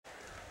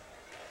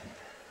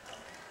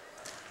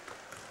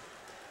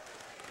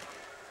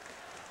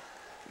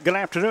Good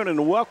afternoon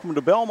and welcome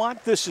to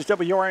Belmont. This is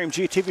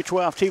WRMG-TV-12,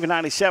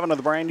 TV97 of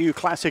the brand new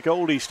Classic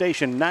Oldie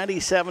station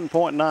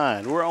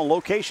 97.9. We're on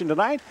location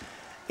tonight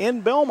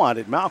in Belmont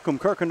at Malcolm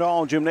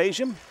Kirkendall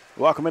Gymnasium.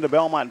 Welcome into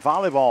Belmont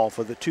Volleyball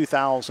for the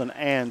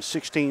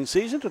 2016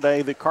 season.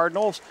 Today the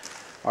Cardinals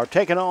are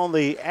taking on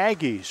the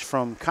Aggies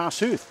from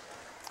Kossuth.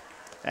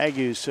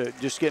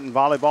 Aggies just getting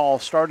volleyball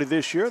started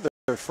this year.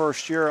 Their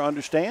first year, I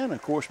understand.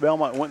 Of course,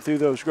 Belmont went through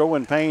those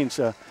growing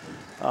pains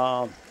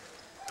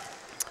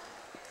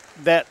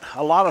that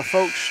a lot of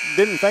folks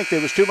didn't think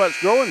there was too much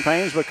growing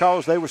pains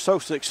because they were so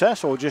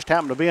successful. Just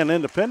happened to be an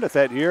independent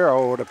that year,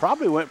 or they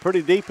probably went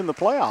pretty deep in the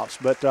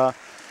playoffs. But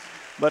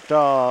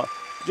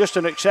just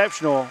an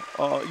exceptional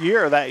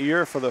year that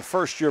year for the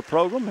first-year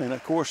program. And,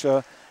 of course,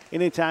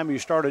 anytime you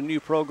start a new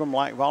program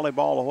like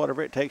volleyball or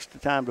whatever, it takes the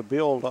time to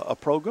build a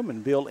program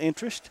and build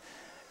interest.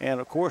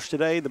 And, of course,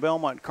 today the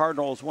Belmont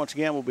Cardinals once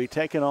again will be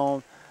taking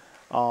on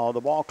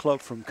the ball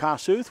club from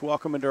Kossuth.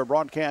 Welcome into our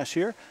broadcast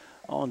here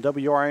on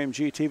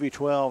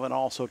WRMG-TV-12 and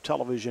also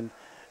Television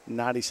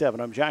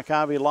 97. I'm Jack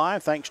Ivey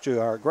live thanks to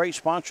our great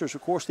sponsors.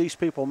 Of course, these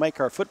people make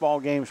our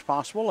football games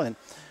possible, and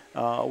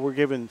we're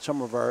giving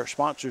some of our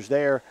sponsors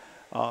there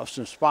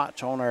some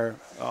spots on our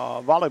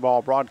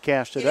volleyball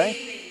broadcast today.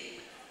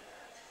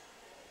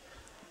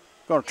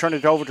 I'm going to turn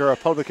it over to our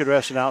public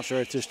address announcer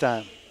at this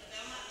time.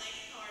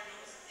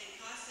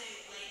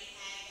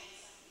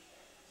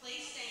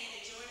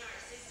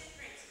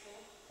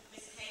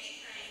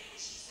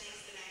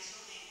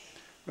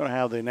 We're going to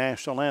have the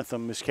national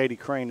anthem. Miss Katie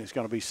Crane is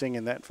going to be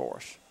singing that for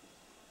us.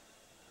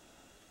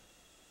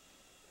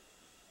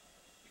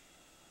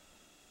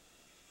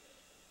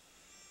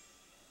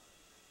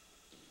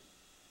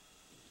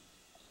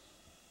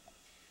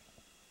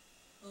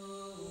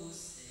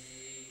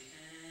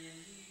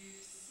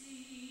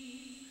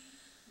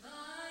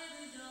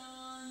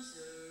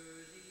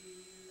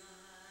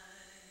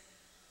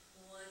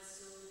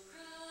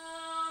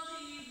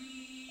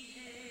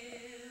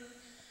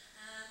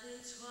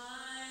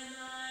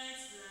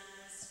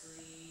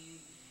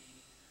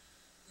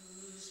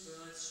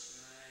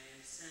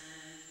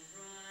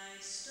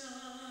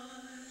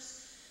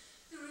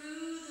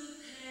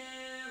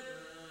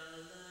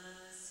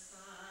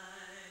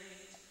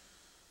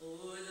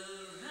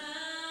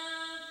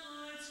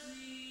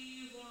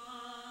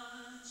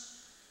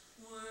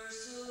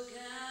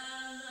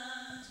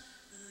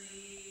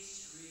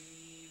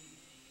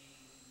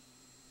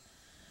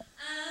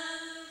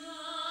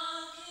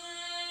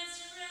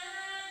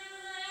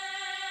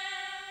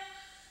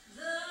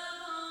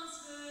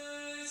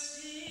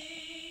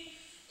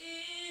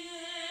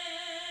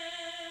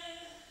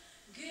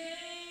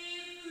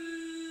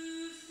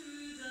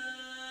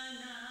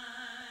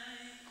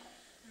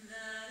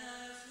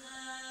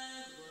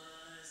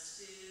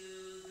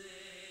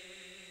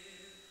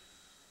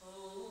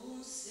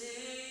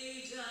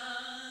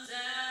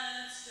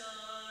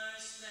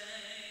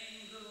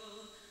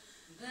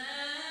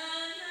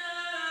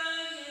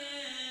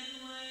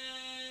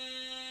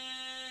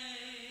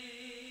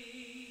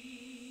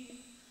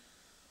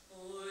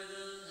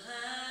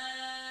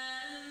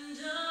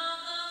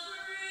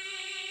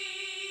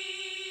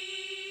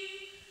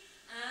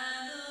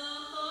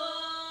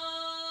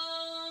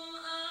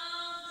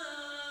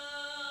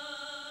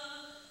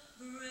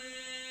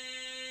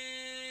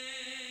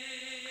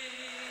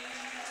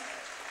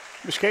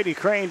 Miss Katie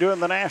Crane doing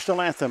the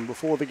national anthem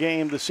before the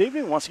game this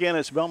evening. Once again,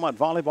 it's Belmont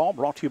Volleyball,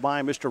 brought to you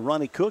by Mr.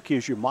 Ronnie Cook.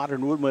 He's your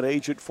modern woodman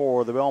agent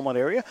for the Belmont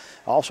area.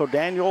 Also,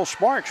 Daniel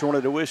Sparks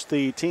wanted to wish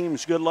the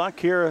teams good luck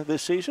here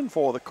this season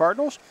for the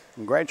Cardinals.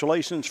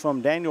 Congratulations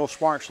from Daniel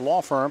Sparks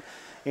Law Firm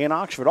in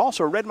Oxford.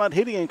 Also, Redmond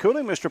Heating and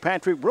Cooling, Mr.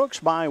 Patrick Brooks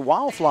by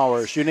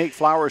Wildflowers, unique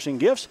flowers and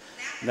gifts.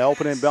 And they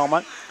open in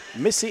Belmont,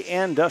 Missy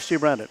and Dusty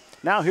Brennan.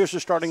 Now here's the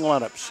starting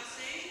lineups.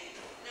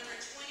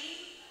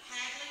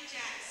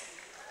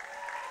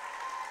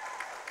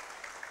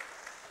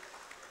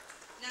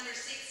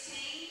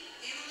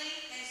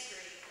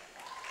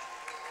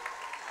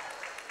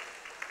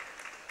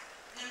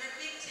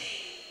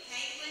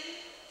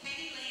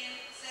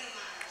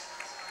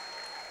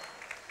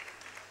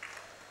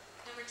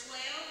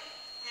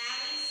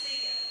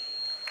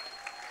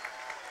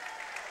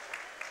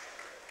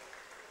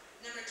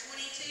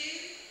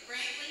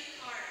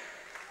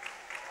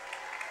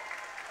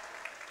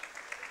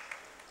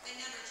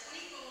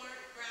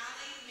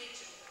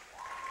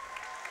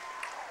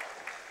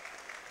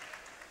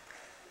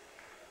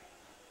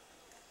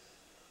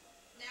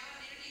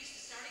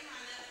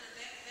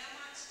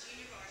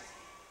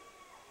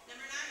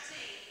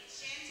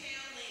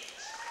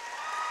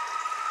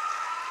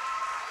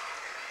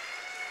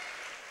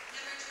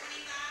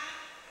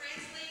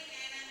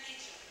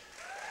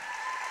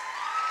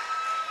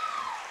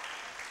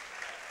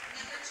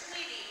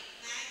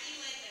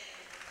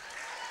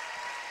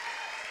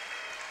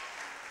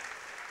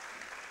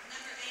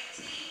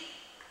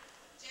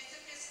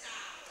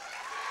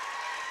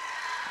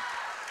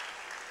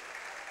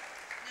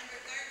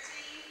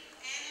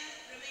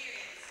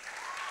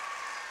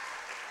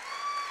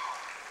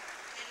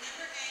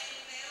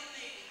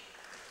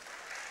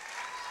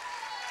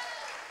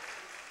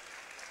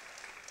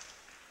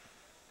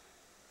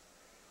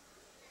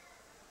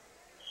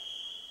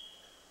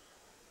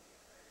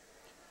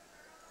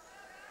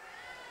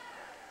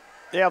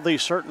 they have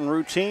these certain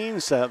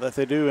routines that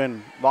they do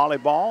in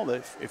volleyball.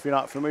 If you're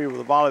not familiar with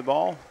the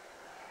volleyball,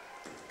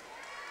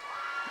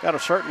 got a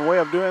certain way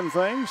of doing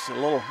things, a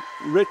little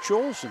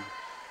rituals, and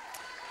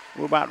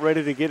we're about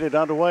ready to get it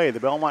underway. The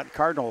Belmont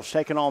Cardinals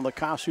taking on the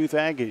Kossuth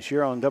Aggies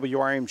here on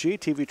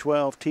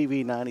WRMG-TV-12,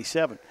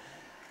 TV97.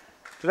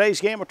 Today's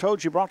game, I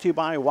told you, brought to you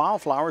by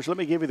Wildflowers. Let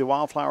me give you the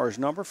Wildflowers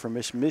number for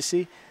Miss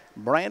Missy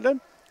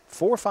Brandon,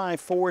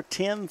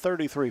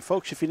 454-1033.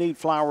 Folks, if you need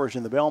flowers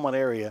in the Belmont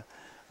area,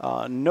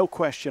 no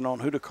question on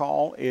who to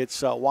call.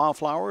 It's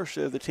Wildflowers,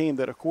 the team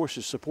that, of course,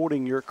 is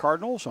supporting your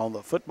Cardinals on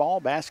the football,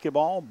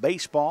 basketball,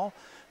 baseball,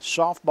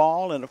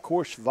 softball, and, of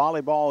course,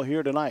 volleyball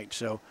here tonight.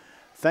 So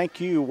thank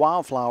you,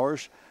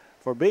 Wildflowers,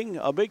 for being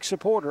a big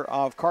supporter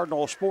of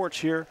Cardinal sports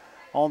here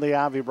on the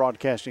Ivy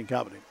Broadcasting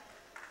Company.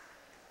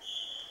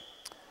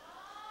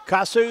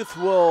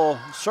 Kossuth will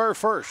serve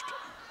first.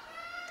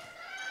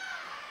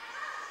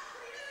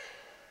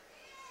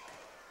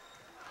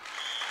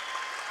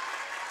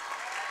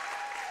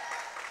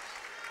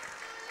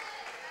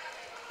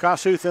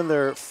 Kossuth in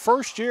their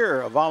first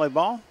year of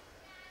volleyball.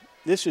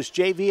 This is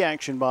JV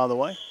action, by the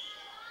way.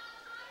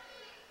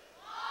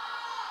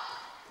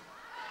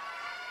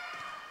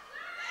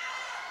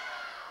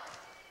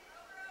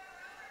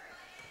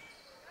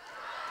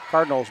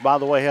 Cardinals, by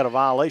the way, had a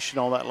violation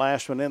on that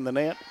last one in the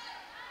net.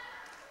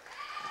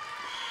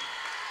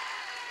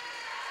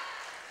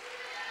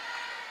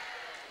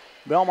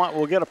 Belmont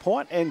will get a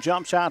point and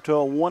jumps out to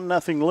a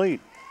 1-0 lead.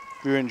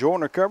 If you're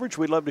enjoying our coverage,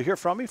 we'd love to hear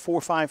from you.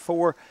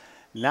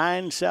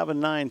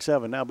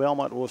 454-9797. Now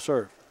Belmont will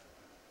serve.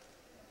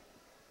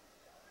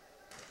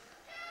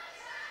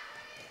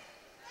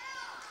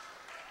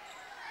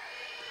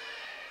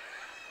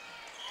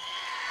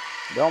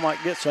 Belmont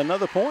gets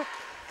another point.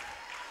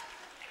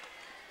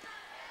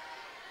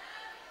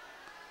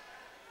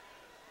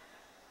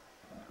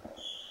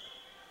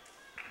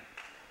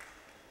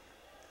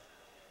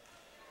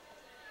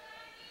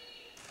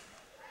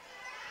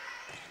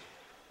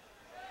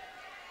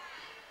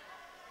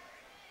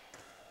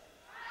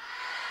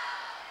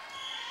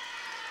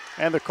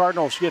 And the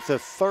Cardinals get the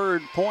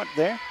third point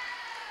there.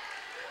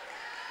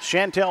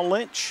 Chantel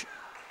Lynch,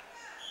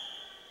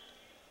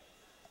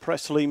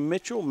 Presley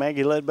Mitchell,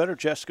 Maggie Ledbetter,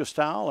 Jessica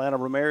Stile, Anna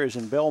Ramirez,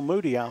 and Belle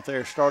Moody out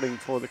there starting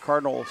for the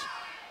Cardinals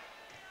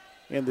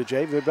in the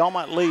JV.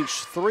 Belmont leads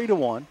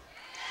 3-1.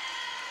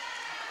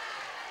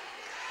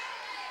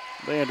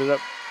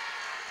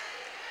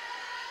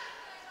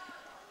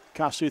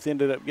 Kossuth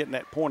ended up getting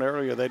that point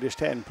earlier. They just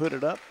hadn't put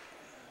it up.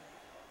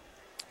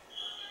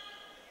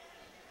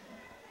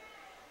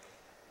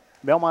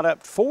 Belmont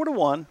up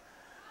 4-1,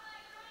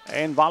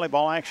 and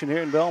volleyball action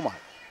here in Belmont,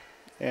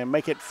 and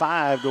make it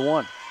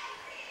 5-1.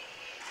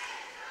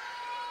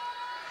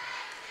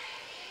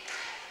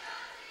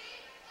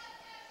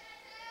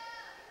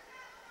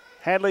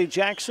 Hadley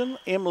Jackson,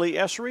 Emily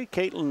Essery,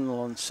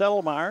 Caitlin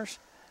Selmeyers,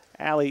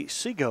 Allie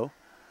Seago,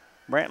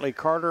 Brantley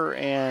Carter,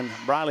 and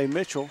Briley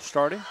Mitchell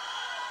starting.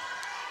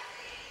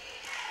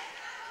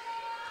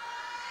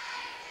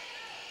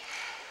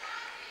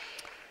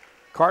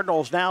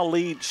 Cardinals now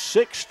lead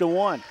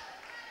 6-1.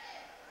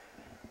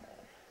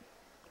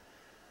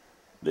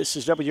 This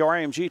is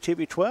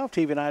WRMG-TV-12,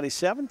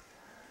 TV97.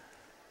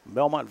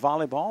 Belmont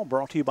Volleyball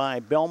brought to you by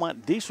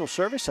Belmont Diesel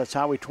Service. That's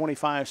Highway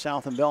 25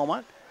 South in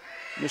Belmont.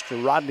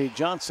 Mr. Rodney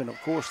Johnson, of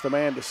course, the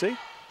man to see.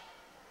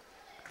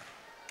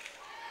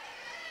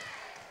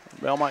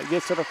 Belmont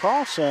gets it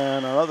across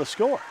and another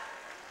score.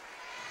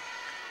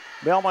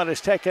 Belmont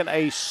has taken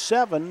a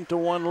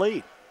 7-1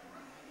 lead.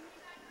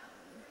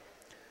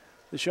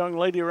 This young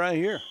lady right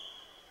here,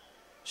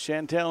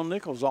 Chantel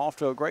Nichols, off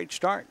to a great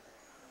start.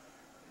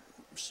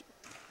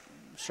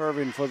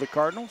 Serving for the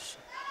Cardinals.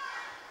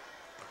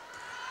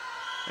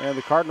 And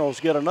the Cardinals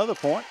get another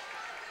point.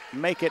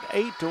 Make it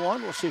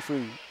 8-1. We'll see if we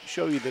can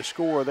show you the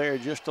score there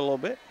just a little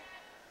bit.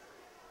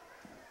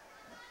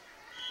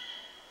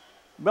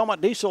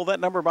 Belmont Diesel, that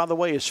number, by the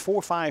way, is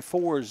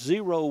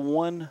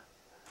 454-0110.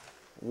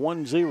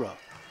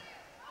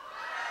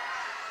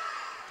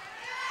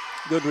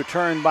 Good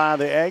return by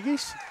the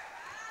Aggies.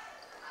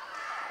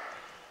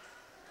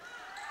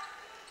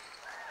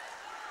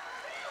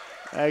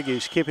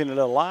 Aggies keeping it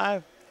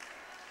alive.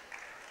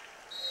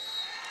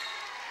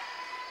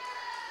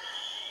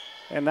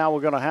 And now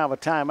we're going to have a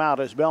timeout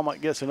as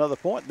Belmont gets another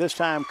point. This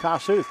time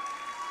Kossuth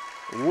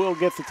will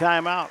get the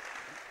timeout.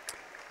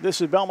 This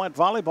is Belmont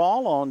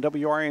Volleyball on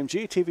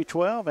WRMG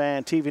TV-12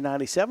 and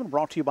TV97,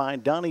 brought to you by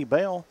Donnie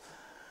Bell.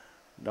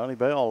 Donnie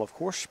Bell, of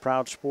course,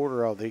 proud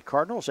supporter of the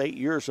Cardinals, 8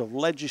 years of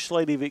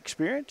legislative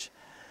experience.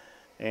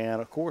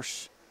 And, of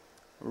course,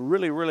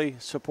 really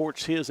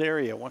supports his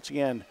area. Once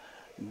again,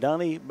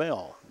 Donnie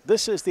Bell.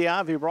 This is the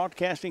Ivy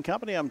Broadcasting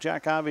Company. I'm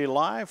Jack Ivy,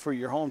 live for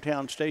your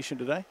hometown station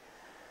today.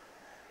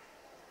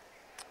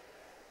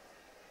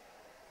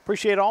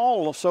 Appreciate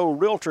also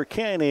Realtor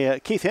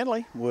Keith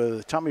Henley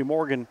with Tommy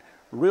Morgan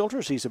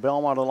Realtors. He's a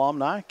Belmont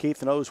alumni.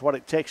 Keith knows what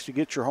it takes to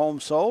get your home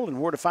sold and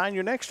where to find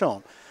your next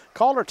home.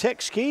 Call or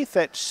text Keith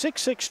at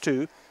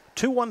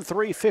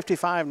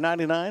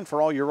 213-5599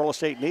 for all your real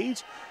estate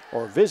needs,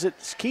 or visit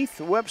Keith's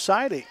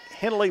website at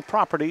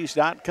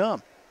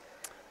henleyproperties.com.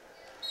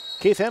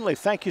 Keith Henley,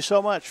 thank you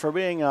so much for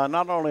being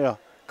not only a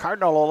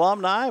Cardinal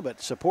alumni,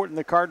 but supporting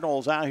the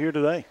Cardinals out here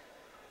today.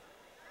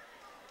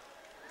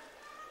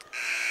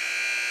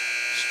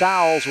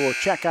 Stiles will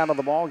check out of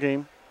the ball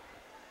game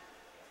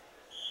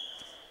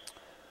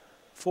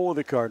for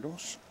the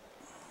Cardinals.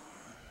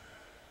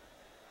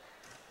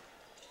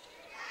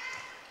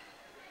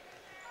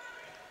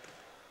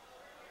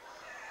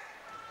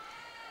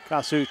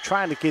 Kossuth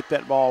trying to keep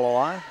that ball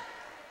alive.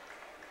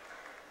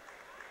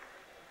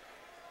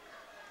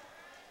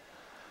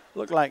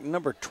 Looked like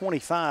number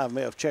 25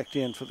 may have checked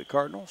in for the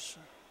Cardinals.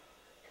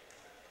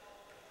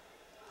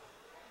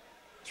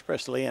 It's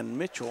Presley Ann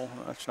Mitchell.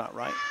 That's not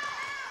right.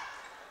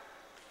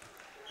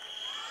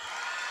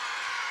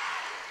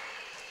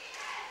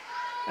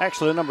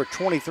 Actually, number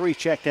 23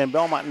 checked in.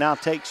 Belmont now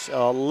takes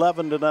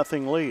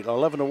 11-0 lead,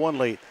 11-1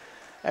 lead.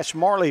 That's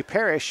Marley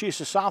Parrish.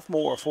 She's a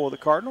sophomore for the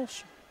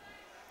Cardinals.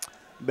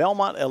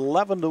 Belmont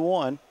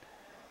 11-1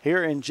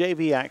 here in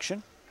JV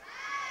action.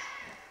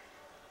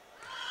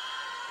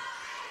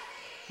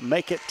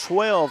 Make it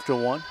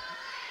 12-1.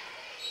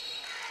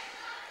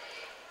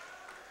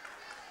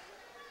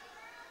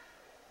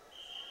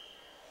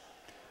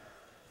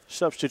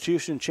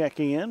 Substitution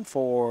checking in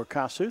for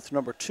Kossuth.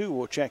 Number 2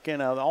 will check in.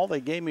 Now, all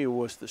they gave me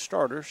was the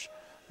starters.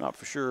 Not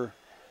for sure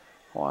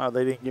why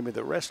they didn't give me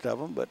the rest of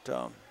them,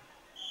 but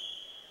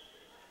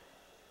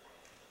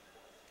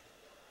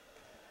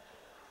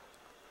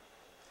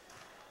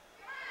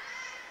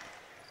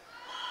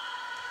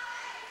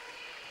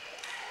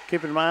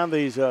keep in mind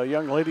these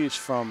young ladies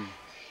from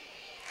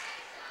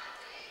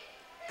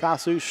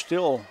Kossuth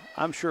still,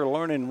 I'm sure,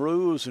 learning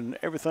rules and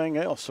everything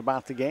else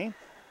about the game.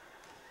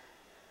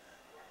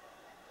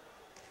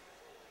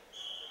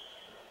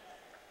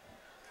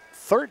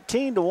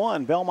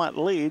 (13-1), Belmont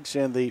leads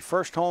in the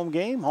first home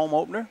game, home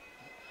opener.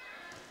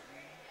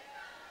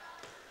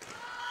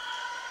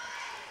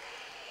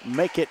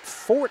 Make it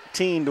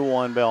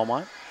 14-1,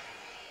 Belmont.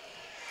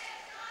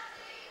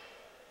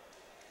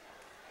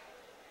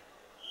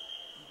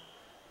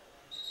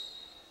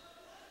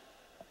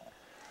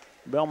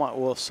 Belmont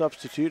will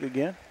substitute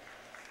again.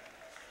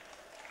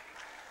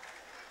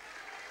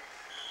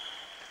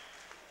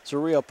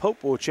 Zaria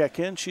Pope will check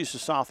in. She's a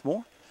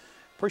sophomore.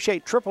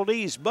 Appreciate Triple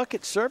D's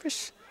bucket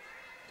service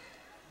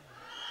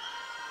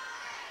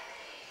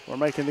for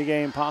making the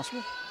game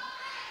possible.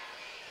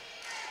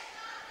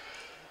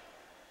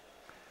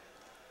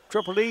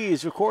 Triple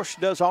D's, of course,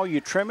 does all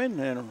your trimming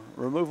and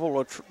removal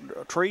of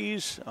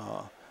trees,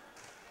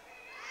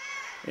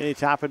 any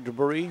type of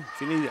debris.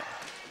 If you need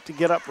to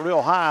get up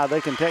real high,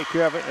 they can take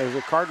care of it as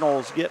the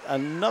Cardinals get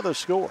another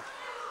score.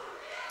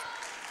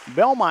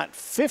 Belmont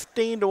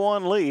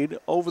 15-1 lead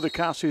over the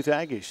Kossuth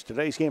Aggies.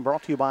 Today's game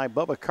brought to you by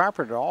Bubba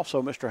Carpenter,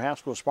 also Mr.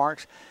 Haskell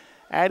Sparks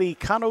at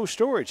Econo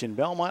Storage in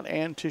Belmont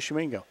and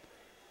Tishomingo.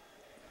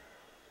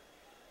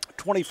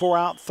 24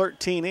 out,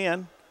 13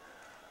 in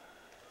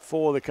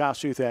for the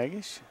Kossuth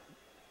Aggies.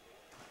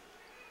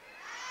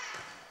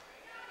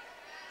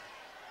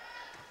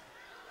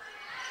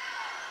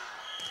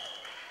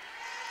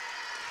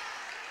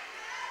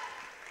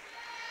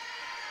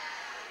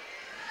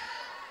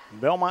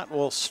 Belmont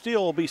will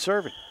still be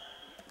serving,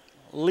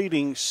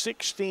 leading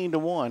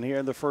 16-1 here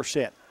in the first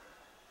set.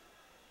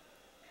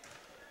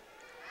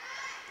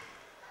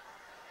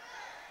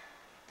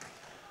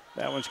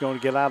 That one's going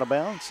to get out of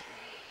bounds.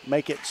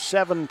 Make it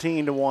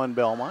 17-1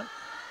 Belmont.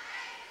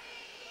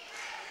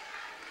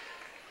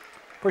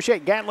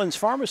 Appreciate Gatlin's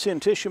Pharmacy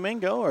in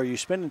Tishomingo. Are you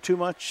spending too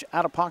much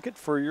out of pocket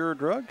for your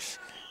drugs?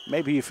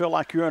 Maybe you feel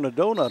like you're in a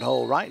donut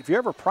hole, right? If you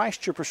ever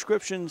priced your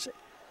prescriptions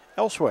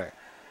elsewhere,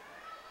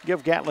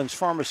 give Gatlin's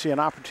Pharmacy an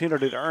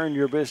opportunity to earn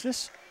your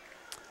business.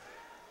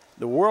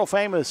 The world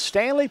famous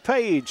Stanley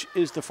Page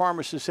is the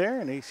pharmacist there,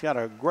 and he's got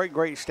a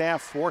great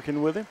staff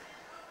working with him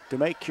to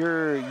make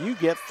sure you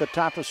get the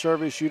type of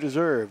service you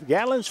deserve.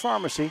 Gatlin's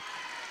Pharmacy,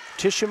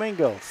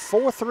 Tishomingo,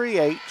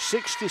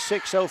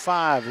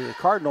 438-6605. The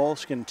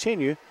Cardinals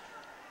continue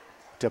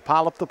to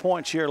pile up the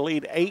points here,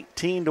 lead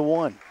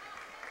 18-1.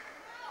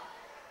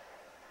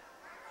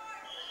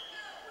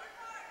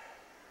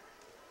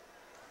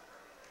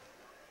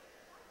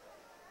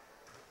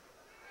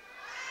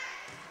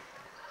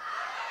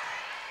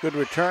 Good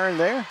return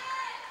there.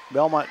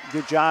 Belmont,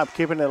 good job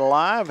keeping it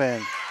alive,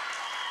 and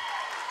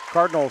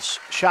Cardinals'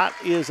 shot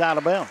is out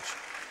of bounds.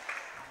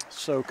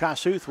 So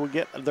Kossuth will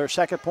get their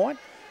second point.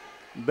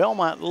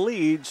 Belmont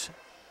leads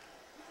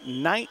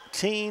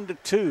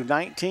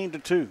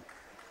 19-2.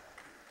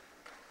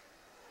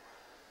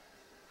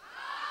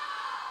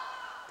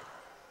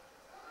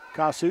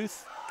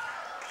 Kossuth,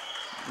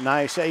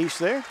 nice ace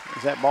there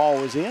as that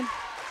ball was in.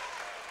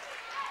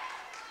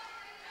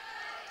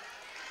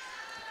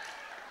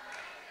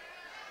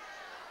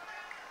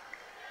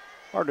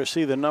 Hard to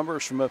see the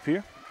numbers from up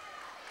here.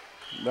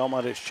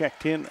 Belmont has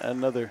checked in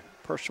another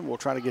person. We'll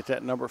try to get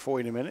that number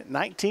for you in a minute.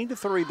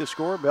 19-3 the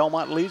score.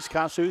 Belmont leads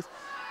Kossuth.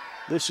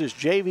 This is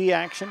JV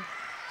action.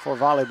 for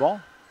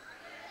volleyball.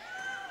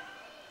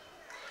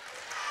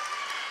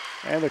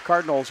 And the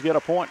Cardinals get a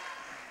point.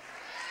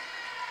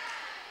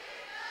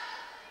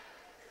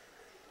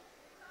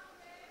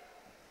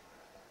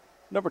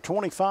 Number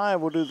 25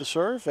 will do the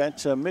serve.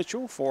 That's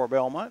Mitchell for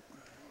Belmont.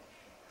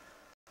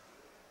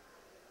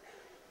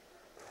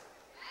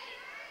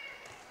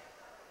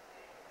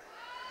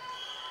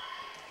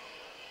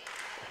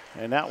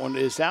 And that one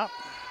is out.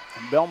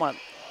 Belmont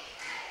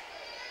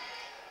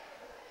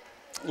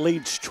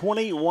leads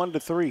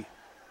 21-3.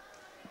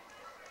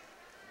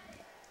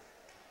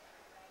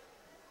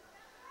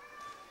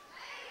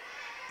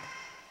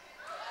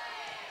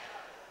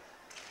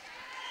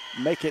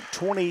 Make it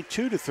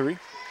 22-3.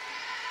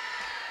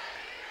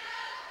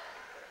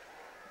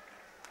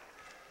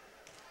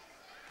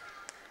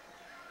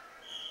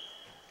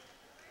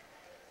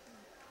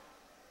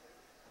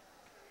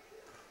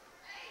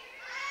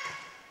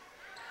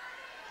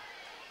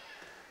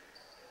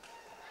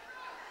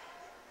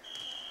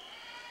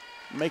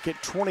 Make it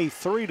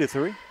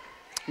 23-3.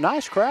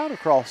 Nice crowd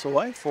across the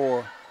way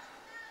for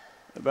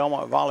the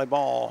Belmont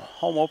volleyball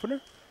home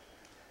opener.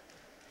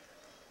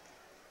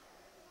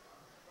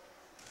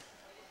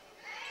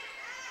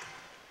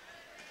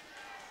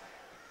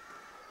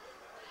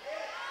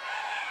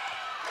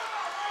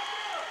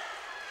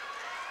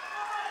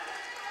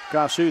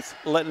 Kossuth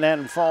letting that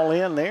one fall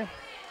in there.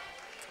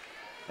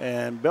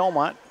 And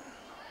Belmont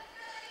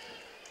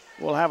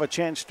will have a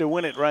chance to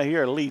win it right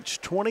here. Leads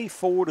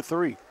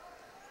 24-3.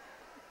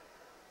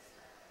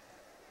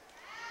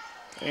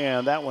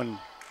 And that one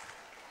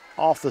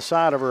off the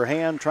side of her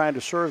hand, trying to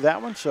serve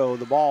that one. So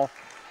the ball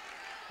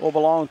will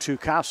belong to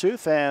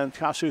Kossuth, and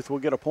Kossuth will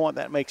get a point.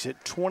 That makes it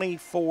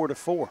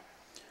 24-4.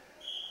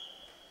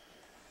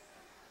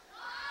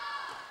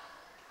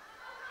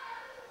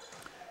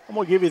 I'm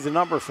going to give you the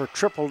number for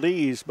Triple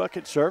D's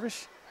bucket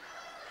service.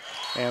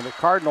 And the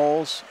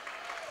Cardinals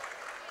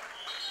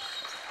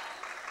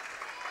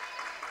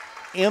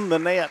in the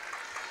net.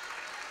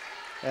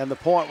 And the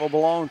point will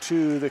belong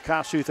to the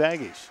Kossuth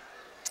Aggies.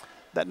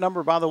 That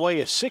number, by the way,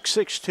 is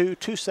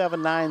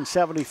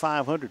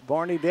 662-279-7500.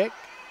 Barney Dick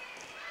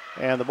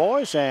and the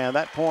boys, and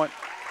that point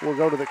will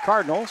go to the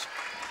Cardinals.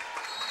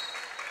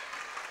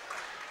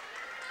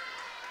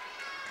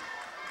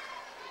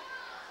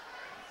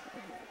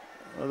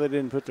 Well, they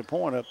didn't put the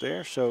point up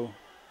there, so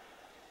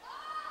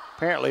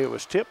apparently it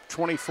was tipped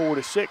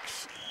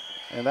 24-6,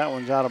 and that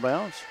one's out of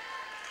bounds.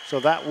 So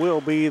that will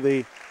be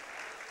the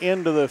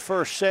end of the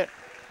first set,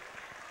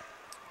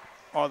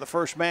 or the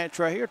first match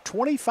right here.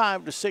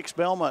 25-6,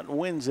 Belmont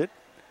wins it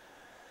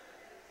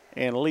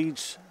and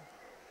leads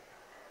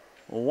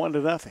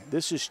 1-0.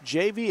 This is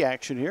JV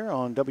action here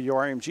on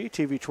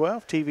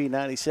WRMG-TV-12,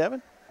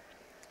 TV97.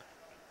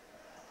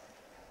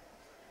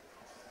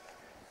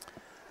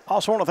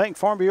 Also want to thank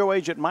Farm Bureau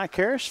agent Mike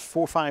Harris,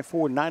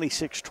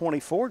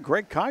 454-9624.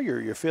 Greg Collier,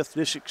 your 5th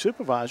district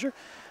supervisor,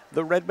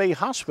 the Red Bay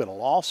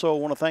Hospital. Also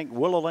want to thank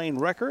Willow Lane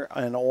Wrecker,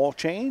 an oil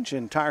change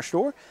and tire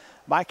store.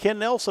 By Ken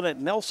Nelson at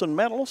Nelson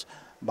Metals.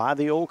 By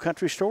the Old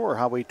Country Store,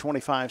 Highway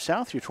 25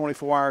 South, your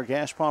 24-hour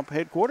gas pump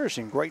headquarters.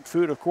 And great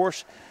food, of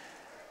course,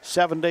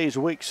 7 days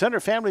a week.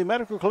 Center Family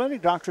Medical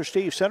Clinic, Dr.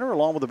 Steve Center,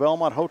 along with the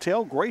Belmont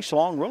Hotel. Grace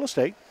Long Real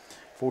Estate,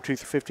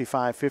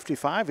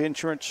 423-5555.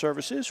 Insurance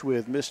Services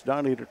with Miss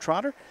Donita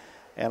Trotter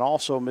and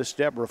also Miss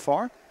Deborah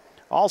Farr.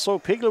 Also,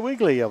 Piggly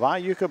Wiggly of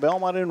Iuka,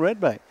 Belmont, and Red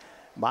Bay.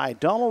 By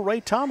Donald Ray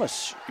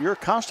Thomas, your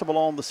constable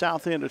on the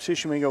south end of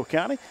Tishomingo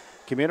County.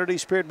 Community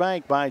Spirit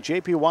Bank by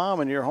J.P.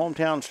 Wyman, your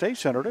hometown state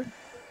senator.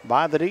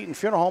 By the Deaton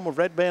Funeral Home of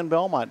Red Bay and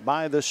Belmont.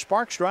 By the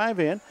Sparks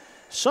Drive-In.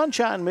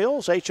 Sunshine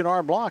Mills,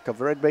 H&R Block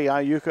of Red Bay,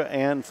 Iuka,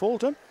 and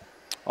Fulton.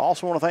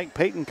 Also want to thank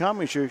Peyton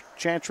Cummings, your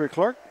Chancery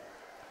Clerk,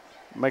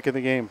 making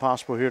the game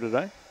possible here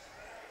today.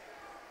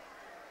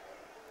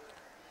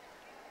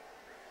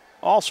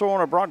 Also on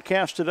our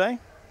broadcast today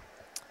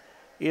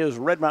is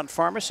Redmont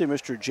Pharmacy,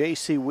 Mr.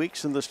 J.C.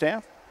 Weeks and the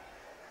staff.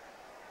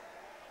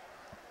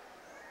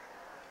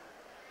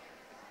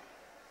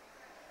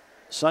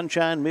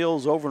 Sunshine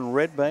Mills over in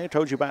Red Bay. I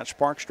told you about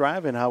Sparks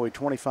Drive and Highway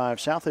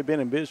 25 South. They've been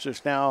in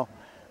business now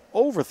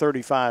over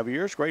 35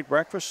 years. Great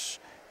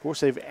breakfast. Of course,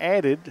 they've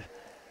added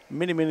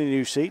many, many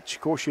new seats.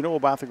 Of course, you know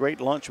about the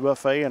great lunch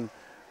buffet and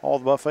all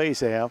the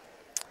buffets they have.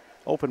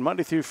 Open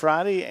Monday through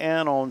Friday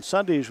and on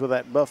Sundays with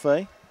that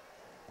buffet.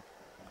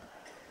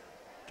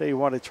 Tell you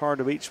what, it's hard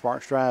to beat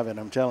Sparks Drive-In,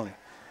 I'm telling you.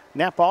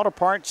 Napa Auto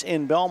Parts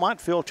in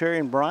Belmont, Phil, Terry,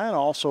 and Brian.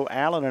 Also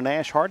Allen and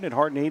Ash Harden at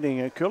Harden Heating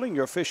and Cooling,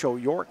 your official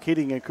York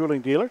Heating and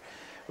Cooling dealer.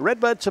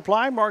 Redbud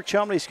Supply, Mark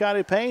Chelmney,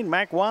 Scotty Payne,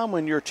 Mac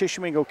Wyman, your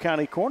Tishomingo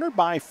County corner.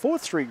 By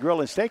 4th Street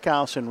Grill and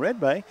Steakhouse in Red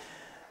Bay.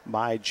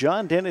 By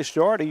John Dennis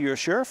Doherty, your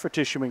sheriff for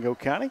Tishomingo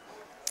County.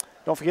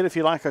 Don't forget, if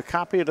you like a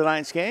copy of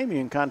tonight's game, you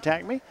can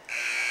contact me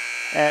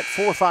at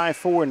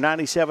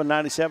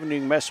 454-9797. You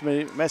can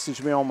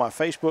message me on my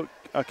Facebook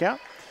account.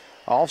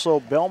 Also,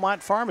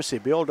 Belmont Pharmacy,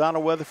 Bill, Donna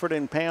Weatherford,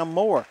 and Pam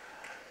Moore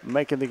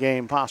making the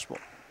game possible.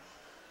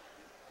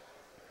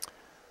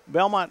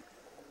 Belmont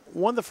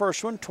won the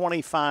first one,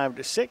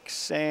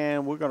 25-6,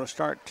 and we're going to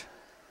start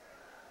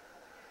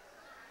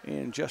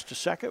In just a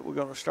second, we're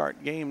going to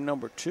start game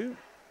number 2.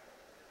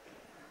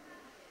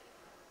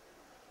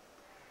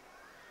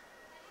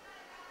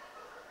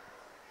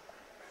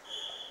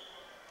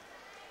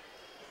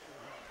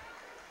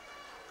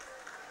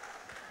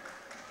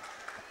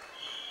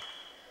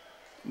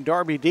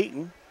 Darby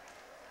Deaton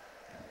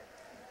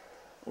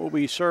will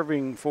be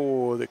serving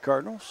for the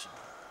Cardinals.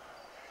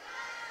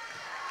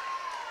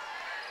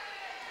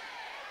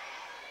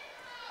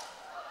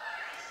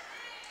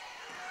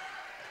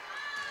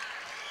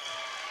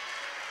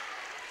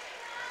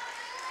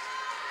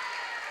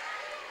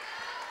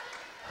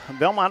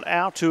 Belmont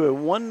out to a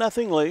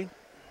 1-0 lead.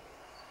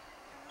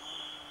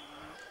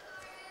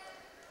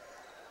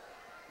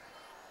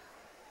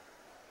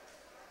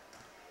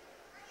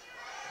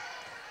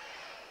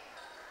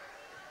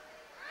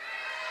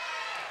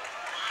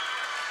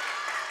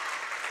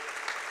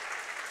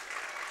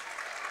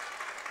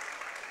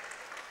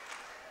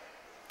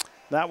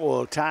 That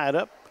will tie it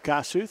up.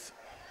 Kossuth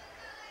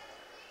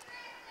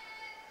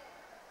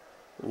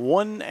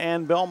 1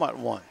 and Belmont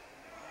 1.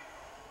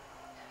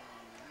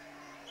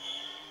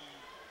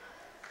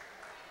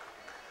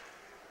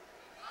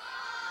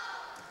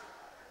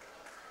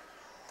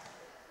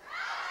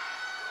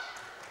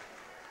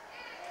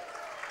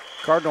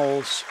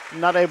 Cardinals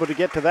not able to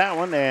get to that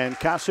one, and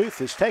Kossuth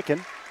has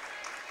taken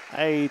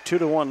a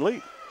 2-1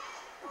 lead.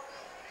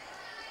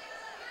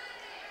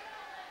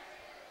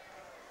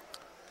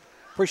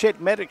 Appreciate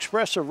Med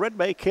Express of Red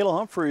Bay. Kayla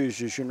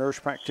Humphreys is your nurse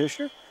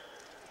practitioner.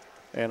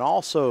 And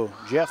also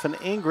Jeff and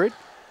Ingrid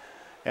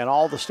and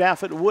all the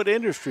staff at Wood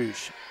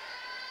Industries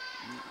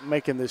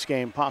making this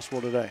game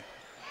possible today.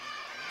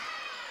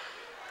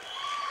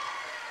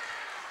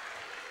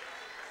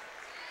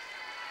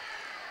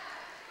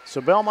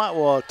 So Belmont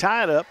will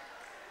tie it up.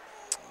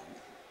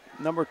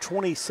 Number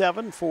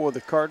 27 for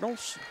the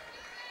Cardinals,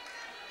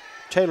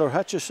 Taylor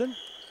Hutchison.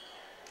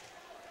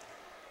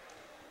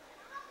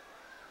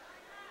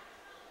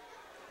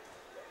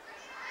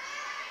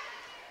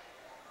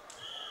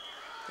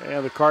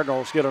 And the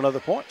Cardinals get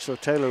another point, so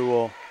Taylor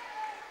will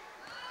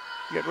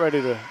get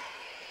ready to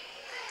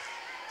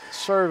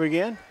serve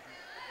again.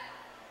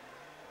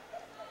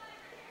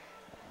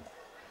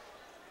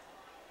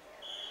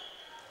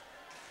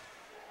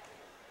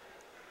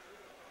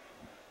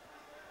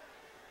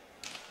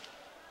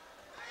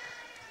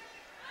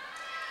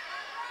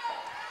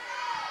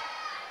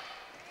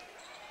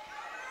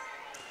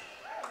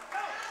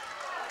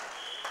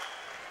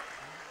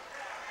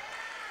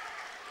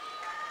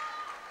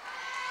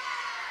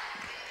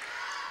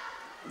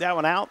 That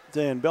one out,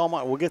 then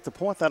Belmont will get the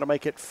point. That'll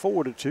make it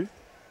 4-2.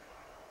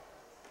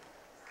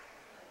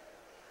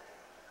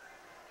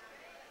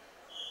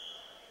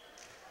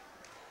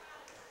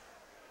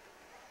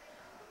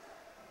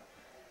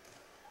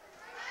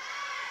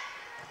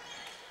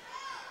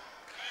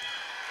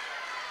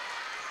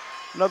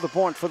 Another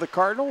point for the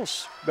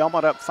Cardinals.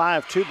 Belmont up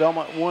 5-2.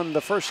 Belmont won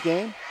the first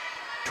game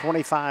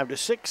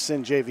 25-6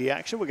 in JV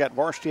action. We got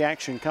varsity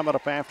action coming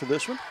up after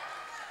this one.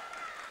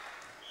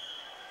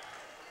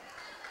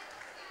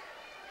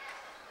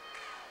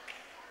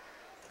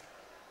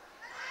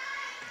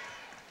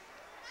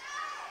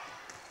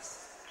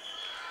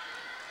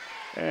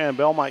 And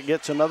Belmont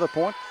gets another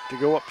point to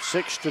go up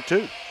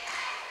 6-2.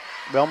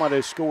 Belmont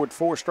has scored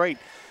 4 straight.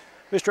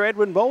 Mr.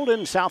 Edwin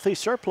Bolden,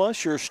 Southeast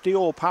Surplus, your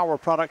Steel Power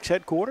Products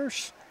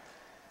headquarters.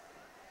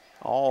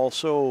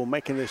 Also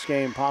making this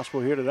game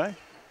possible here today.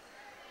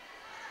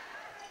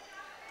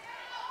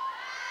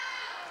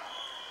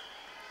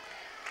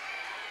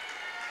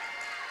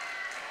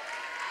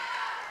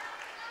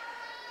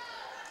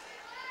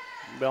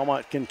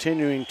 Belmont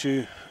continuing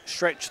to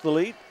stretch the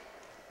lead.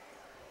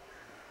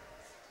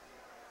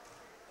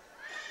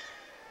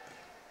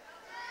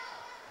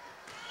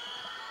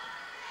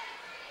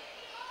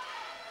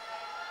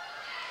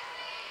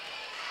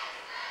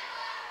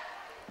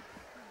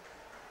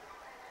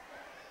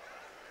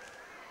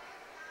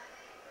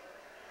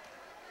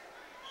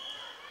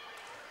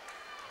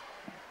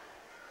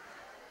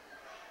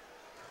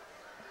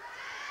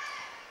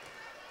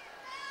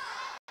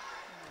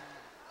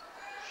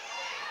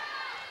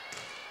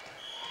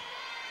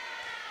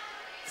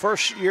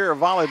 First year of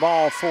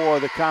volleyball for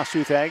the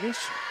Kossuth Aggies.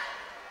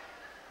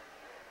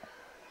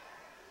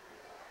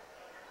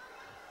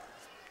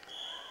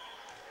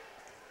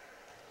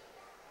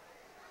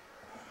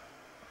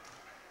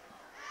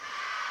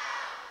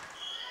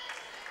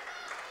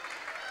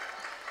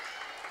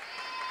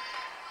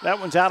 That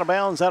one's out of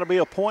bounds. That'll be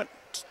a point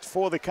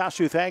for the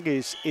Kossuth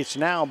Aggies. It's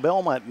now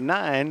Belmont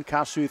 9,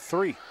 Kossuth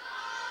 3.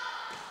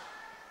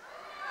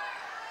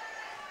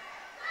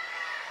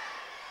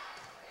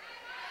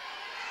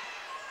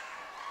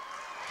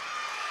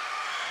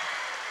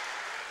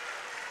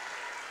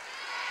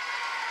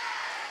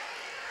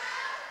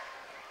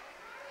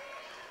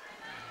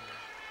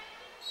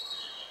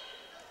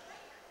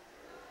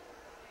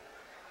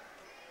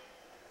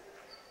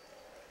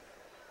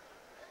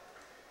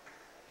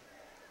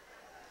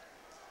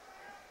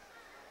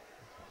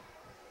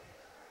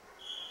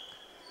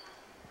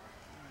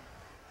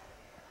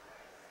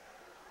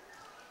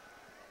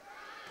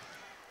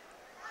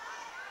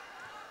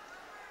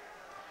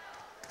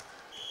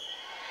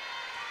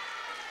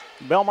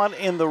 Belmont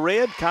in the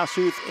red,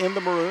 Kossuth in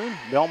the maroon.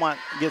 Belmont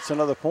gets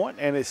another point,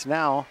 and it's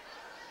now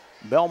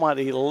Belmont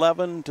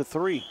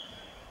 11-3.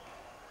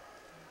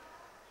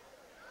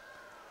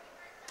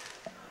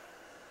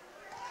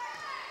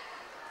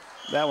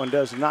 That one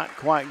does not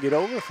quite get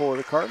over for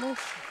the Cardinals.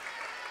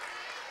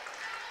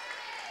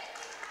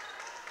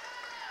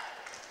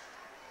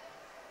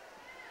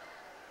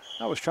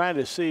 I was trying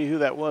to see who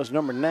that was,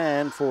 number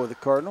 9 for the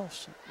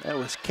Cardinals. That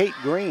was Kate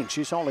Green.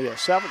 She's only a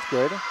 7th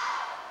grader.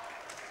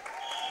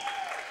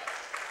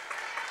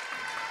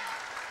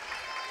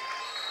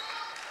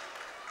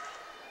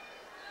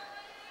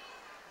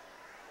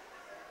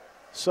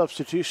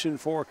 Substitution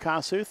for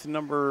Kossuth,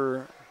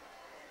 number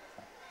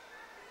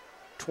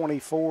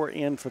 24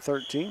 in for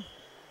 13.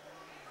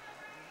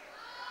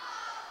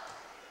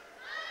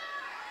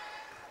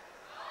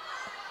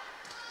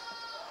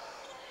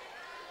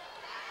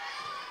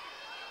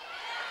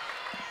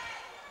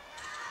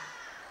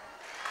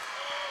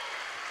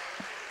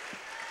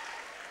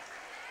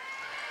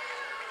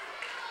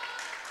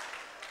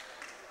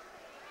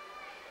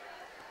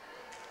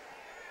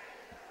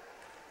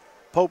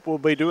 Pope will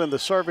be doing the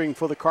serving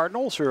for the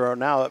Cardinals, who are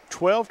now up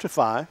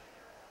 12-5.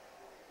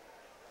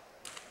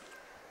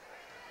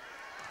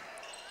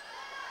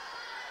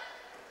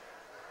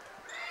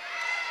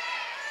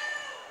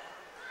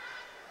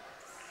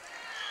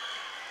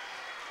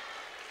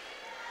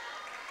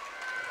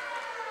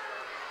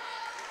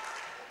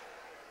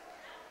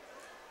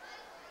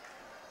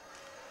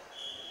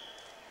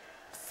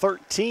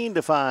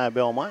 (13-5)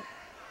 Belmont.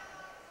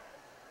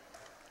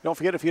 Don't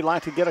forget, if you'd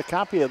like to get a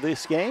copy of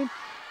this game,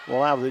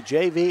 we'll have the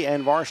JV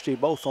and varsity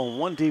both on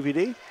one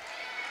DVD.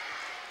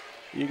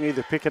 You can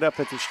either pick it up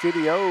at the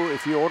studio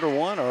if you order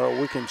one, or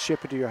we can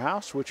ship it to your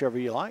house, whichever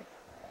you like.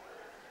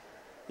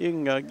 You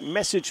can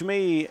message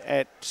me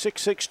at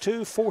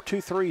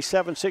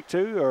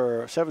 662-423-762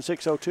 or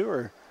 7602,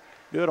 or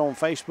do it on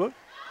Facebook.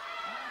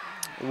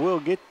 We'll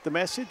get the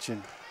message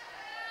and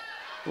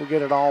we'll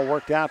get it all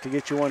worked out to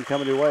get you one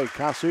coming your way.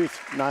 Kossuth,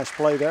 nice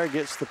play there,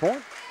 gets the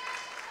point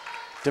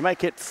to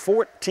make it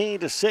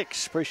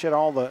 14-6. Appreciate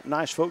all the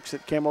nice folks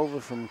that came over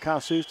from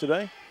Kossuth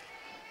today.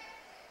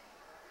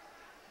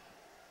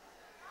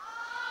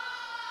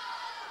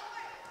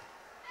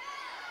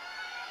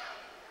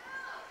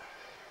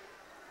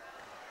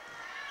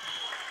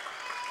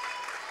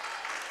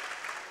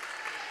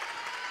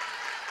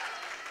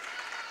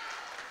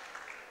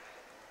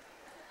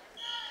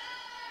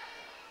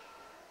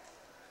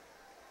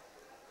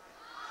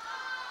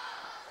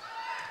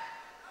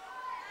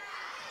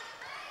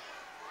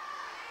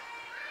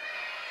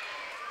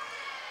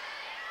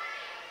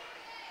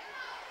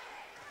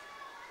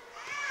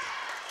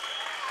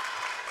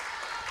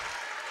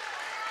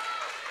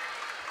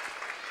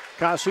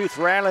 Kossuth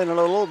rallying a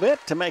little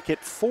bit to make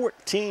it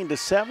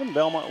 14-7.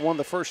 Belmont won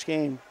the first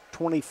game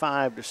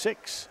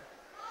 25-6.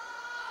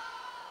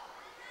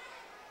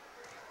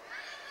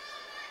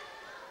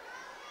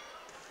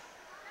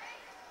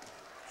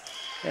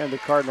 And the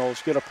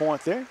Cardinals get a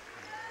point there.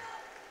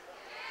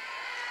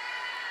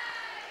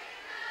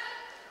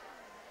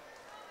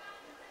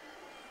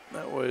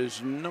 That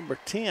was number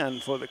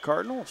 10 for the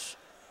Cardinals,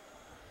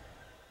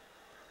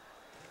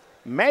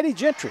 Maddie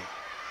Gentry.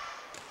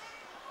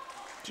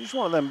 She's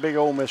one of them big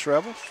Ole Miss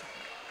Rebels.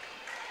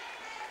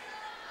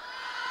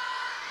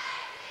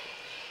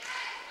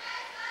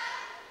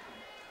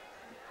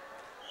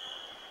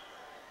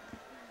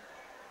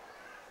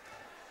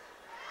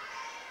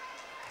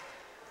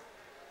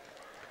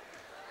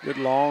 Good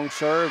long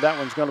serve. That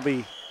one's going to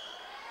be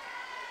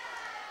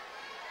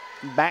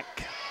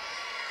back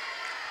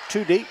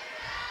too deep.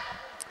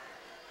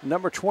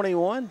 Number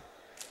 21,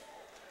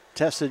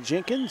 Tessa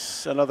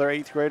Jenkins, another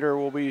 8th grader,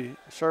 will be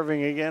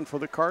serving again for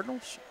the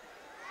Cardinals.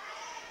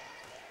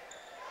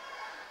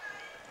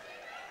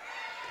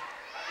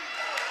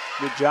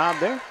 Good job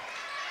there.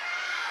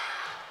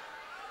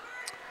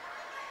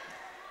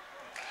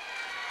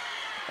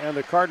 And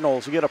the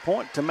Cardinals get a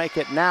point to make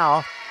it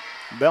now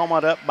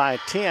Belmont up by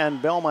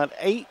 10. Belmont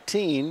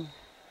 18-8.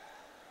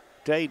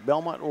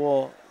 Belmont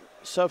will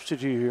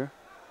substitute here.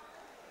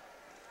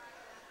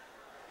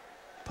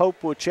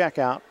 Pope will check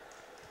out.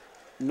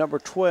 Number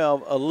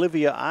 12,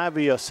 Olivia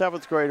Ivy, a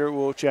 7th grader,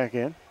 will check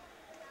in.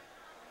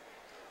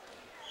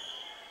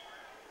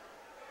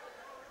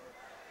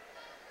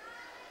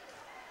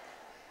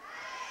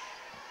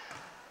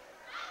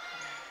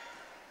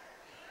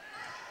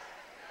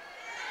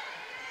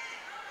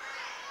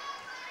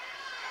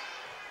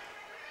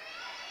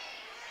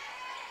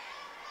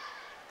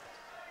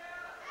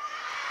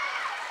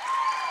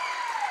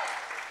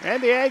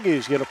 And the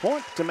Aggies get a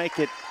point to make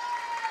it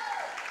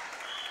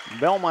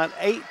Belmont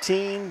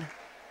 18,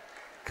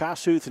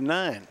 Kossuth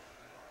 9.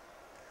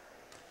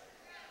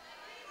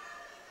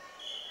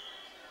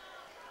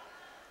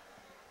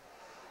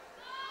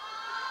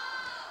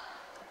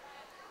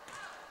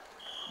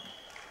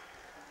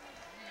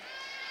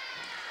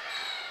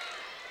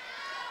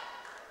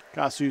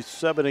 Kossuth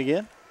subbing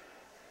again.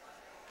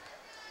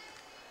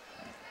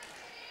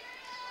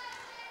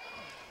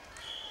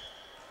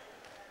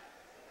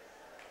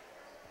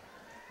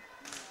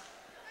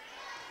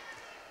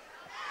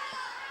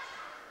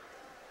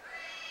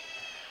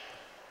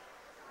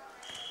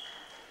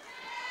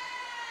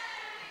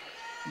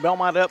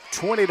 Belmont up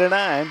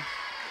 20-9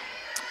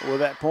 with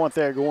that point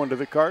there going to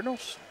the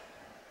Cardinals.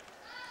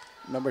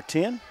 Number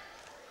 10,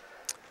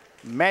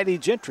 Maddie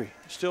Gentry,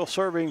 still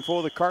serving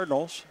for the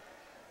Cardinals.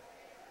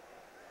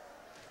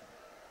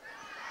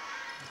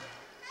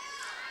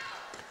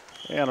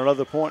 And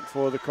another point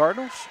for the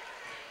Cardinals.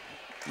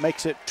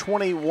 Makes it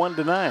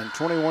 21-9,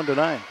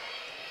 21-9.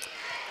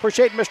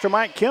 Appreciate Mr.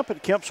 Mike Kemp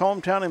at Kemp's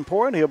Hometown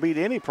Emporium. He'll beat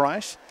any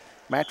price.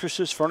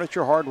 Mattresses,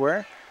 furniture,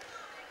 hardware.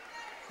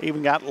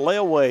 Even got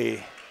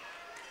layaway.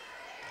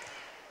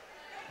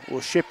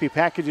 We'll ship you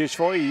packages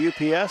for you,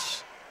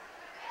 UPS.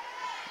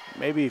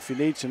 Maybe if you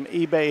need some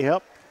eBay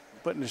help,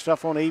 putting the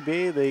stuff on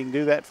eBay, they can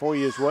do that for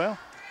you as well.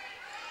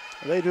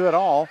 They do it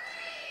all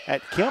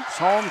at Kemp's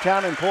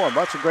Hometown Emporium.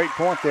 That's a great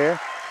point there.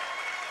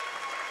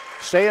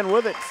 Staying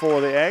with it for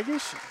the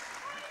Aggies.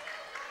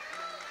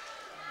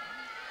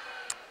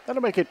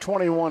 That'll make it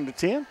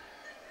 21-10.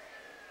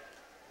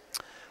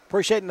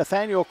 Appreciate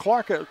Nathaniel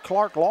Clark at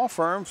Clark Law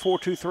Firm,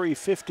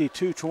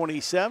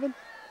 423-5227.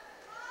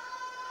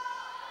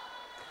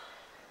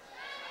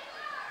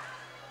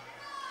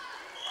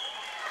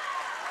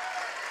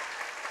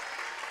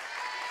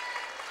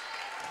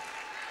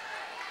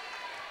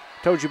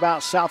 Told you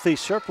about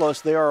Southeast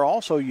Surplus. They are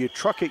also your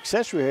truck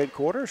accessory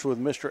headquarters with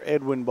Mr.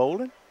 Edwin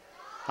Bolden.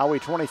 Highway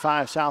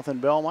 25 South in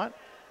Belmont.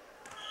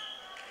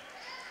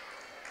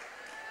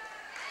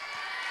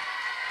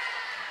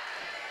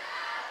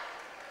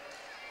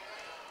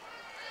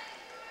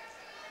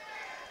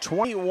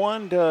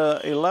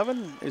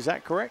 (21-11), is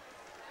that correct?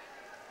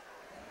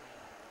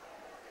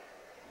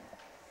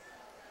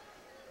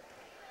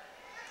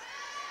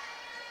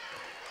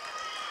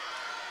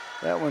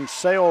 That one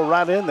sailed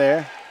right in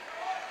there.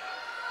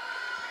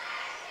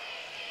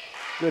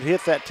 Good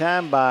hit that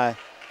time by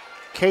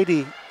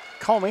Katie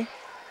Comey.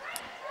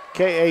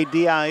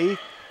 K-A-D-I-E,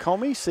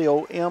 Comey,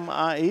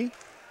 C-O-M-I-E.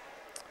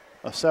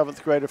 A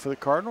seventh grader for the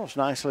Cardinals.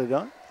 Nicely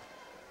done.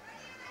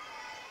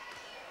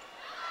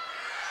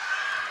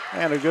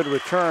 And a good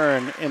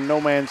return in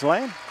no man's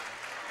land.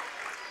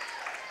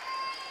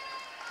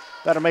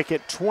 That'll make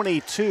it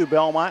 22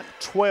 Belmont,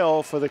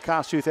 12 for the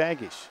Kossuth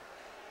Aggies.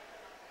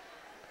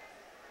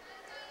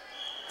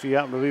 If you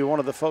happen to be one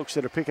of the folks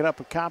that are picking up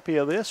a copy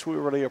of this, we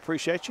really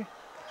appreciate you.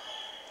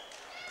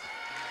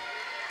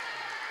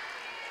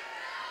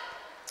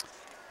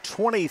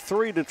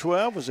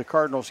 23-12 as the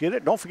Cardinals get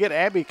it. Don't forget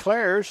Abby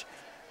Claire's,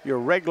 your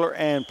regular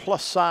and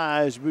plus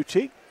size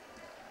boutique,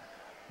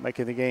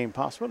 making the game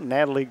possible.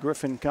 Natalie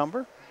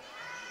Griffin-Cumber.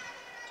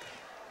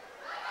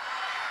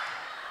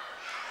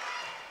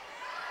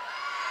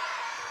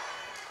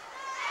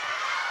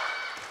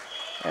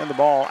 And the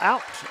ball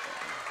out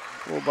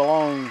will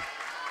belong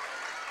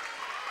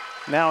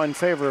now in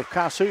favor of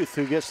Kossuth,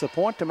 who gets the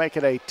point to make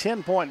it a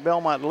 10-point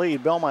Belmont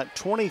lead. Belmont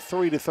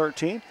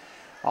 23-13.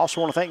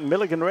 Also want to thank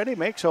Milligan Ready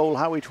Mix, Old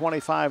Highway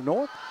 25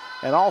 North,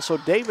 and also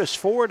Davis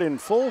Ford in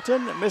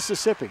Fulton,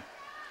 Mississippi.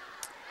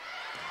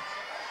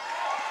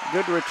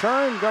 Good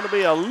return, going to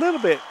be a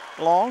little bit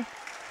long,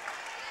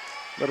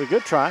 but a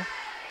good try.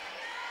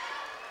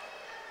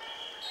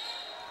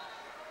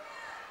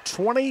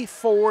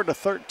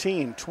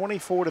 24-13,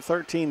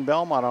 24-13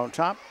 Belmont on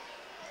top.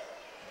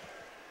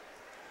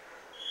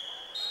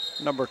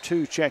 Number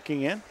 2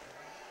 checking in.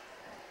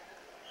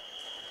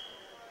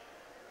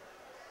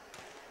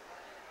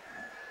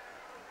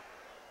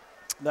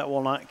 That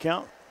will not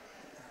count.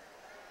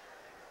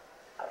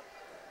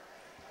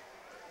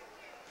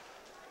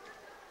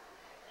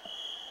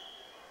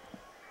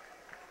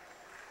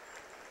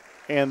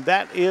 And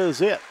that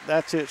is it.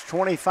 That's it.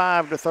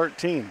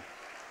 25-13.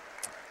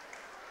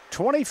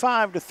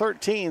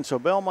 25-13. So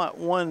Belmont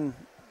won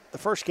the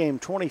first game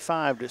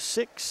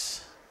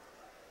 25-6.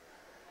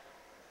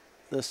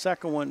 The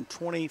second one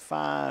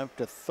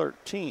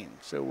 25-13.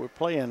 So we're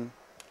playing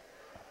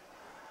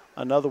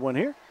another one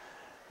here.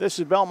 This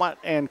is Belmont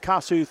and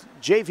Kossuth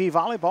JV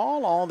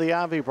Volleyball on the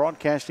IV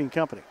Broadcasting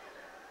Company.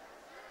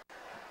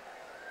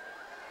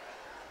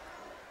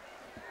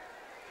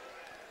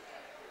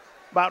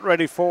 About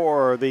ready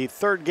for the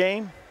third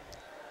game.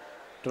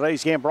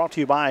 Today's game brought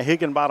to you by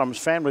Higginbottom's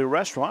Family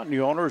Restaurant.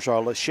 New owners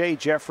are Lachey,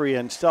 Jeffrey,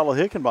 and Stella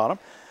Higginbottom.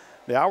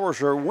 The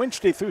hours are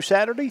Wednesday through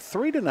Saturday,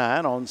 3 to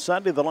 9. On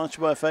Sunday, the lunch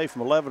buffet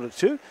from 11 to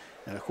 2.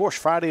 And, of course,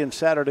 Friday and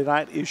Saturday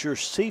night is your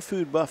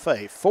seafood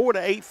buffet, 4 to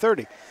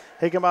 8:30.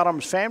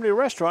 Higginbottom's Family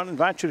Restaurant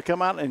invites you to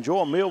come out and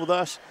enjoy a meal with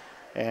us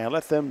and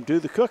let them do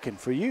the cooking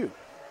for you.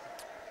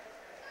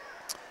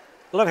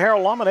 Let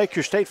Harold Lomanek,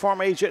 your State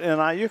Farm agent in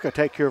Iuka,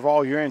 take care of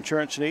all your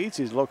insurance needs.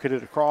 He's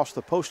located across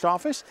the post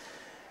office.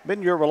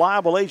 Been your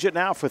reliable agent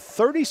now for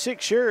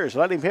 36 years.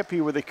 Let him help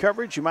you with the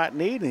coverage you might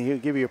need, and he'll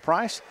give you a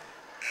price.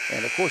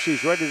 And, of course,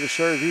 he's ready to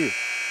serve you.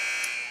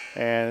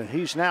 And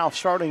he's now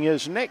starting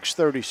his next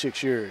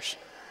 36 years.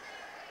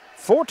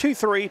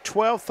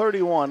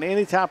 423-1231.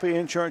 Any type of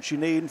insurance you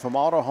need, from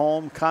auto,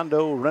 home,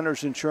 condo,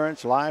 renter's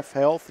insurance, life,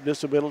 health,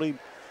 disability,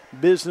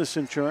 business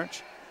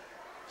insurance.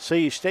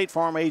 See State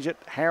Farm agent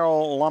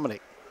Harold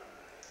Lomanek.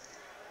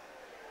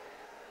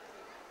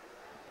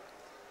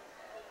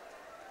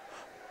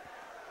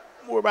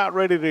 We're about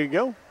ready to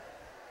go.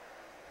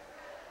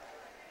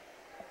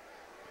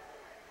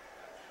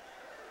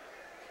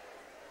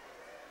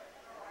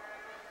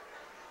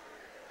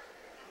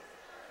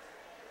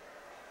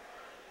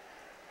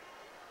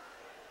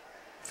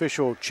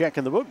 Official check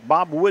in the book.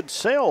 Bob Wood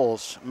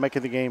Sales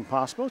making the game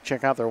possible.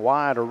 Check out their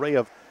wide array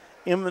of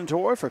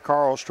inventory for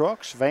Carl's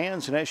trucks,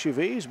 vans, and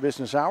SUVs.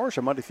 Business hours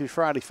are Monday through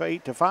Friday from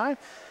 8 to 5.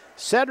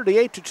 Saturday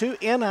 8 to 2.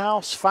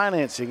 In-house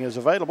financing is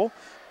available.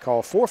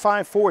 Call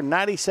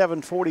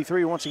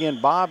 454-9743. Once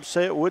again, Bob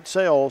Wood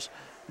Sales,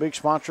 big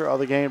sponsor of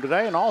the game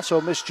today. And also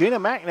Miss Gina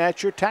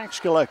McNatt, your tax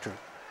collector,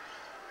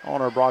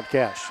 on our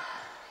broadcast.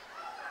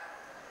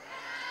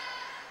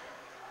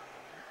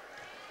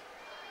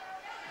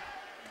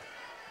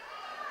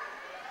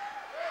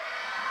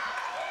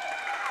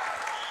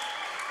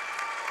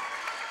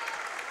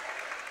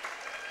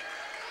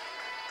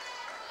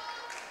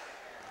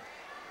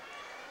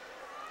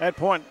 At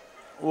point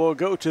will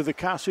go to the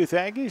Kossuth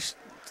Aggies.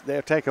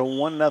 They'll take a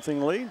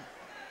 1-0 lead.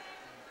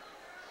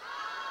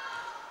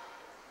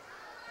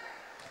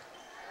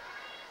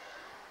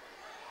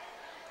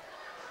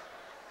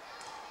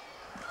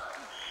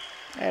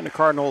 And the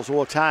Cardinals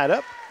will tie it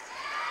up.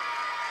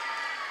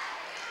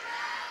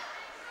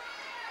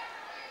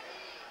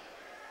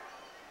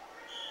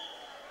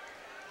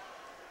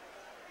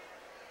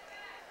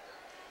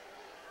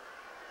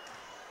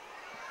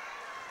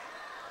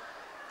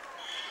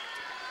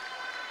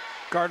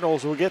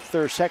 Cardinals will get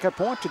their second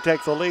point to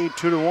take the lead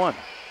 2-1.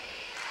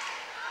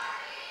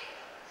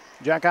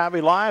 Jack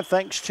Ivy Live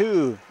thanks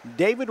to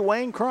David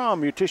Wayne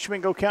Crum, your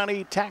Tishomingo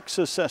County tax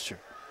assessor.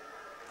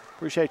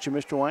 Appreciate you,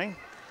 Mr. Wayne.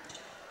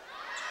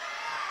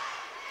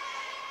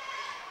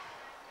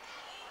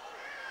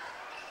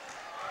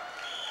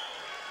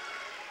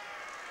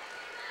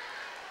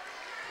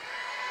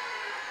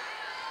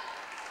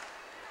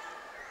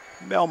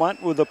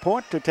 Belmont with a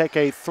point to take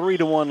a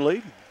 3-1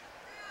 lead.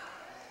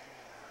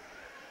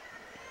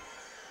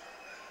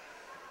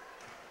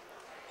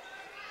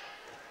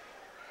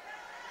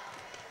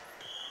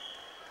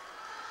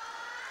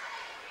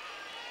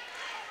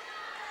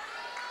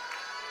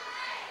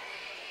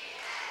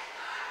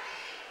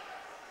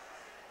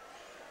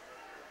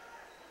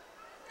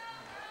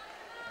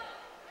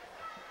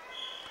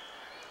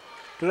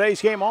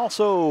 Today's game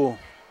also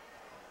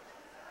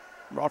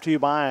brought to you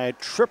by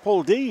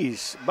Triple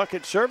D's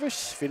Bucket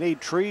Service. If you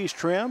need trees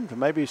trimmed,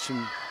 maybe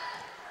some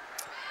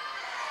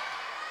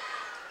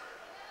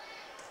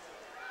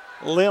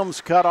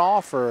limbs cut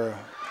off or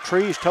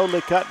trees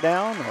totally cut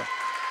down or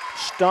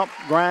stump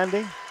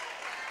grinding,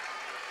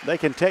 they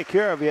can take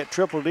care of you at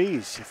Triple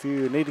D's. If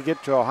you need to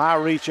get to a high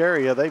reach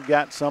area, they've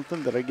got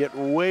something that'll get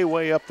way,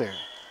 way up there.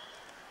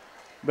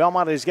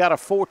 Belmont has got a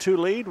 4-2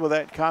 lead with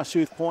that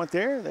Kossuth point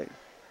there.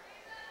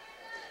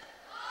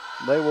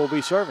 They will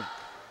be serving.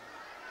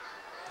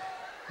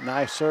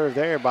 Nice serve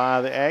there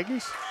by the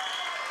Aggies.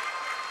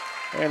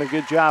 And a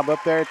good job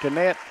up there to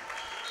net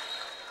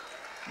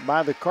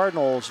by the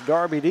Cardinals,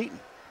 Darby Deaton.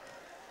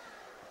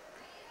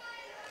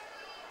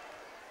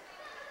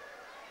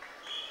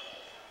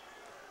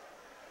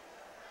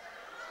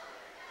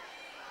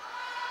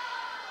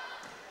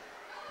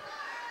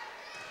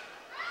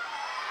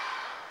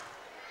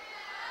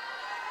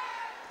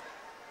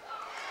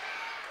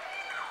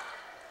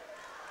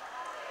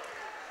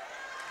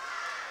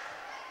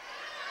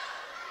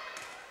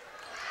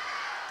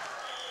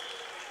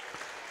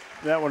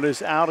 That one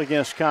is out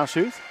against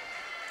Kossuth.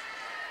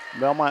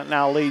 Belmont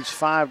now leads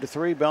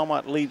 5-3.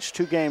 Belmont leads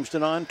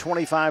 2-0,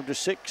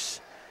 25-6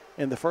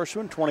 in the first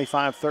one,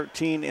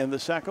 25-13 in the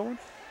second one.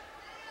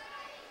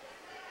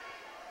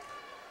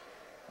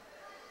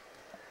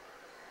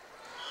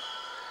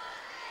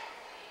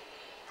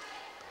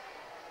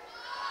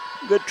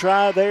 Good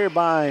try there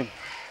by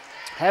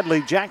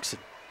Hadley Jackson.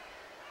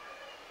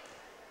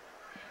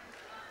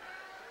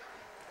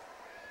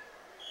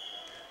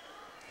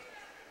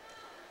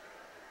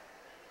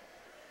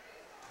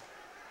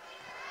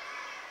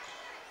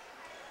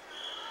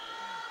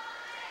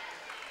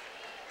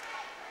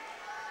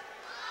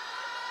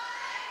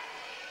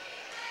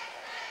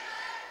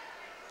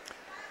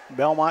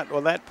 Belmont,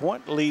 with that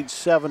point, leads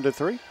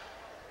 7-3.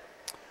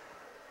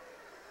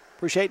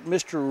 Appreciate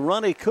Mr.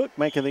 Ronnie Cook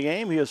making the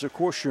game. He is, of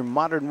course, your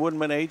Modern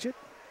Woodman agent.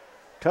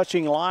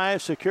 Touching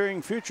lives,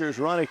 securing futures,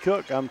 Ronnie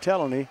Cook, I'm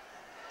telling you.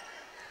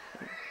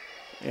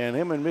 And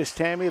him and Miss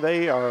Tammy,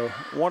 they are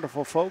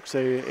wonderful folks.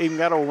 They even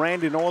got old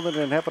Randy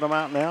Northern helping them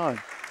out now,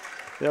 and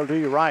they'll do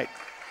you right.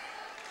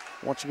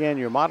 Once again,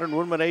 your Modern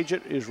Woodman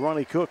agent is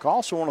Ronnie Cook.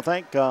 Also want to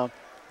thank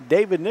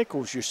David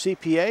Nichols, your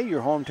CPA,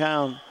 your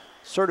hometown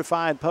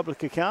certified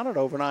public accountant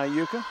over in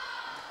Iuka.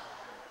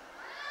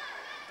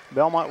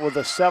 Belmont with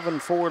a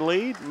 7-4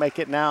 lead, make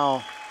it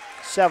now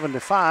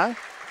 7-5.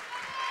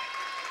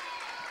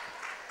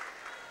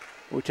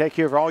 We take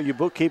care of all your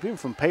bookkeeping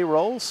from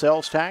payroll,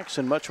 sales tax,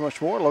 and much,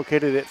 much more,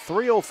 located at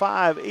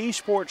 305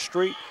 Eastport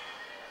Street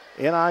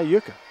in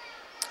Iuka.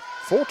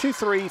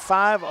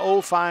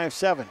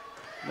 423-5057.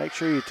 Make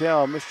sure you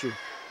tell Mr.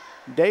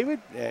 David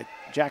that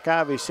Jack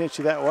Ivy sent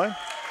you that way.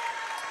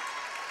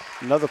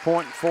 Another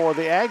point for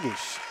the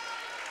Aggies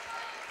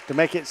to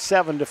make it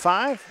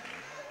 7-5.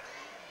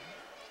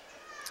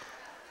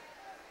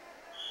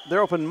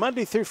 They're open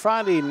Monday through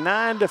Friday,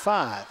 9 to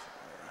 5.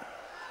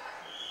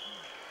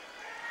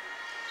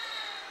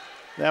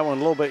 That one a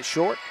little bit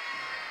short.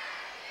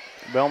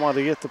 Belmont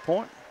to get the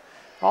point.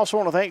 Also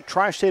want to thank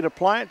Tri-State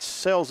Appliance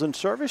Sales and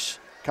Service.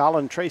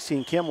 Colin, Tracy,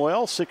 and Kim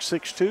Wells,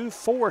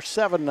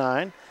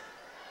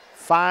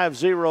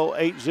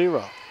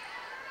 662-479-5080.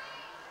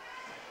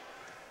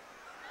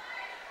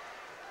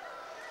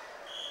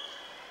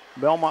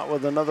 Belmont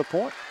with another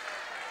point.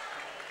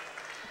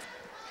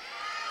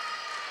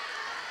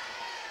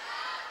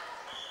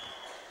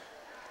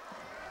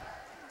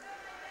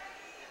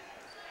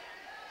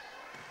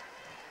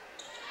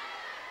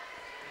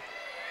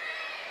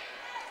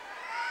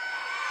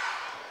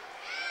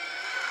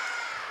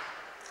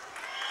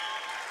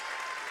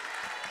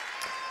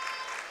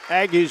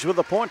 Aggies with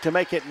a point to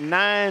make it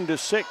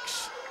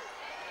 9-6.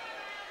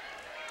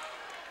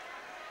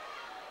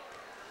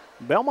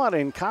 Belmont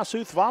and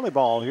Kossuth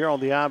Volleyball here on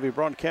the Ivy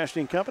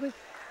Broadcasting Company.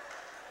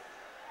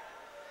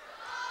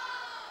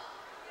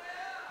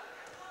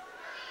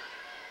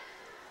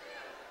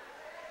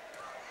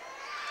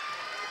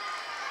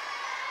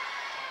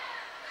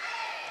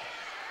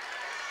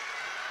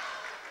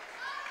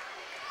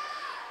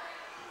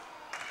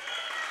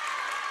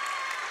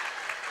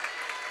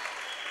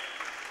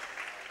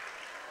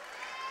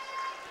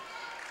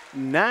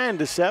 Nine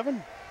to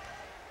 7.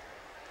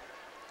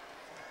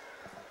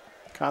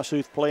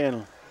 Kossuth playing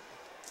a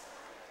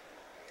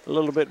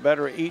little bit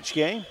better each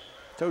game.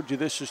 Told you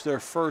this is their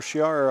first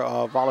year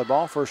of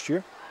volleyball, first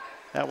year.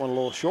 That one a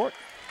little short.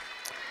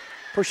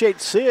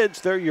 Appreciate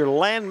Sid's. They're your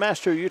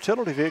Landmaster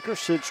utility vehicle.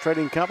 Sid's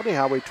Trading Company,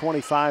 Highway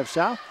 25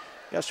 South.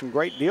 Got some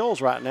great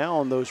deals right now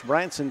on those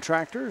Branson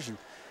tractors and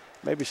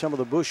maybe some of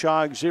the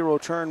Bushog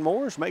zero-turn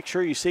mowers. Make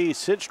sure you see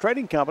Sid's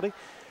Trading Company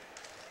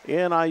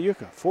in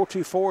Iuka,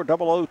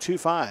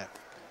 424-0025.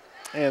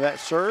 And that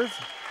serve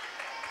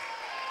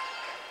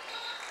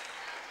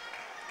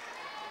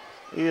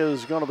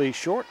is going to be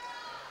short.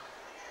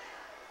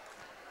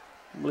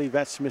 I believe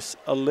that's Miss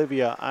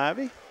Olivia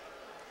Ivy.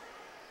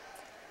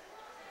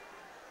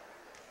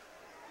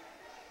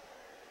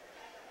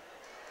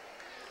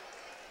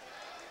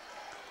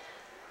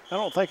 I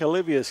don't think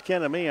Olivia's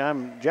kin of me.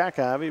 I'm Jack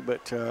Ivy,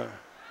 but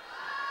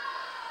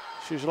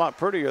she's a lot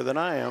prettier than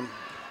I am.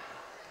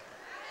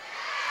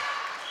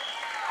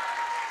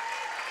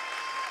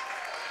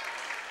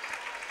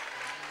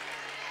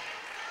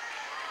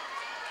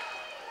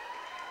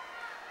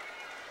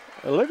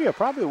 Olivia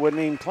probably wouldn't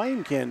even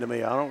claim kin to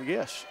me, I don't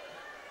guess.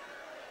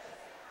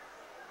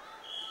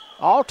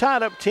 All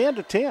tied up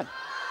 10-10.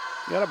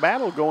 Got a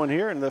battle going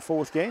here in the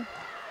fourth game.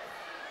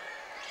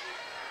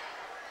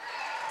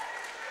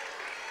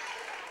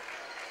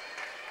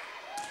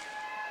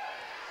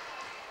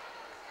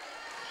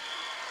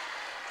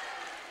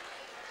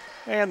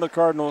 And the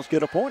Cardinals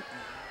get a point.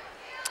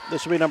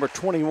 This will be number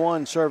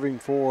 21 serving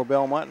for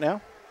Belmont now.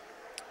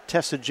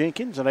 Tessa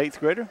Jenkins, an 8th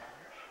grader.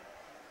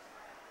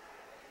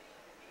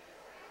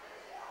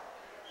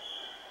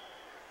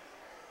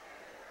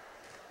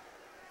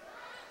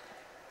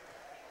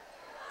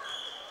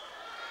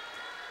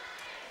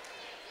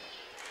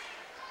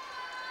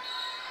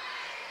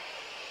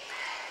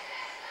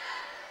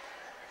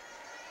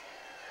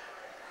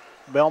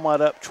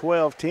 Belmont up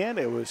 12-10.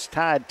 It was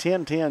tied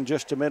 10-10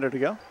 just a minute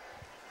ago.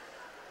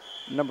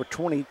 Number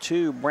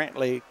 22,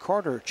 Brantley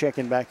Carter,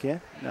 checking back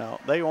in. Now,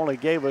 they only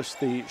gave us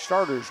the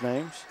starters'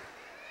 names.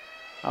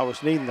 I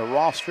was needing the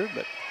roster,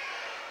 but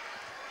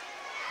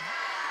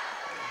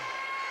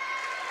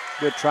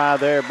good try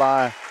there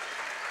by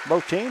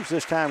both teams.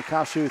 This time,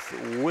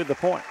 Kossuth with the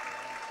point.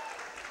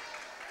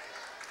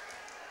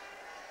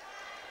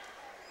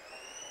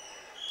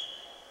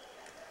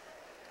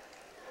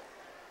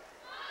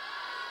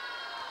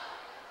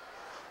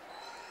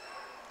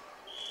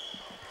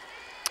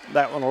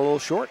 That one a little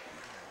short.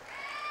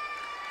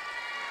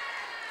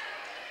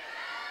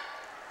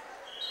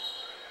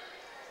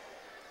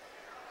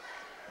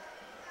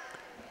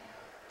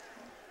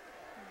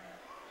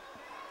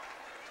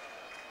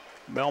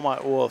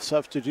 Belmont will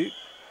substitute.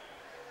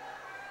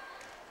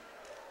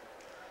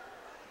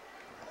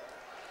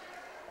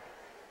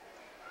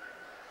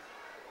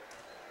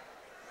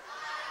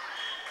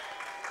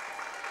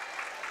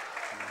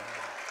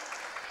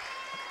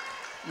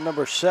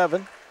 Number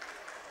 7,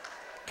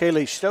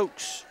 Kaylee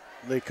Stokes,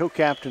 the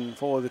co-captain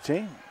for the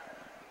team.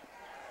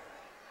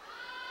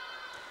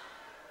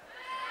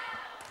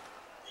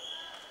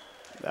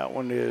 That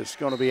one is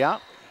going to be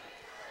out.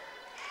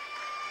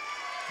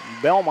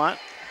 Belmont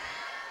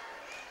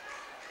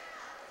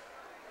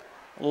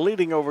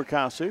leading over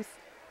Kossuth,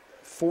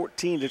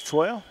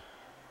 14-12.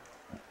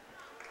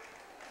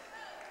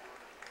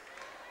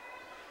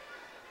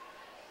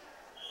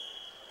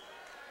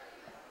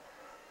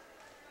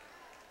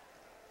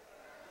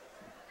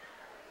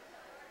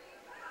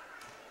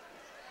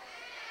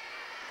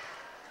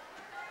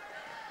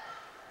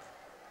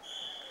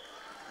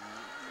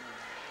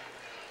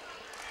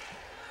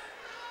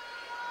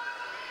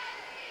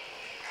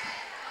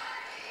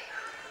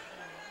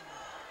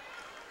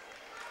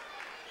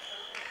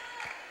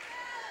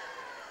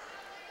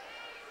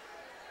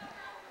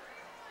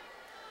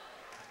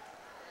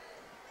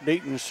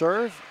 Deaton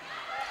serve.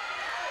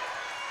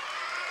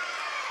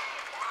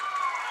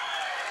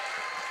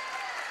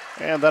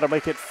 And that'll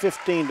make it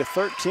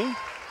 15-13.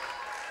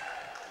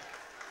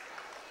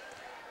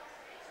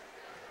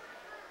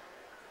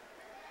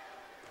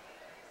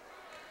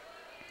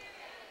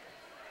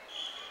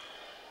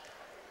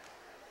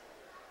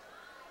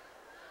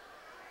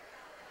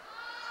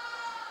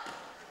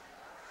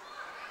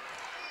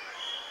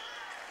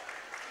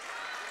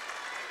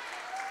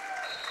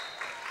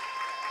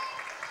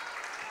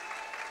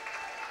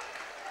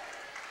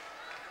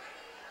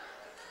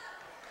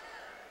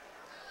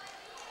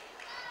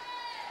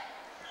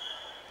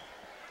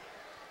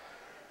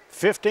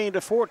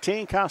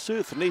 (15-14).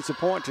 Kossuth needs a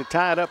point to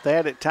tie it up. They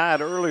had it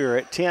tied earlier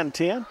at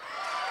 10-10.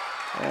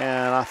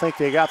 And I think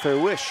they got their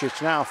wish.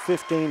 It's now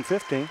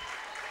 15-15.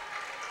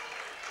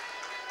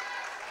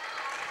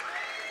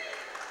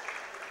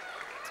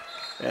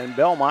 And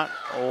Belmont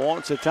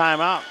wants a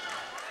timeout.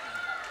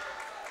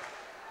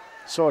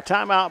 So a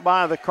timeout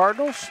by the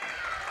Cardinals.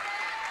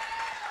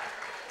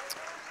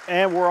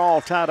 And we're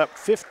all tied up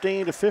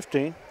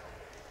 15-15.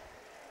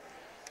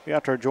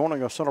 After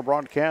joining us on a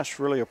broadcast,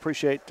 really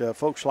appreciate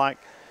folks like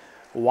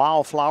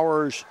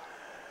Wildflowers,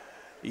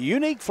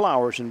 Unique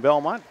Flowers in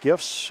Belmont.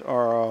 Gifts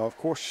are, of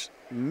course,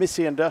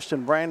 Missy and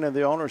Dustin Brandon,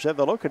 the owners. They're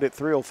located at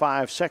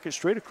 305 2nd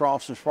Street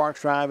across from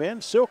Sparks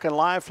Drive-In. Silk and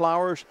Live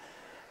Flowers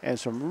and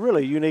some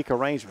really unique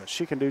arrangements.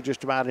 She can do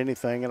just about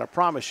anything, and I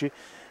promise you,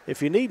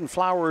 if you're needing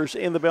flowers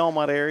in the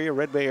Belmont area,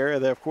 Red Bay area,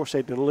 they, of course,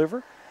 they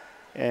deliver.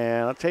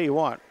 And I'll tell you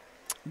what,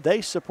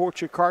 they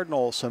support your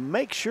Cardinals, so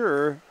make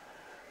sure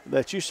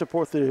that you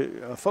support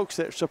the folks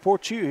that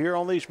support you here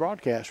on these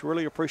broadcasts.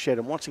 Really appreciate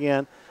them. Once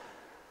again,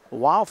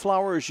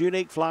 Wildflowers,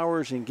 Unique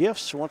Flowers, and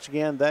Gifts. Once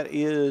again, that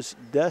is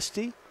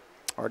Dustin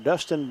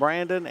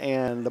Brandon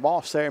and the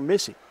boss there,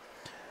 Missy.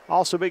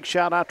 Also, big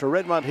shout out to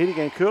Redmond Heating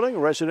and Cooling,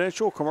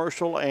 residential,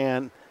 commercial,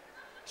 and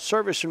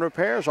service and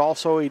repairs.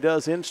 Also, he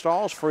does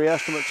installs, free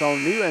estimates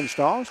on new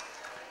installs.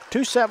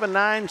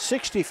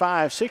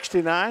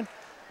 279-6569.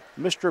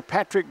 Mr.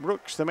 Patrick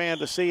Brooks, the man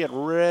to see at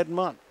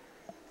Redmond.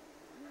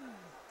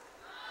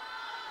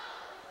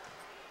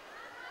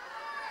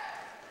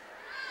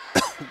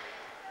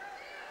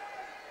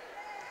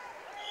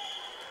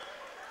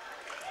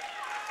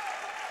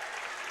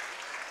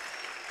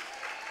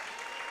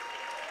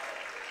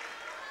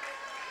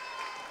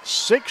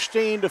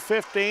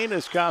 (16-15)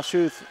 as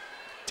Kossuth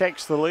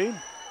takes the lead.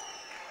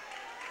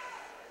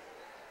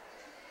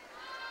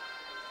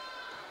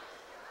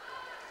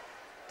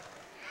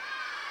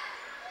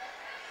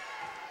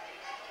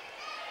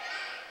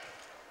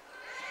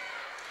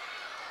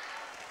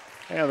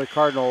 And the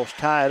Cardinals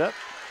tie it up.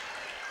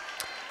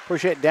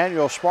 Appreciate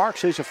Daniel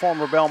Sparks. He's a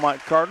former Belmont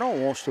Cardinal.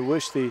 Wants to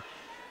wish the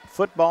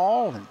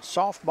football and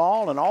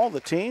softball and all the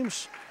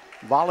teams,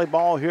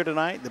 volleyball here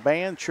tonight, the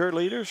band,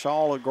 cheerleaders,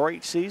 all a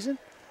great season.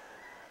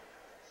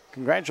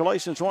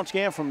 Congratulations once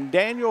again from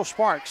Daniel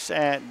Sparks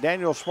at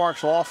Daniel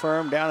Sparks Law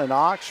Firm down in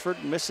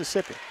Oxford,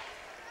 Mississippi.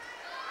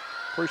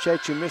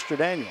 Appreciate you, Mr.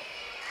 Daniel.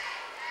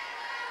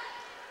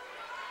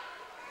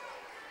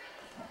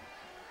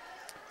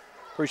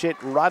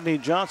 Appreciate Rodney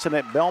Johnson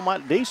at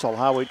Belmont Diesel,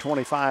 Highway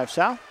 25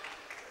 South.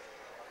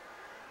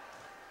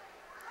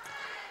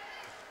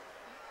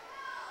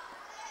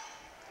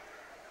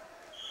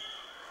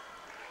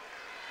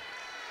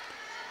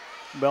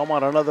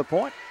 Belmont another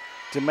point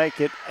to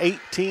make it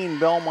 18,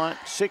 Belmont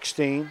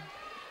 16.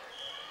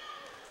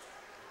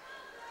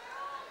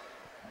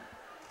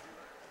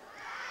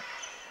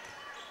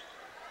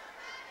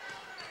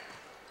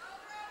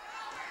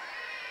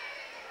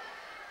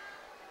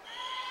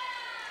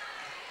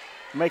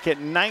 Make it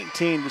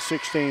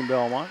 19-16,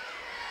 Belmont.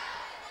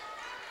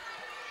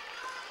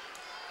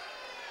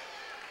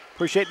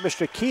 Appreciate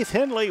Mr. Keith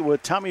Henley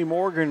with Tommy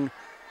Morgan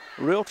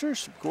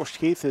Realtors. Of course,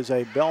 Keith is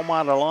a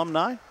Belmont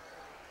alumni.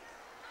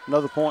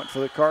 Another point for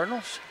the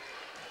Cardinals.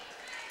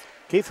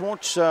 Keith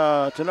wants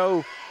to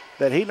know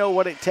that he knows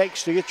what it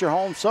takes to get your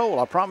home sold.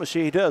 I promise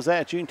you he does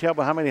that. You can tell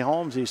by how many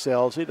homes he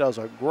sells. He does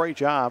a great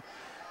job.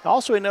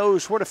 Also, he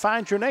knows where to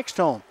find your next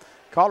home.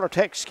 Call or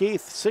text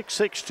Keith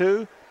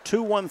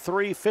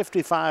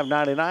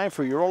 662-213-5599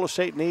 for your real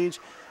estate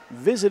needs.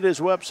 Visit his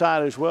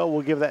website as well.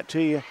 We'll give that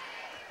to you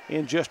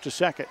in just a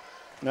second.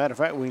 Matter of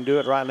fact, we can do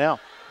it right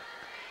now.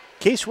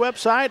 Keith's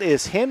website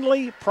is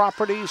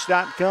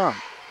henleyproperties.com.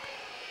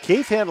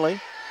 Keith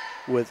Henley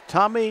with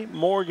Tommy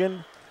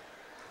Morgan.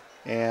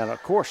 And,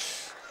 of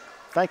course,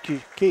 thank you,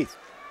 Keith.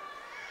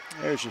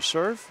 There's your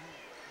serve.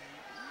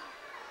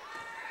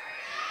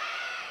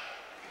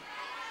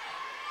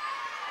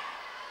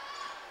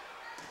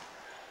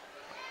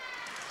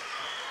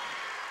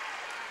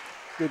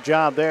 Good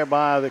job there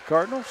by the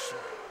Cardinals.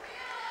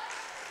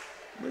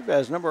 I believe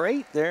that's number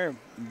 8 there,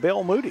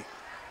 Belle Moody.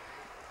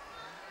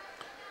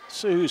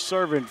 See who's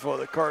serving for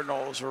the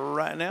Cardinals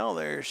right now.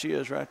 There she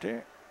is right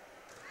there.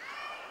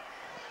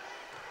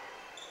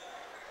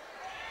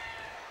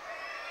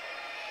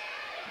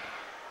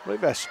 I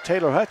believe that's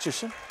Taylor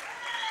Hutchison.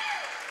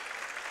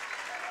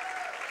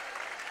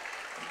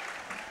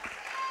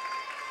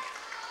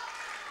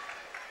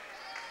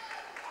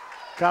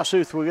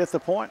 Kossuth will get the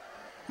point.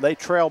 They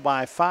trail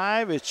by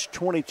 5. It's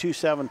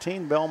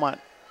 22-17. Belmont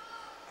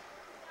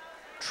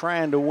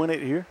trying to win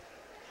it here.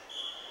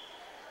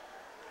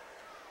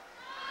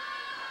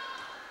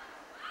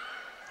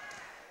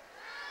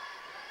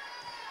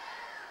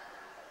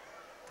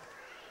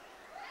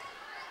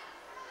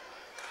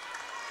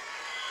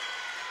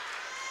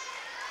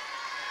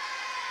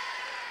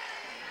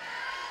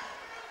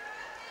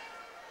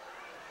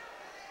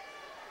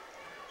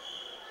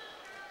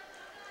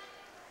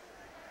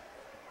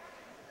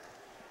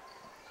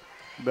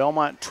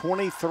 Belmont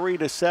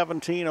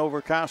 23-17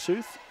 over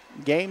Kossuth.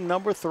 Game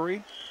number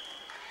 3.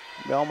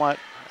 Belmont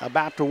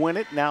about to win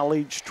it. Now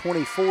leads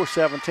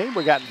 24-17.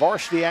 We got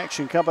varsity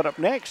action coming up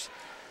next.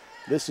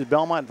 This is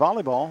Belmont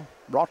Volleyball,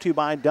 brought to you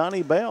by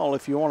Donnie Bell.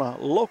 If you want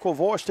a local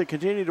voice to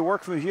continue to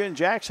work with you in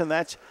Jackson,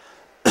 that's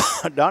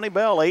Donnie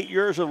Bell, 8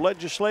 years of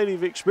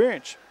legislative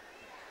experience.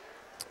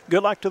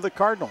 Good luck to the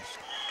Cardinals.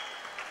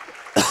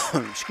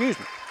 Excuse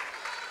me.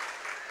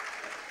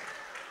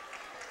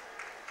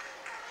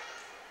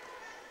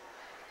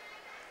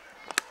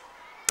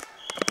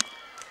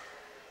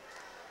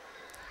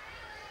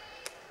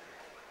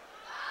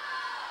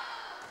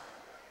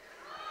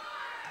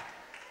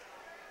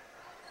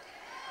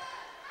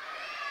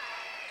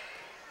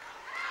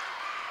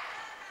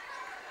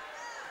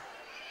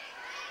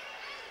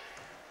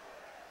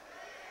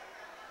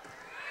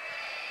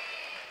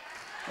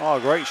 Oh,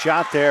 great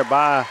shot there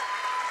by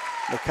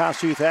the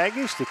Kossuth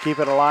Aggies to keep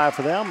it alive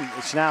for them.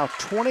 It's now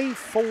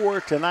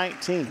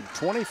 24-19.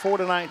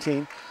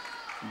 24-19.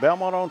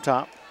 Belmont on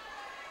top.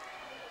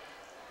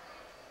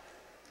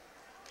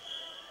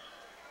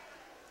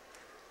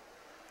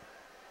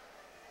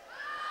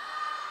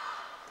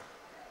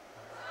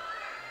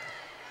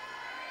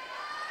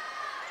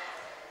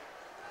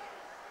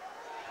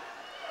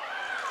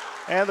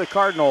 And the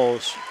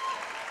Cardinals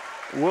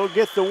will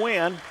get the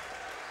win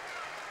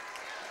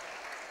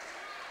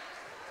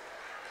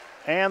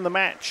and the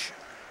match.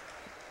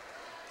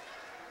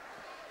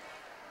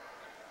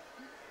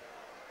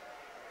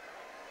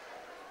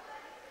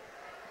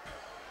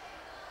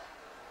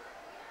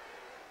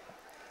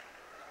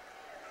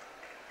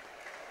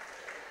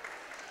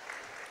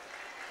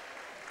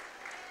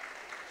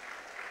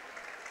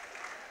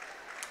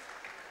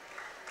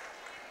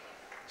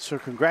 So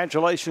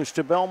congratulations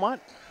to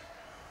Belmont.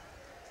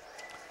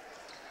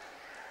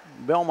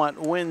 Belmont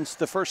wins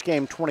the first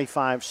game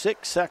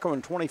 25-6, second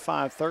one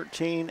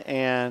 25-13,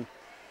 and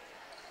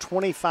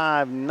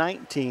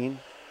 25-19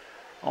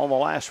 on the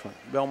last one.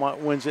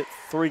 Belmont wins it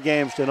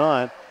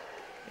 3-0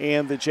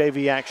 in the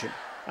JV action.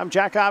 I'm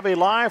Jack Ivey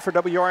live for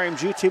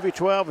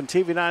WRMG-TV-12 and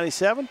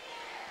TV97.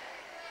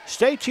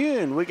 Stay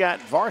tuned. We got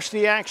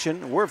varsity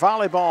action. We're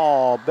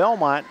volleyball.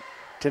 Belmont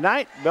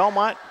tonight.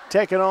 Belmont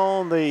taking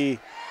on the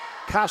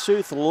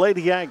Kossuth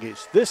Lady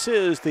Aggies. This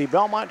is the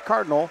Belmont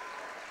Cardinal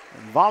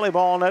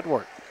Volleyball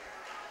Network.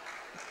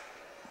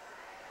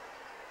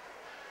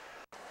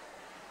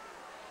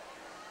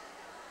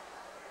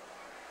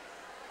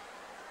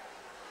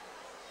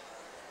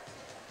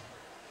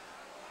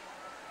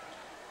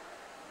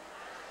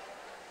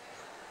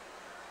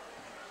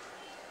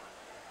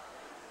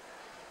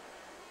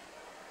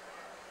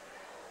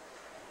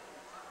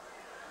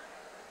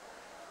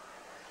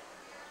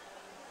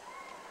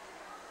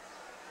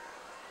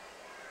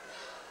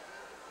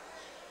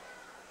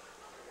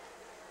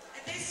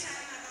 At this time,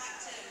 I'd like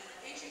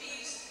to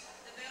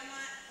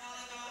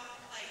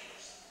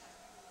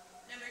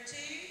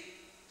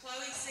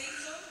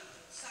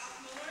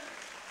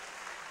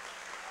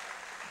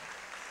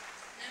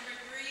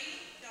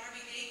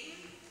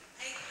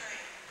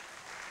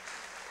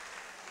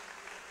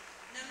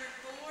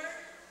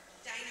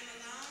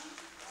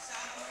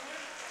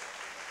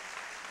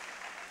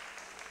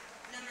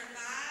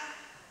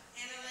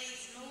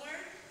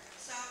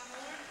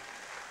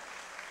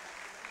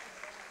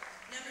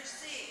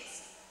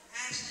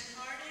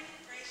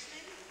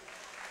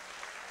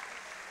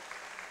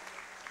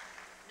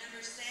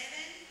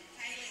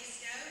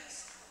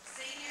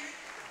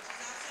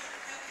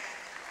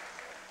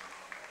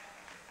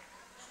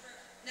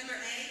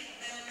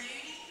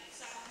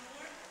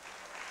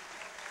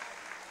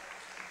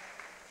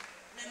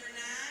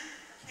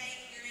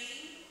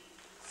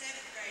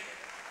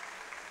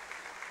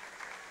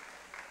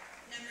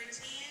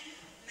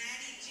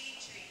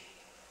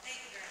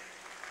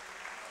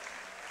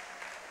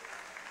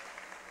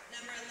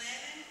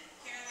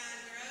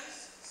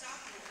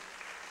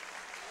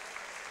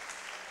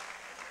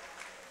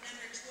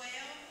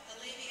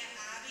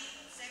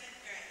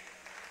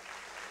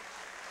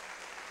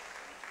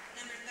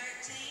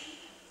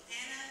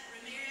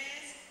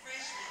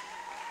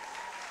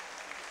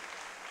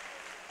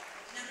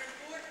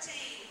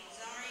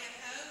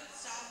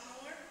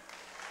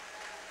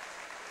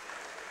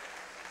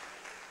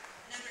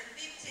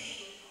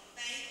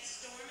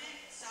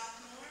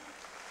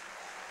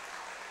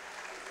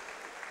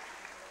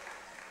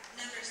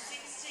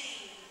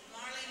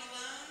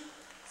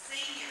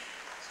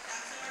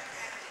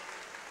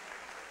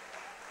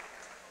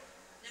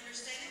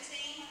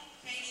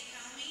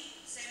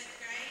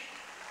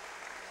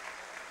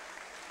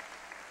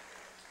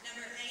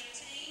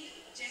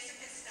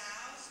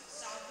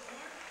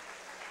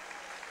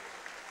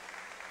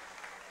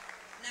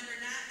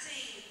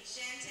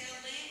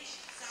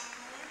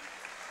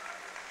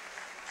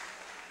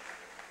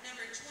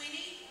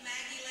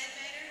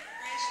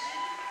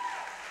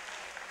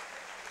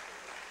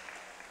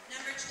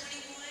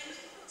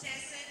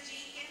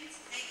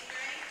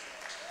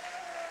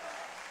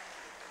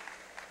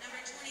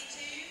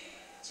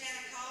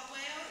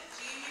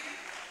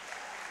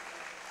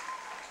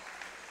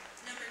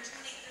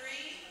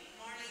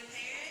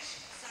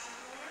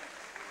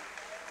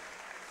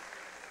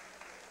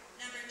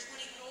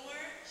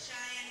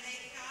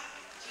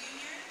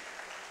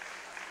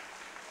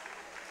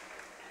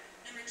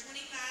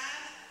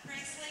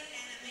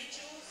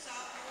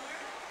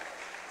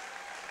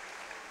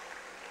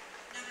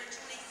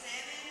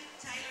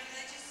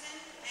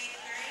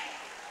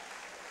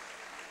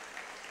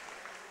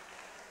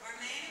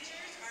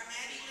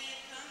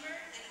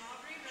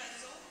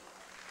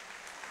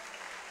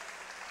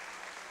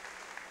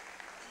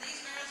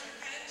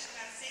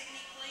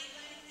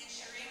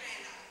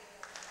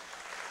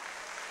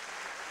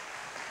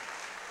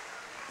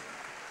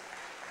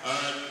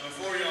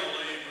Before y'all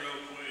leave real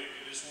quick,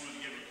 I just wanted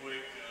to give a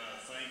quick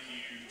thank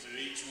you to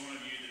each one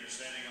of you that are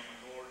standing on the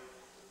court.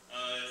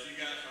 If you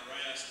got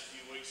harassed a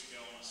few weeks ago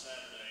on a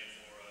Saturday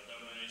for a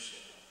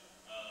donation,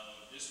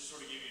 just to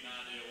sort of give you an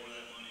idea where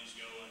that money's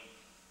going,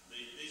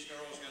 these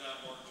girls got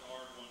out and worked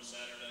hard one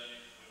Saturday.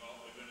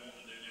 We've been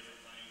wanting to do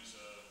different things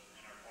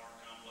in our park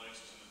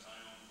complexes in the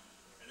town.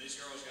 And these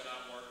girls got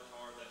out and worked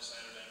hard that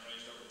Saturday and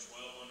raised over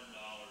 $1,200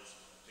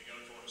 to go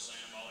toward a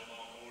sand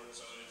volleyball court.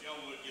 So if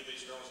y'all would give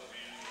these girls a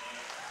hand for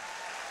that.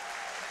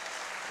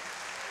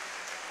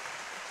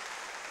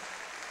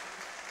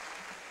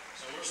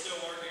 So we're still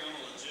working on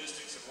the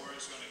logistics of where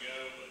it's going to go,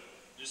 but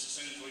just as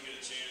soon as we get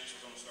a chance,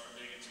 we're going to start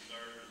digging some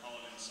dirt and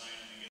hauling in sand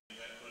and get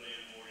that put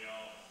in for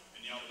y'all,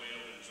 and y'all will be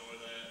able to enjoy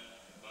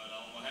that. But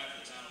on behalf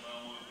of the town of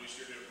Belmont, we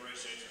sure do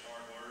appreciate your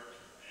hard work,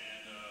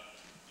 and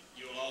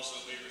you will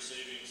also be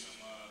receiving some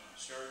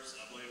shirts.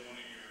 I believe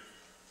one of your,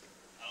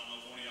 I don't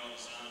know if one of y'all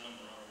designed them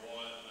or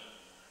what, but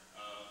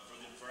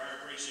for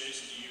our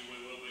appreciation to you,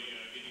 we will be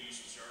getting you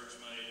some shirts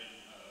made, and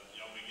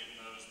y'all be getting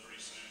those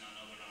pretty soon. I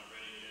know they're not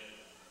ready yet,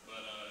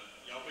 but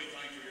y'all be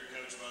thankful you're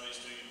coached by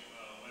these two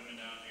women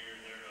down here.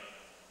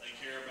 They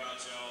care about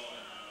y'all,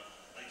 and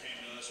they came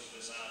to us with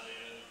this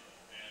idea,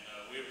 and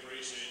we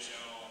appreciate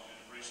y'all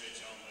and appreciate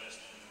y'all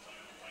investing in the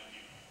town. Thank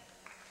you.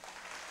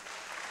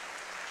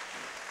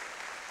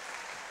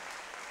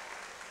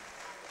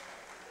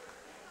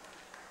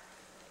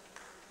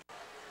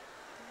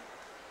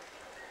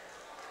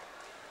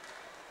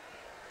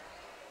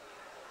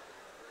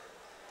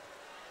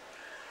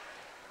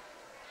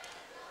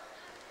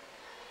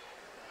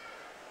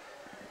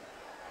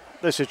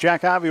 This is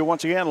Jack Ivey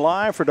once again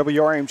live for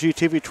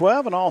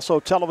WRMG-TV-12 and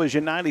also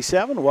Television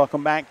 97.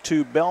 Welcome back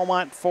to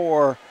Belmont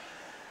for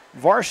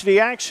varsity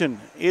action.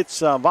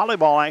 It's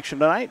volleyball action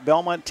tonight.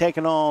 Belmont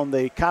taking on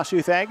the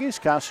Kossuth Aggies.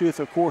 Kossuth,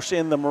 of course,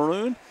 in the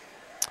maroon.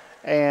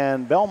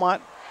 And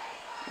Belmont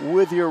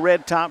with your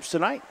red tops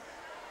tonight.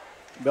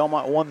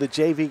 Belmont won the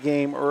JV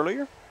game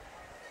earlier.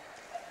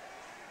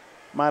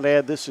 Might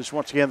add, this is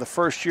once again the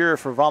first year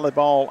for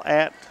volleyball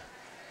at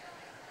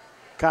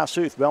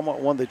Kossuth. Belmont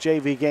won the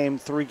JV game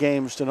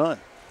 3-0.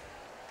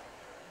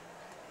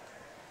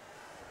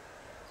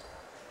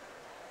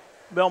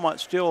 Belmont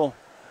still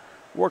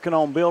working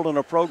on building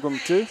a program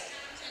too.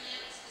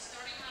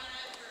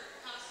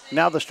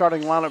 Now the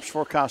starting lineups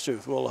for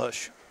Kossuth. We'll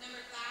hush.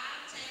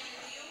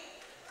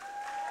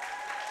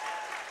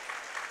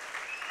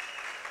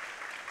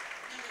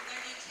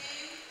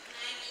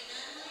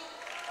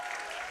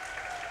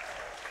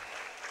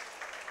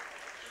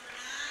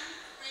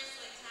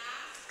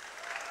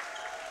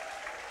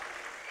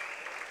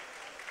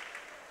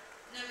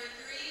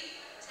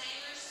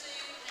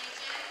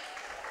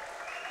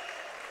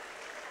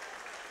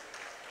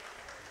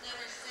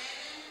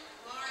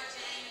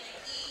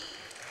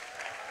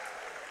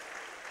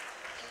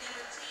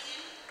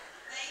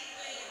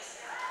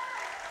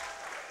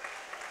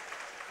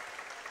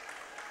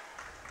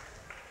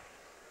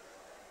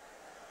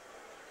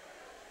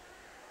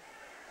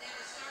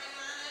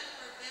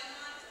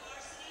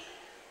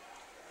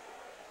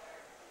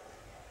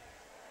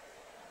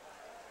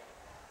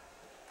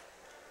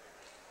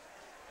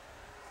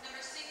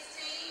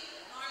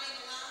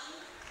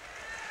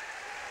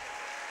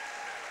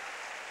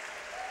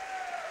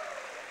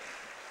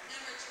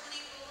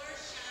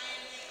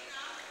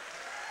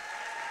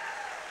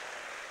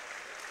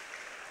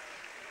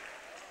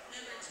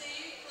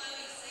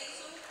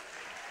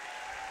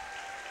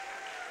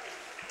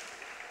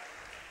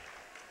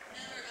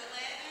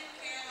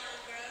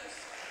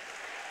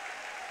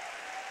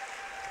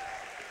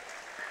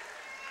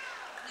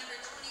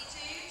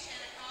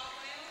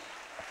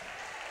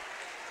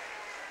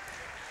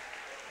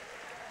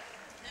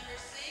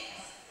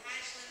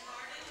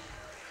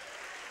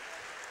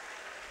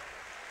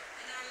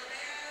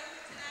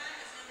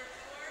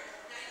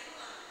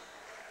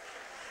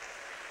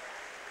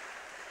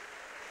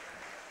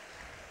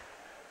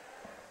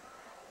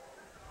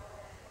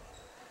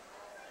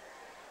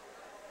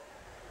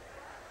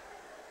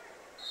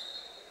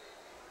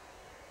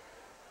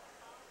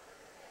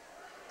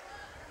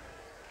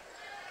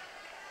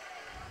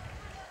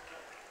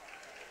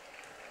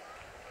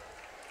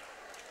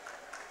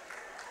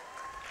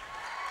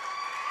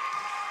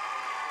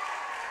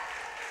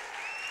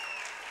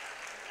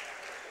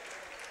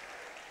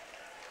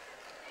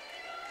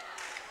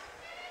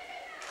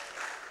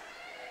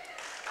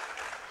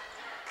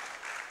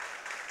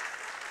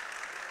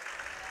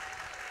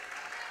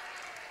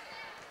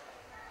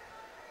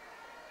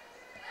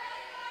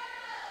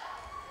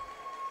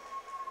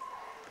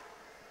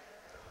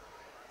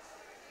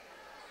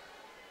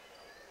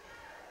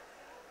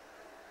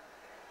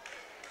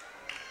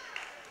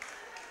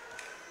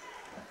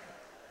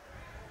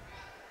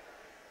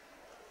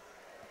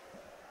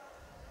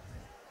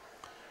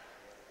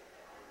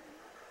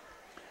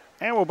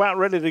 And we're about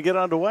ready to get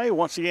underway.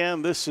 Once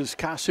again, this is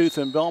Kossuth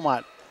and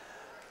Belmont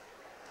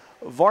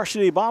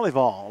varsity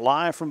volleyball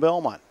live from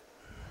Belmont.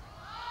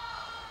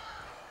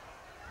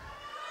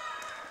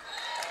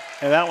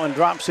 And that one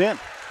drops in.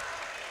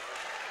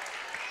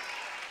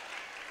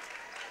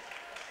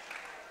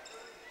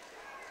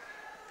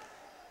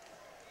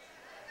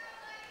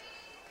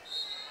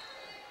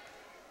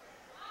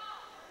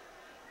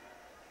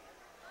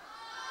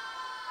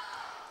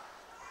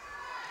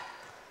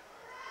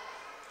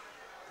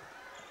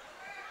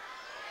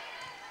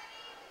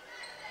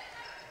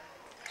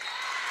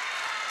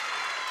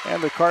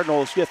 And the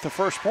Cardinals get the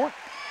first point.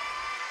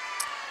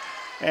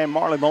 And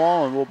Marley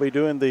Malone will be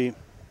doing the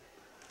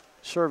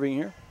serving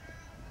here.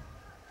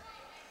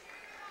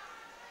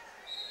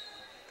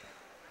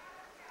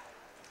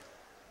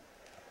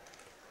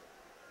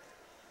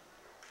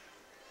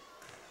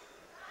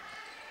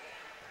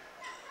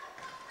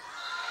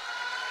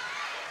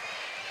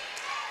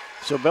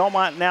 So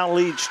Belmont now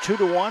leads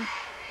 2-1.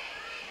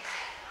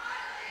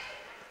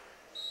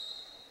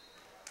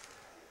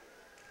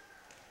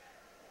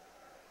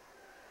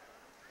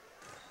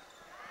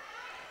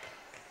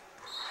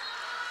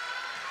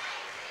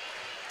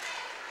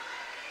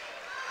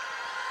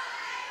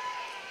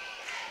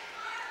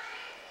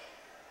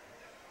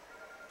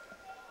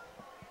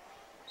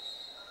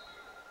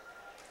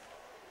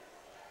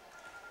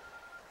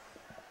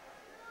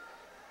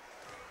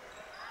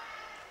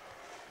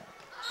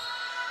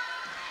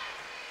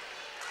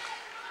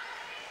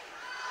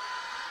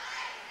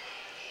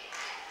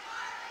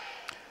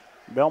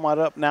 Belmont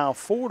up now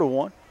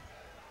 4-1.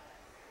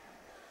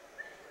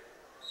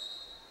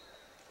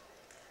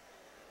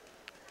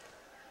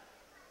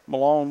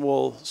 Malone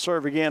will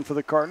serve again for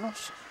the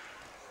Cardinals.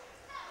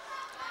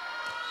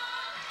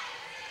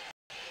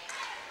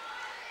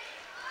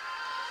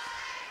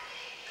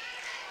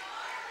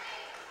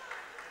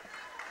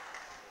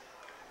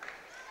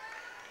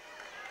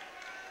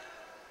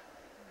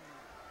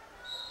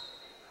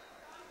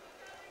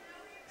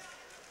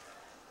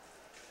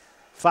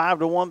 Five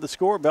to 1 the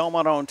score.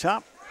 Belmont on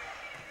top.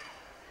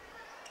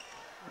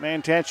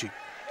 Mantachi.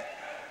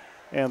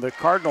 And the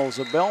Cardinals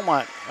of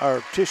Belmont,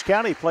 or Tisch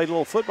County, played a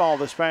little football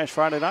this past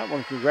Friday night. I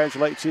want to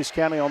congratulate Tisch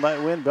County on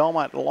that win.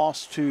 Belmont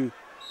lost to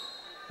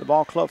the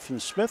ball club from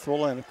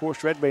Smithville, and of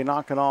course Red Bay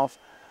knocking off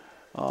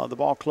the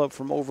ball club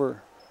from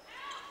over.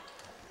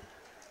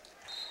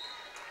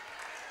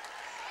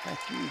 Thank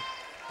you.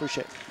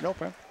 Appreciate it. No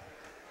problem.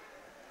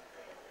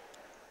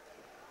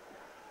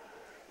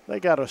 They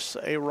got us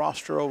a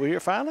roster over here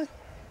finally.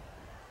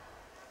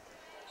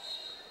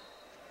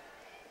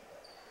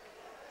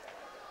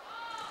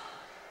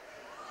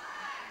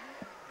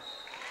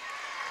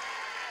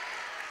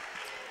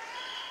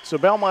 So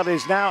Belmont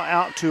is now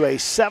out to a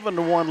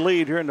 7-1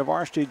 lead here in the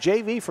varsity.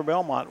 JV for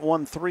Belmont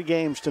won 3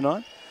 games to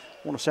none.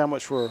 I want to say how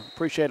much we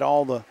appreciate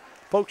all the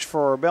folks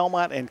for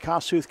Belmont and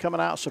Kossuth coming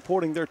out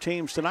supporting their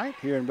teams tonight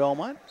here in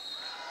Belmont.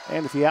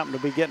 And if you happen to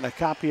be getting a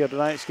copy of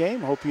tonight's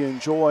game, hope you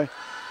enjoy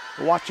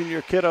watching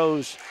your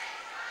kiddos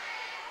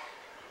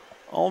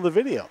on the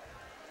video.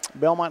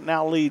 Belmont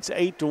now leads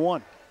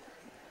 8-1.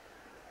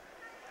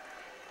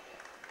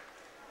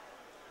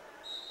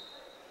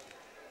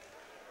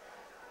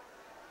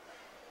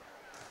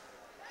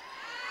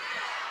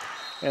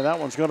 And that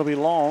one's going to be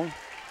long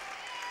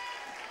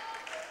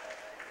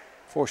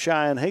for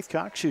Cheyenne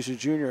Haithcock. She's a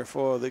junior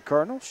for the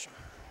Cardinals.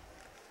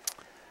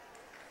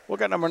 We'll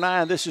got number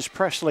 9. This is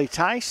Presley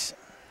Tice.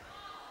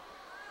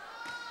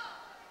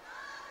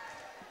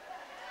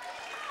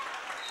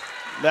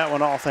 That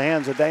one off the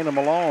hands of Dana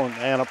Malone,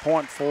 and a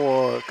point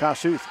for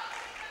Kossuth.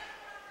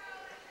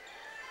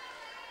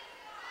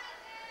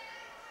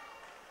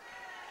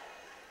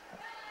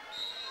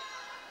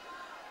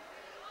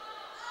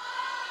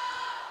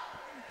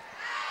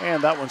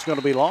 And that one's going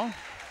to be long.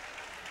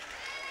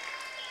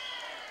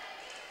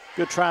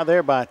 Good try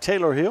there by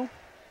Taylor Hill.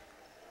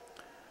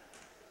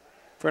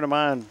 Friend of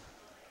mine,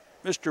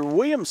 Mr.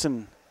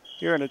 Williamson,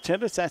 here in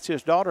attendance. That's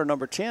his daughter,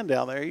 number 10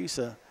 down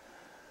there.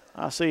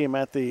 I see him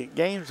at the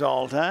games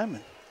all the time.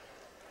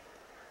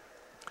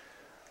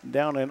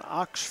 Down in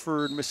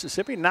Oxford,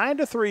 Mississippi.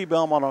 9-3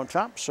 Belmont on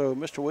top. So,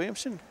 Mr.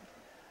 Williamson,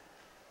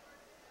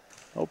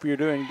 hope you're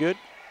doing good.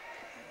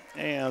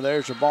 And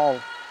there's a ball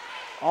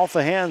off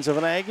the hands of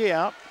an Aggie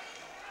out.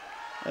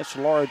 That's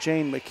Laura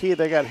Jane McKee.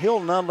 They got Hill,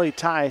 Nunley,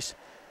 Tice,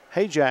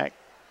 Hayjack,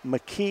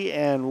 McKee,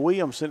 and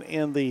Williamson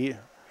in the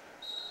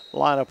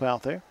lineup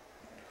out there.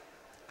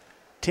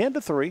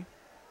 10-3.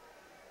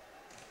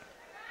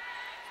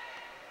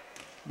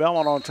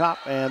 Belmont on top,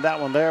 and that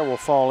one there will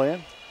fall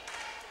in.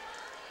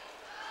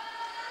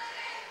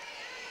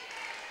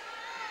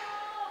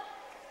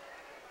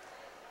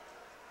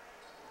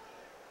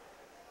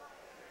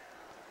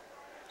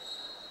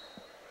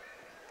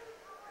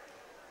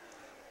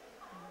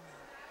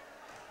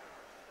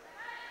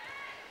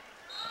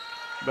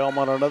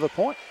 Belmont another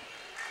point.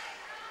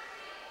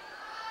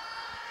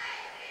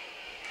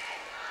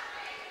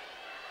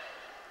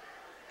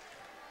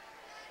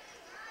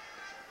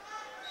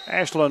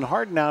 Ashlyn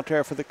Harden out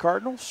there for the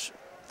Cardinals.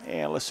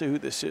 And let's see who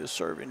this is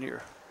serving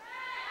here.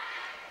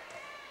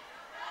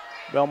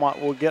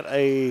 Belmont will get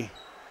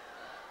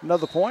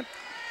another point.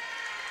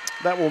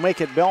 That will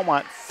make it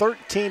Belmont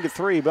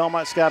 13-3.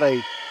 Belmont's got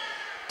a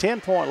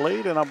 10-point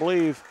lead, and I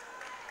believe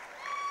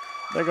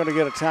they're going to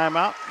get a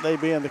timeout. They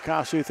being the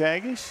Kossuth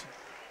Aggies.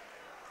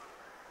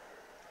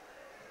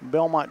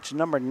 Belmont's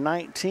number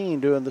 19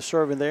 doing the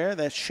serving there.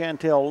 That's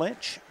Chantel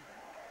Lynch.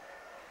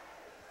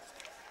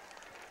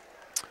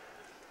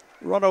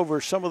 Run over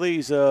some of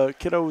these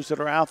kiddos that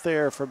are out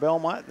there for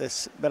Belmont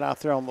that's been out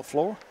there on the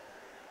floor.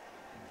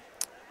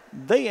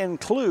 They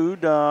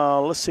include,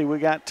 let's see, we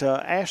got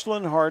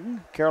Ashlyn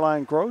Harden,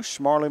 Caroline Gross,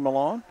 Marley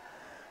Malone,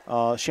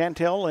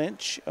 Chantel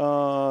Lynch,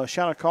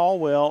 Shauna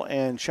Caldwell,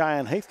 and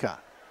Cheyenne Haithcott.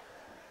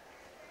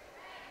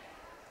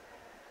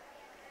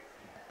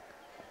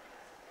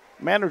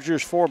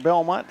 Managers for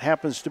Belmont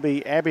happens to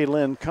be Abby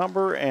Lynn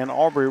Cumber and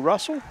Aubrey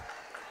Russell,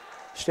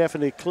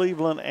 Stephanie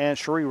Cleveland and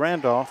Cherie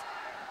Randolph,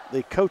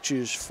 the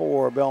coaches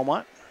for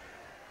Belmont.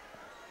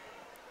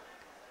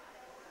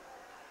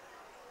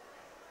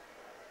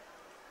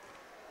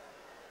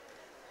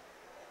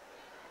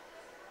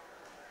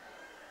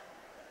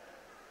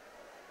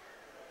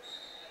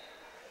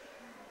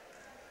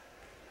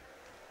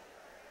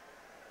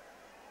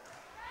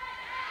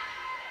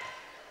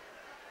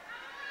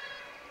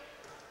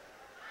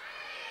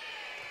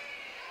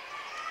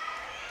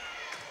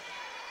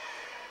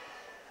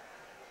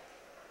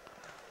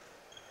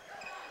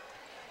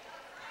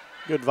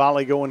 Good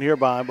volley going here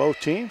by both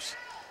teams.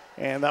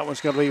 And that one's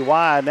going to be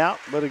wide and out,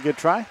 but a good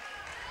try.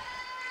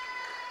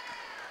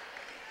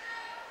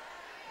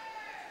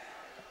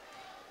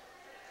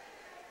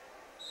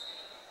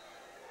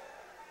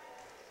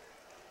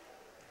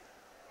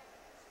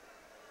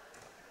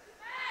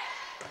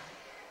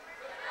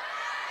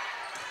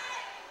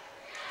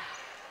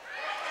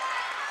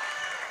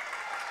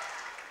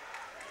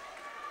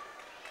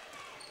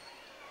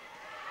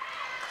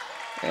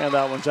 And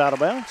that one's out of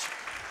bounds.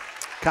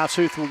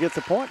 Kossuth will get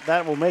the point.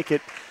 That will make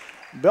it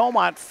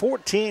Belmont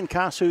 14,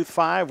 Kossuth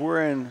 5.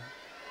 We're in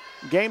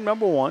game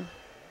number 1.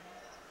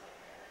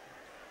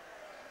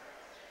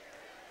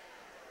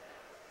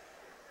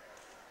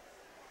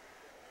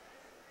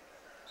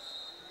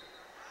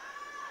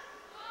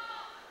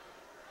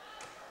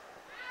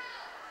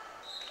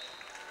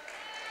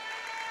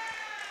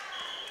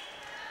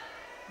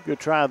 Good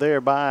try there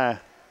by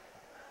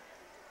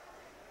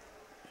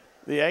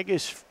the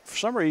Aggies. For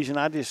some reason,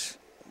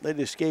 they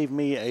just gave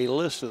me a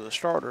list of the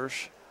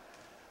starters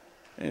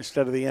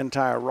instead of the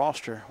entire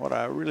roster, what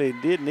I really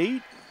did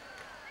need.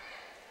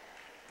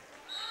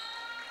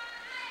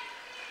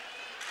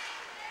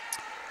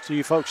 So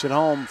you folks at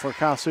home for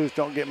Kossuth,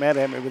 don't get mad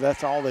at me, but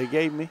that's all they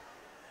gave me.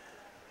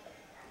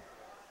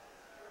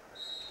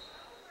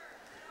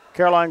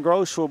 Caroline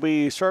Gross will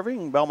be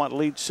serving. Belmont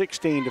leads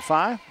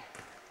 16-5.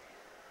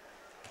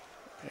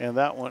 And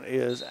that one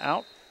is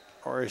out,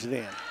 or is it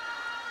in?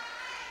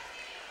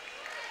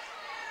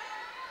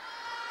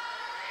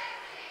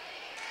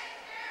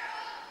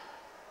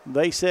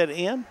 They said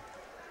in.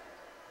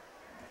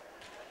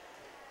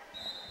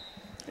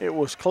 It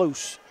was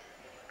close.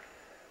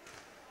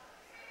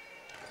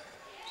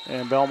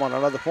 And Belmont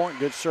another point.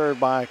 Good serve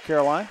by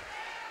Caroline.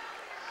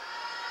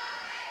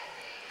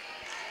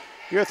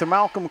 You're at the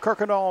Malcolm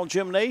Kirkendall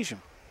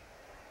Gymnasium.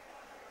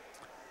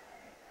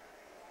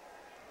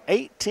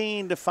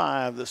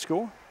 18-5 the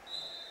score.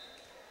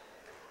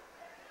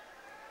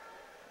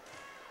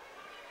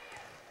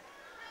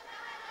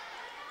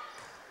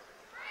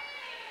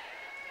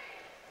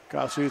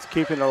 Kossuth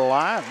keeping it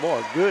alive.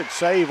 Boy, good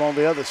save on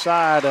the other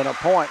side and a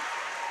point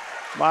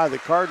by the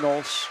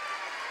Cardinals.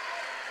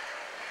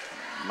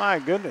 My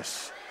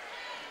goodness.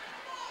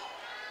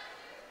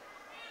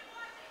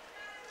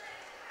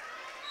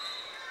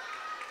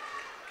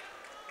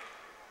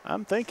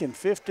 I'm thinking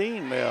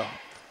 15 now.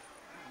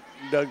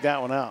 Dug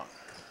that one out.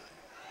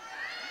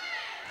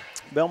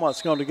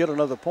 Belmont's going to get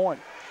another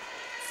point.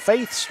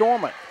 Faith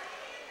Stormont.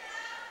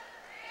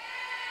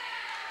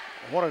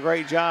 What a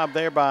great job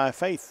there by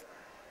Faith.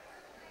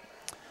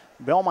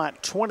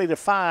 Belmont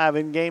 20-5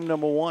 in game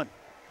number 1.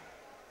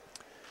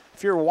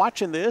 If you're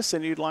watching this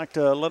and you'd like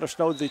to let us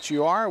know that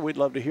you are, we'd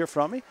love to hear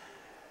from you.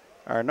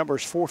 Our number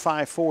is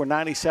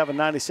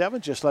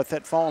 454-9797. Just let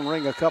that phone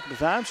ring a couple of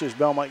times as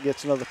Belmont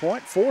gets another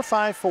point.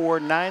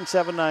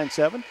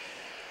 454-9797.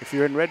 If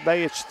you're in Red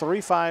Bay, it's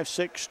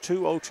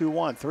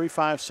 356-2021.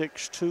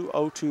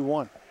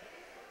 356-2021.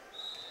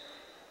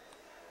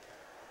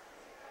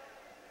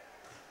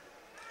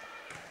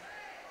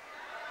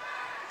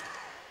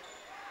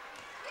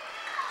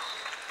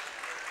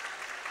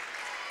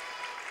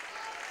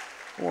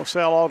 We'll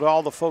say hello to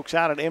all the folks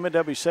out at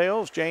M&W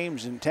Sales,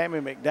 James and Tammy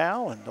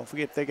McDowell. And don't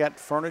forget they got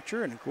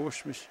furniture. And, of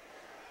course, Miss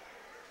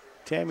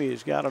Tammy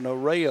has got an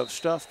array of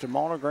stuff to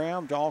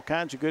monograms, all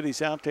kinds of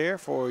goodies out there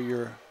for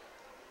your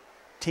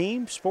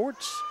team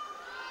sports.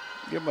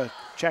 Give them a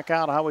check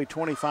out, Highway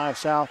 25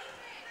 South.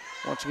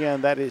 Once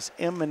again, that is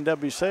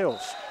M&W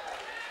Sales.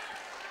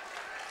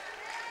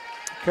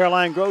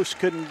 Caroline Gross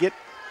couldn't get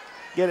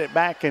it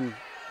back and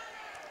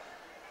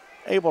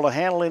able to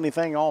handle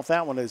anything off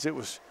that one as it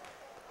was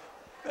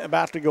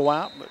about to go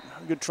out, but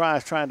good try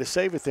trying to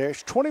save it there.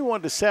 It's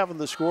 21-7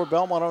 the score.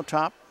 Belmont on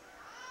top.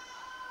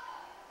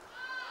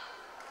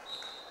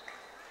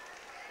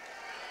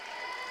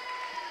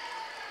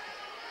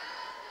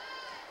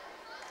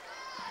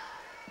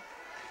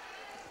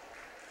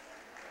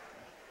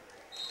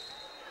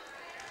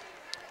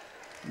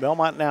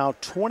 Belmont now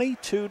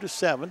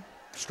 22-7.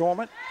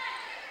 Storm it.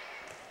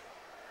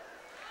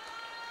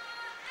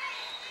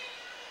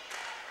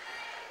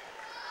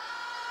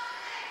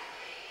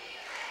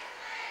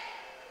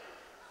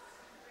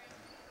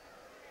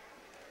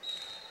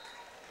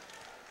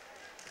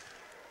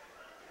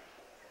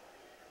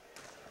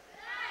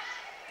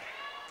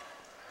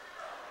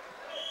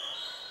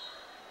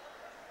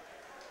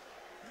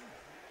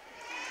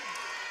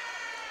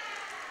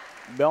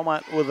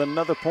 Belmont with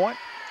another point,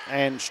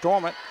 and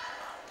Storm it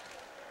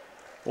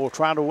will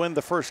try to win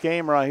the first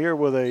game right here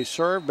with a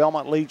serve.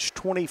 Belmont leads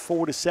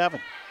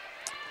 24-7.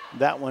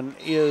 That one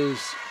is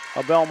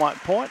a Belmont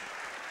point,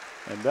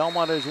 and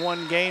Belmont has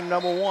won game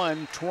number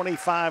one,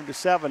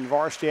 25-7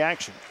 varsity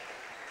action.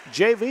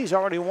 JV's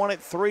already won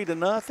it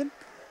 3-0,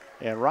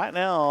 and right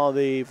now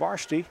the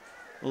varsity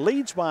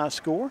leads by a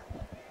score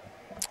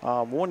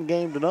of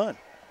 1-0.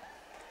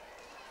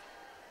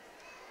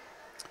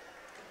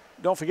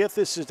 Don't forget,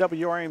 this is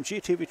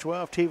WRMG-TV-12,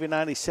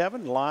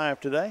 TV97,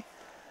 live today.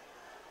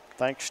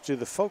 Thanks to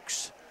the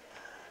folks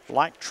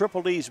like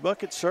Triple D's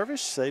Bucket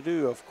Service. They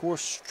do, of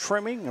course,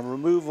 trimming and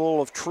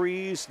removal of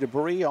trees,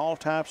 debris, all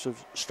types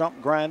of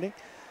stump grinding,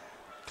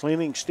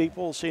 cleaning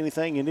steeples,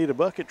 anything you need a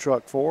bucket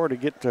truck for to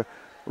get to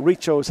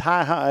reach those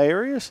high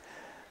areas.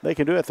 They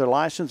can do it. Their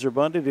license or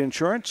bonded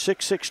insurance,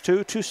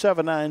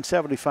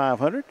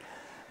 662-279-7500.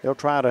 They'll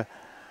try to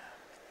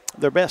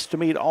their best to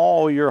meet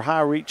all your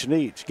high-reach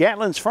needs.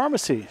 Gatlin's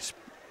Pharmacies,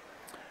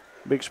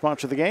 big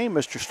sponsor of the game,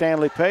 Mr.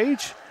 Stanley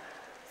Page,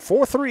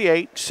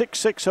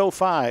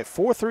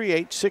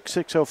 438-6605,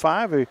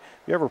 438-6605. If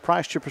you ever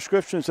priced your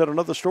prescriptions at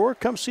another store,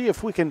 come see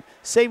if we can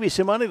save you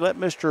some money. Let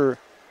Mr.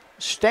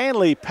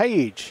 Stanley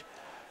Page,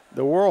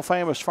 the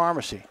world-famous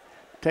pharmacy,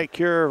 take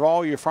care of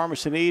all your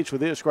pharmacy needs with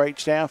his great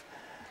staff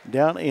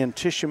down in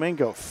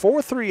Tishomingo.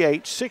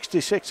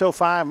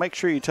 438-6605. Make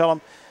sure you tell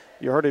them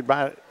you heard it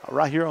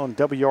right here on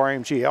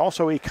WRMG.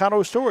 Also,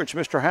 Econo Storage,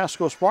 Mr.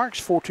 Haskell Sparks,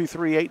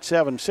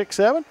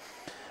 423-8767.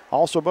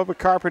 Also, Bubba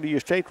Carpenter, your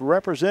state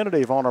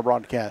representative on our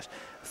broadcast.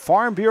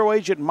 Farm Bureau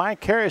Agent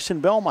Mike Harris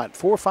in Belmont,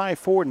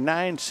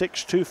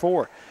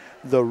 454-9624.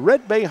 The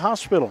Red Bay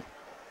Hospital.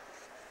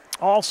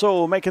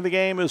 Also making the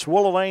game is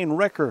Willow Lane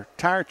Wrecker,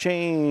 tire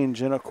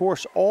change, and, of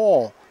course,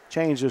 oil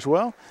change as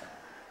well.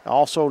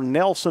 Also,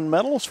 Nelson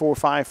Metals,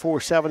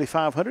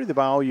 454-7500. They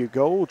buy all your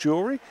gold,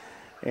 jewelry,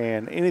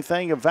 and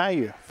anything of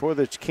value for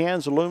the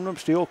cans, aluminum,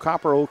 steel,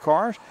 copper, old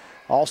cars.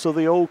 Also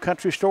the Old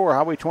Country Store,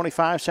 Highway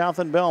 25 South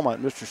in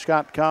Belmont. Mr.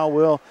 Scott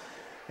Caldwell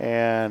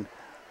and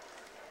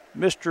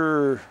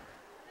Mr.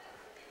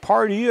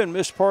 Pardue and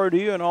Miss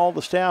Pardue and all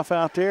the staff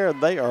out there,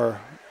 they are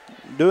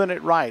doing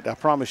it right, I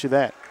promise you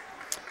that.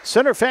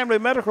 Center Family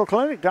Medical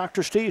Clinic,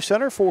 Dr. Steve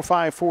Center,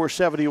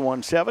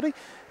 454-7170.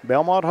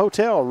 Belmont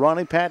Hotel,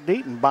 Ronnie Pat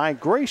Deaton by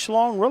Grace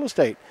Long Real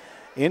Estate.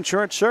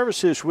 Insurance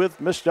Services with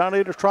Miss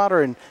Donita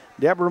Trotter and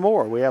Deborah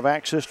Moore. We have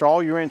access to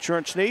all your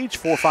insurance needs,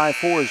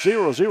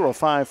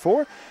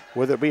 454-0054,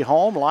 whether it be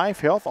home, life,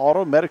 health,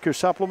 auto, Medicare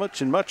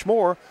supplements, and much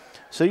more.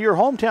 See your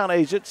hometown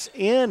agents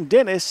in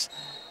Dennis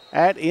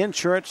at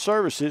Insurance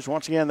Services.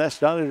 Once again, that's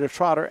Donita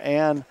Trotter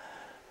and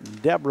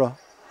Deborah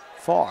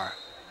Farr.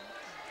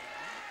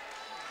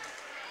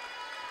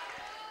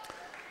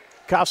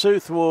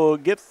 Kossuth will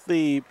get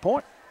the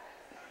point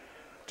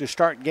to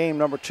start game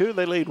number two.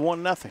 They lead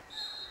 1-0.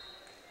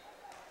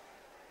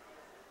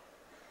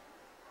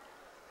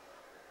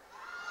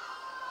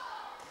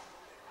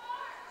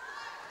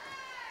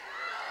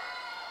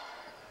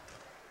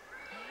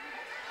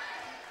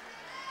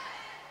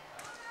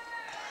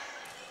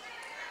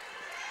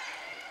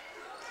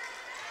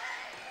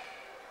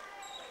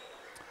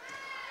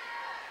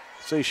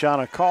 See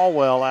Shauna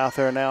Caldwell out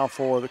there now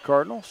for the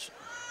Cardinals.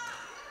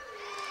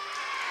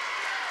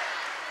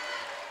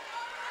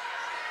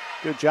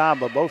 Good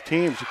job by both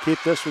teams to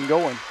keep this one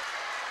going.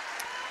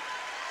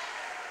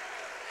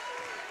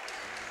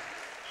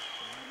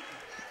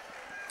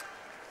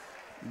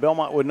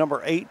 Belmont with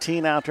number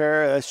 18 out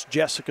there, that's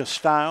Jessica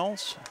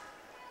Stiles.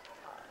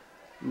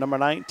 Number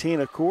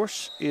 19, of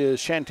course, is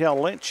Chantel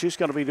Lynch. She's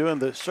going to be doing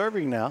the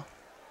serving now.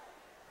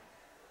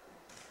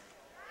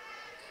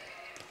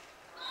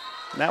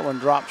 And that one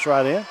drops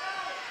right in.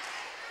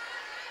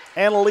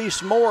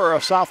 Annalise Moore,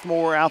 a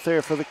sophomore out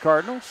there for the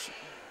Cardinals.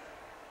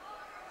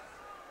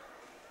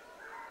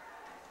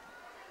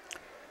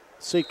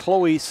 See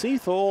Chloe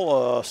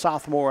Seathel, a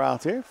sophomore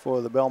out there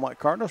for the Belmont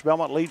Cardinals.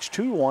 Belmont leads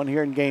 2-1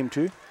 here in game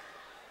two.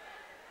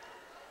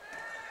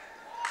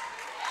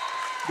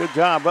 Good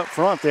job up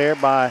front there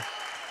by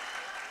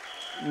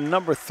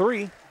number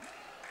 3.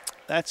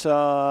 That's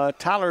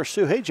Tyler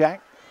Suhajak.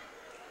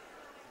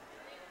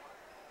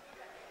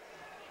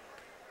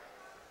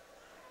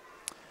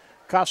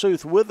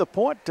 Kossuth with the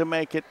point to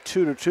make it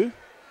 2-2.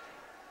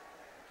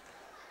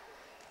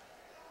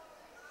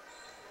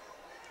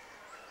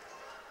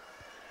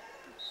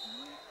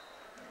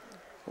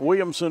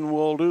 Williamson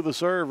will do the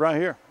serve right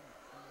here.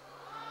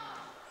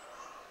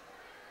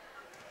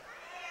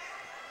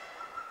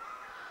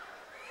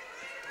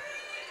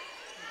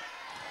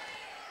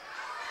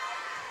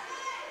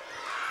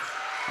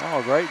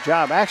 Oh, great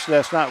job. Actually,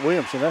 that's not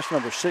Williamson. That's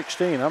number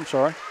 16. I'm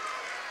sorry.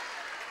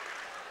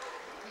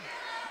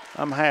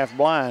 I'm half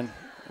blind.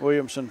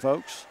 Williamson,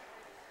 folks.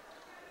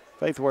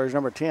 Faith wears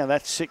number 10.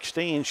 That's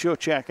 16. She'll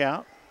check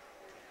out.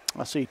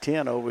 I see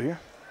 10 over here.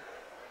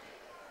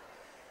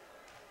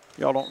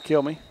 Y'all don't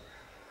kill me.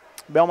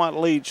 Belmont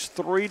leads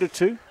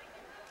 3-2.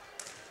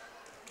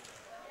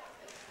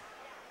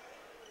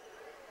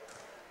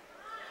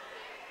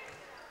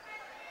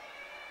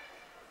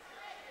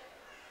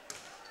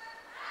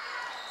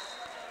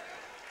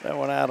 That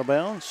one out of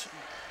bounds.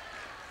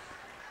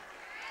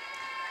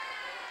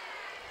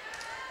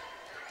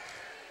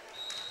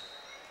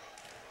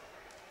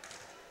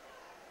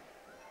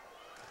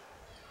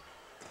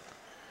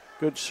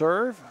 Good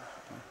serve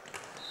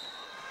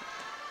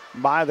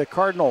by the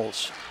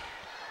Cardinals.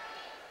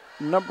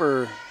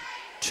 Number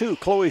 2,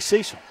 Chloe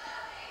Cecil.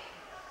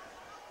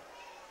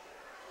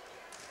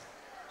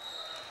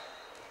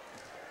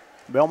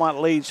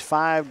 Belmont leads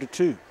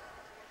 5-2.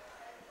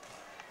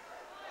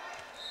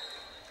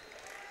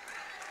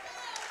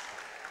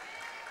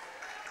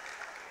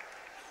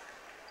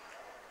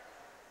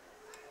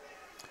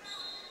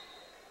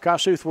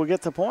 Kossuth will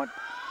get the point.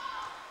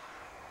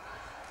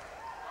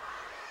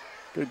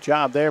 Good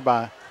job there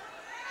by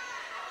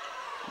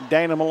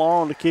Dana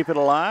Malone to keep it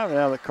alive.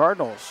 Now the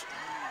Cardinals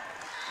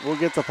will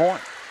get the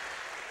point.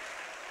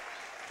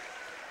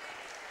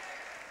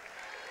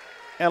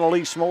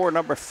 Annalise Moore,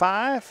 number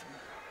 5.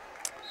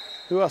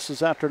 Who else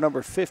is after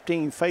number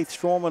 15? Faith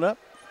Storman up.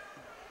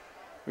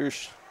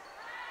 Here's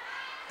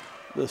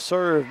the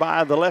serve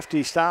by the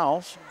lefty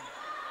Styles.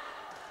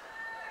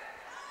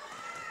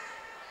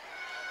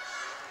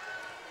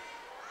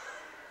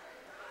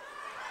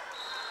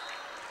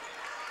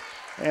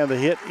 And the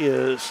hit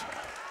is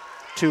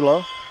too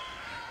low.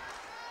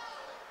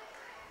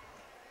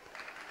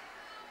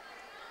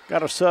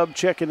 Got a sub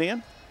checking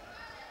in.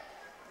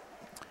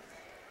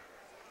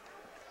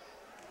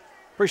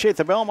 Appreciate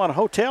the Belmont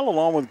Hotel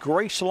along with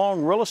Grace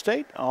Long Real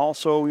Estate.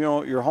 Also, you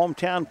know, your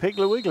hometown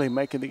Piggly Wiggly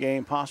making the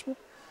game possible.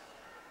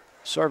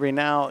 Serving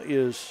now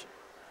is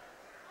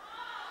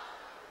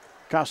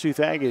Kossuth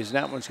Aggies.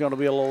 That one's going to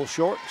be a little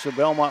short, so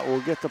Belmont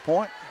will get the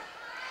point.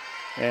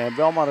 And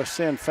Belmont will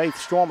send Faith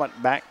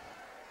Stormont back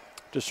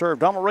to serve.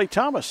 Donald Ray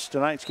Thomas.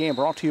 Tonight's game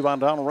brought to you by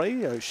Donald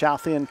Ray,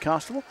 South End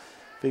Constable.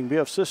 If you can be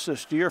of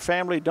assistance to your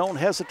family, don't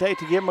hesitate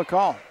to give him a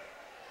call.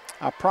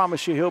 I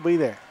promise you he'll be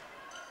there.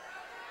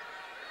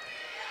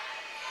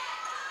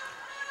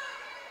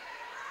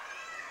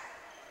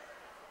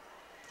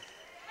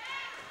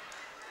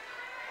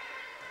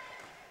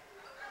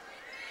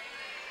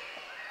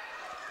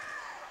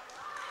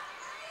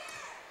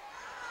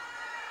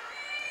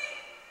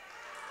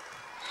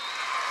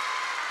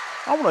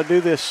 I want to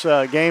do this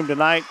game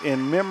tonight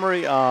in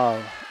memory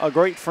of a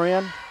great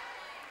friend,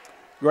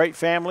 great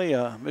family,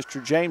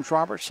 Mr. James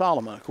Robert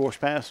Solomon, of course,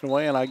 passing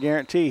away, and I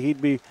guarantee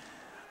he'd be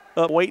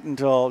up waiting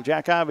until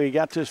Jack Ivy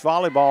got this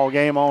volleyball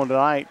game on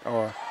tonight,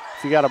 or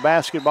if you got a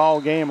basketball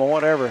game or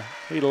whatever.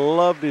 He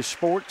loved his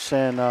sports,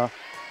 and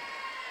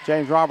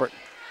James Robert,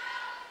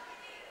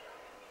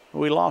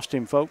 we lost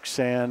him, folks,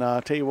 and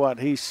I'll tell you what,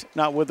 he's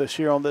not with us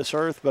here on this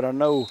earth, but I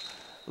know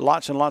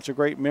lots and lots of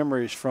great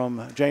memories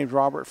from James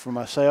Robert, from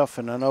myself,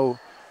 and I know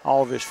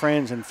all of his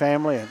friends and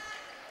family. And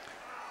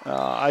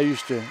I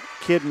used to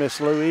kid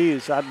Miss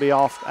Louise. I'd be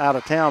off out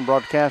of town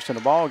broadcasting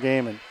a ball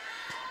game, and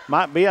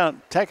might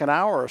take an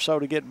hour or so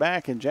to get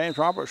back. And James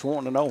Roberts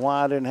wanting to know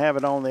why I didn't have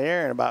it on the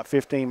air. And about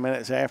 15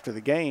 minutes after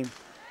the game,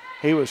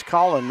 he was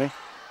calling me,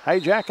 "Hey,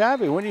 Jack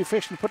Ivy, when are you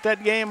fixing to put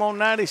that game on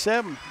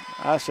 97?"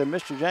 I said,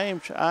 "Mr.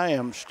 James, I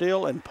am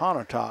still in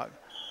Pontotoc.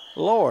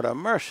 Lord have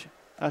mercy."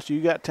 I said,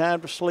 "You got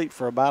time to sleep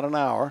for about an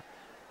hour,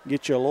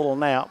 get you a little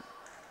nap,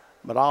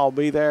 but I'll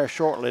be there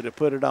shortly to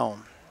put it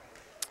on."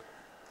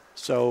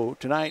 So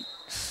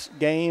tonight's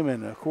game,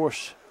 and of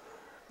course,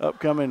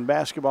 upcoming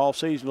basketball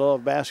season,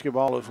 love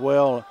basketball as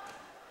well.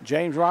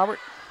 James Robert,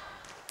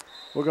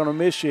 we're going to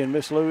miss you, and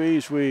Miss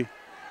Louise, we've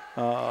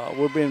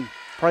been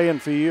praying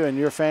for you and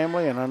your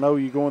family, and I know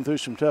you're going through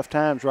some tough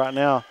times right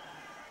now,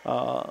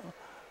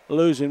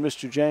 losing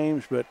Mr.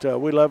 James, but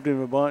we loved him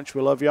a bunch.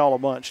 We love y'all a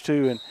bunch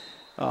too, and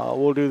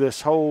we'll do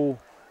this whole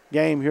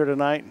game here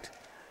tonight,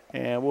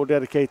 and we'll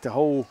dedicate the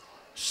whole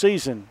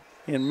season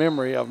in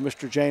memory of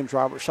Mr. James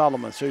Robert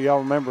Solomon. So y'all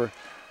remember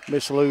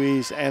Miss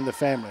Louise and the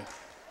family.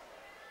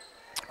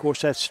 Of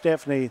course, that's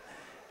Stephanie,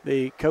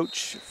 the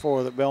coach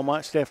for the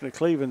Belmont, Stephanie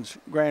Cleveland's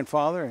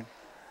grandfather.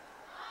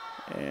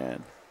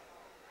 And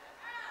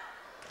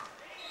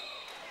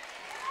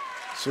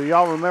so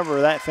y'all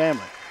remember that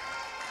family.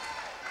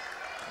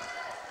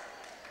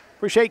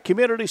 Appreciate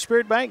Community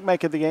Spirit Bank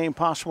making the game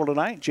possible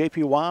tonight.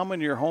 J.P.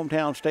 Wyman, your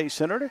hometown state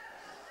senator.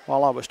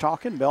 while I was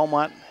talking.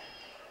 Belmont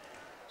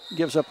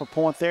gives up a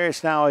point there.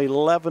 It's now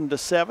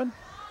 11-7.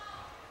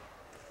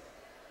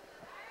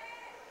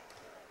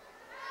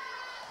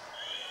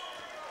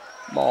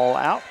 Ball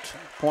out.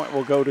 Point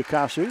will go to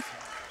Kossuth.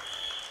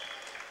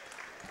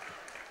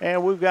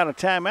 And we've got a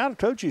timeout. I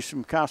told you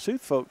some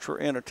Kossuth folks were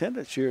in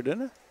attendance here,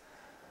 didn't I?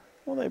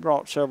 Well, they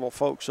brought several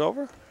folks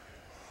over.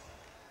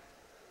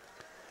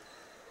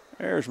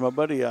 There's my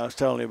buddy I was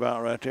telling you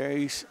about right there.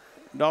 His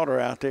daughter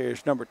out there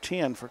is number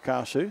 10 for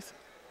Kossuth.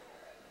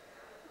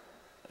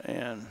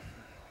 And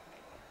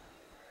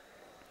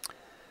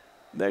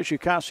there's your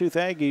Kossuth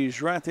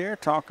Aggies right there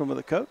talking with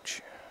the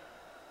coach.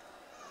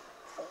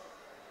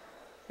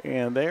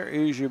 And there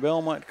is your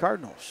Belmont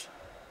Cardinals.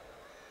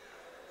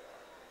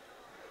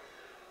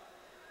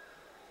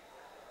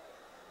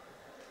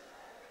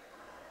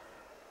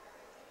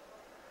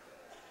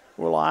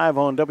 We're live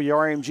on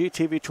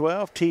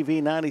WRMG-TV-12,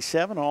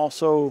 TV97.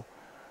 Also,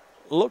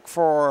 look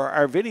for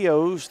our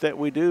videos that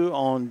we do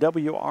on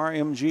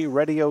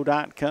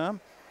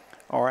WRMGradio.com,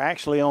 or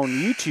actually on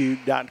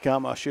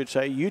YouTube.com, I should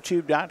say.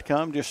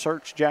 YouTube.com, just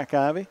search Jack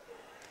Ivey.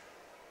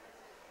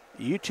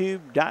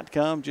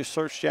 YouTube.com, just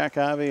search Jack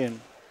Ivey, and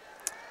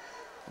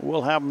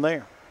we'll have them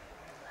there.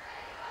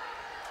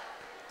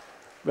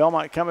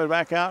 Belmont coming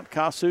back out.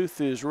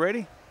 Kossuth is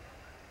ready.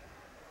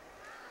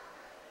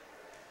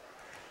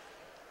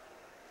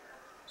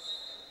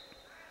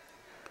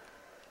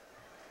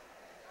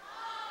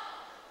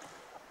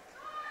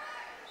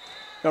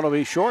 Going to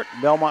be short.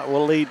 Belmont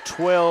will lead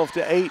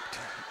 12-8.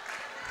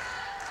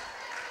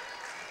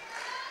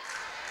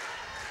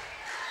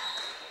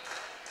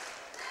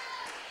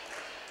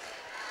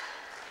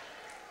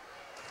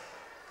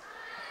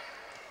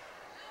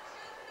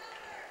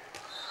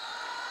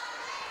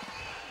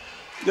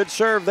 Good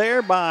serve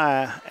there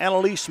by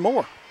Annalise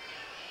Moore.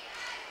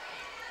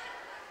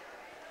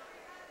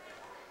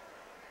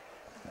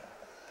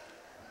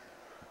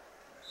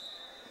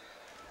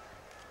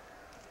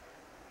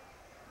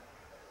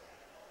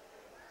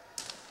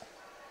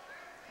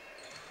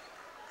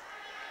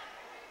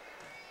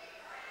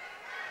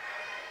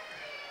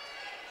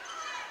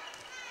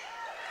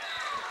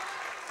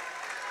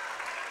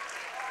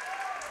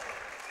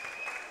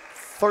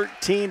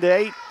 (13 to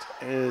 8)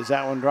 as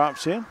that one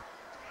drops in.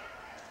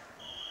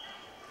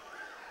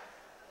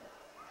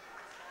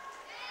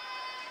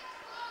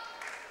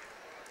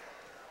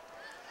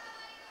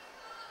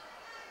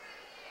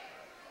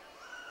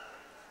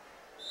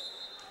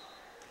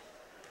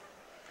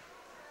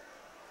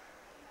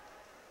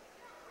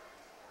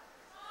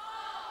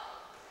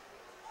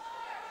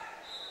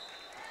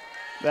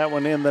 That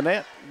one in the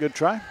net. Good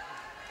try.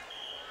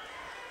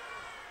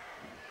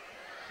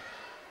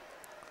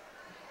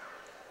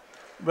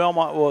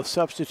 Belmont will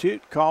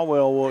substitute.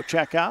 Caldwell will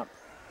check out.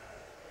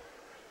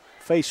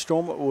 Faith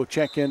Stormont will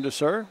check in to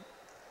serve.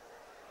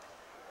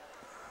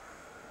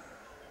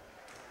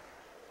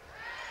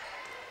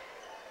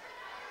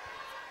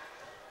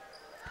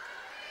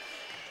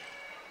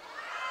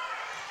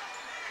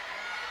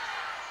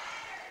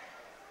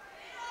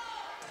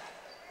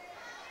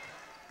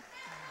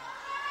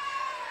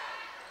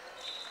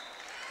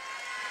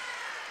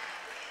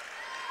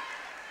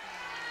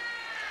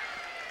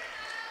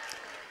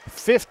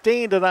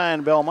 (15 to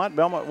 9) Belmont.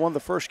 Belmont won the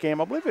first game.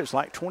 I believe it was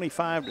like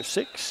 25 to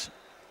 6.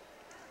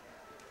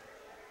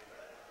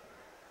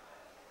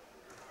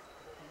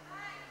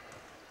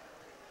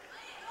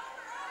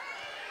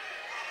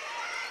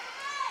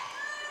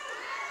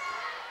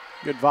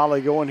 Good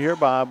volley going here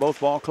by both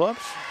ball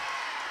clubs.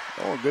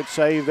 Oh, good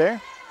save there.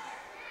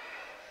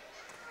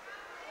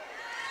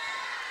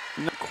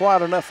 Not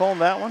quite enough on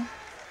that one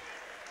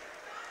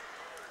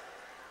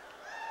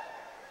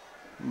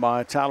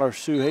by Tyler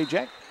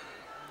Suhajek.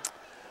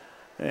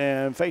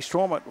 And Faith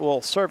Stormont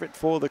will serve it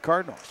for the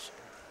Cardinals.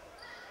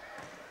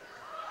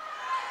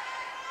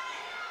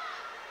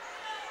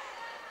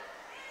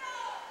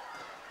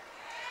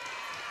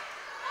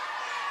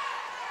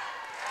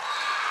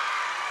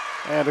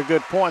 And a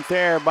good point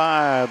there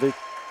by the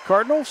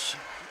Cardinals.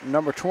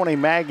 Number 20,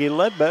 Maggie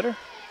Ledbetter.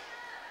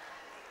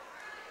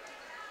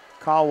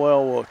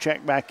 Caldwell will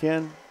check back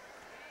in.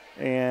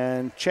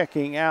 And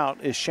checking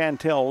out is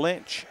Chantel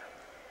Lynch.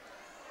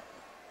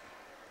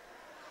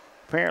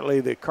 Apparently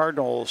the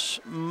Cardinals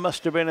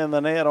must have been in the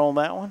net on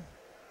that one.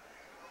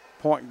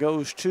 Point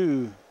goes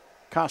to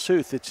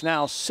Kossuth. It's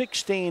now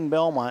 16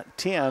 Belmont,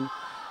 10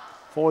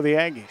 for the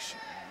Aggies.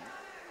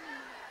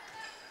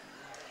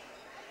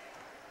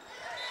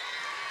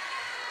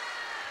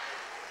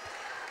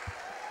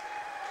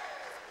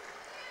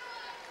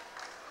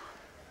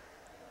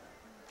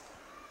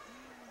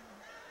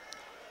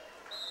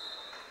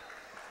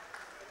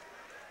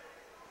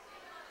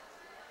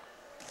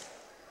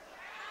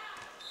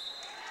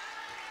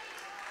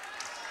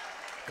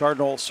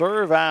 Cardinal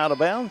serve out of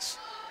bounds.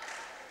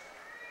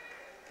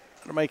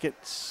 To make it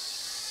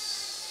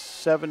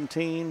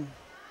 17.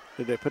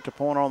 Did they put the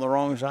point on the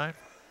wrong side?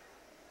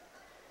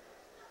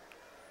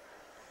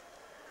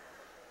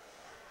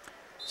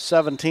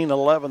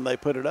 17-11, they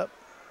put it up.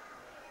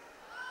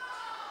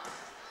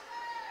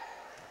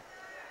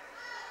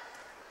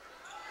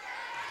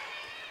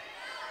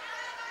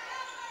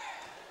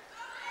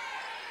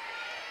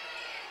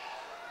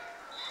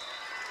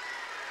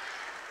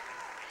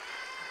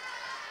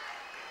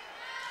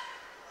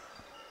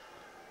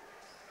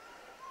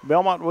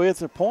 Belmont with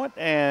the point,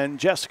 and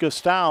Jessica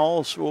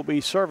Stiles will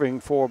be serving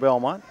for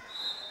Belmont.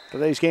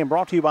 Today's game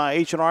brought to you by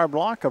H&R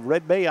Block of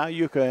Red Bay,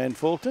 Iuka, and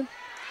Fulton.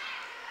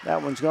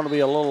 That one's going to be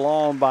a little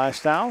long by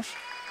Stiles.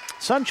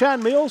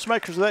 Sunshine Meals,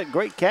 makers of that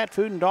great cat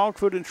food and dog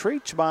food and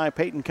treats, by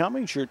Peyton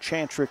Cummings, your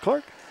Chancery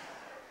Clerk.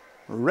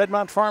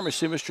 Redmont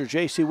Pharmacy, Mr.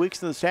 J.C.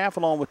 Weeks and the staff,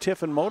 along with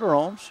Tiffin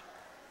Motorhomes.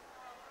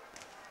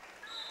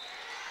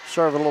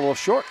 Serve a little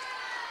short.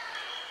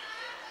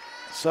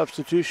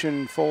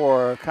 Substitution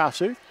for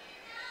Kossuth.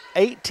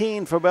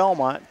 18 for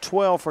Belmont,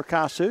 12 for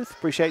Kossuth.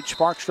 Appreciate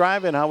Sparks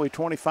Drive and Highway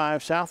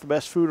 25 South, the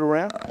best food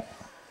around.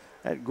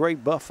 That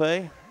great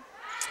buffet.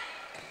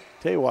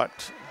 Tell you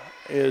what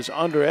is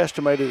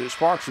underestimated at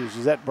Sparks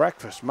is that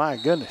breakfast. My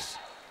goodness.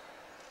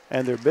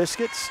 And their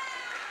biscuits.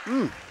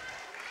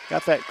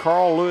 Got that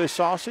Carl Lewis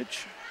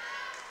sausage.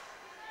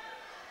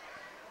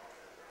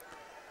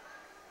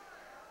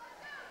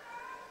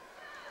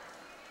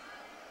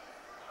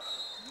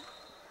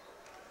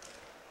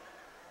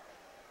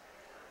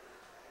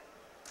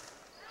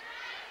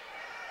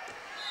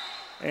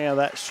 And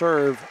that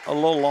serve a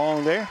little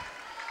long there.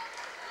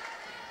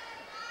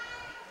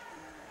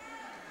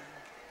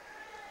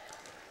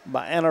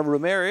 By Anna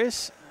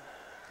Ramirez.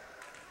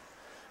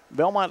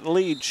 Belmont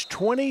leads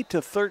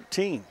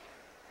 20-13.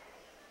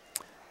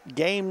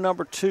 Game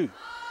number 2.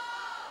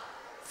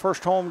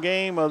 First home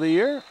game of the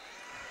year.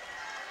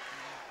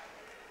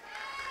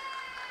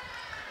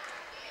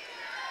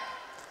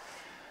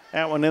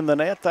 That one in the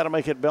net. That'll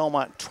make it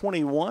Belmont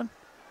 21.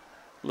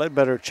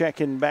 Ledbetter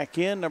checking back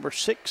in. Number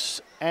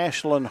 6,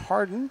 Ashlyn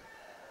Harden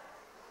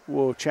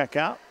will check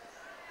out.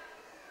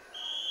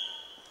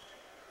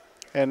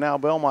 And now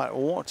Belmont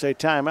wants a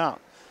timeout.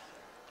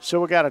 So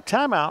we got a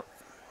timeout.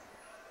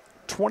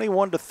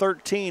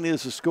 21-13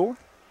 is the score.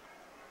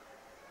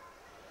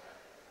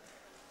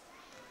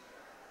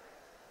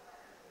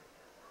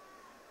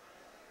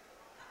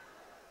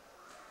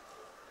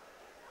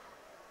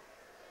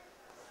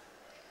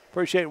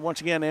 Appreciate it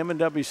once again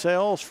M&W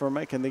Sales for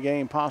making the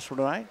game possible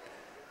tonight.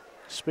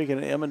 Speaking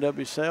of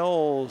M&W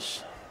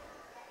Sales,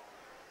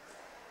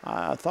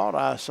 I thought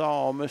I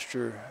saw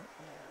Mr.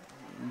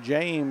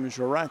 James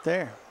right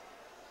there.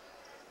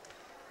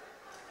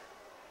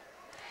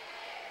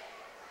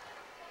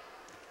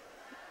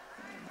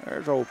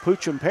 There's old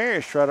Poochum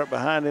Parrish right up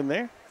behind him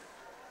there.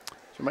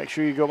 So make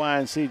sure you go by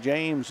and see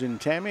James and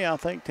Tammy. I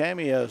think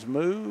Tammy has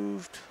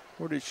moved.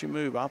 Where did she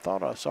move? I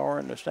thought I saw her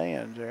in the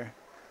stands there.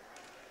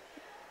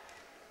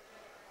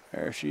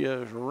 There she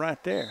is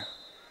right there.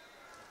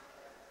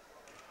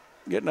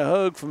 Getting a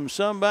hug from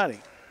somebody.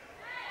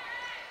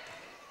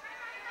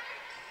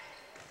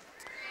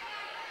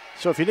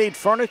 So if you need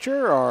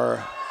furniture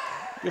or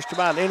just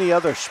about any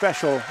other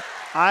special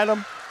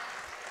item,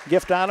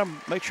 gift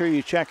item, make sure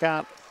you check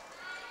out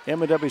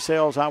M&W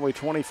Sales, Highway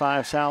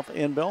 25 South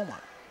in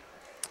Belmont.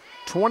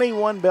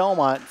 21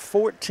 Belmont,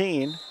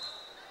 14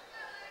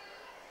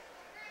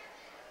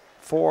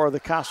 for the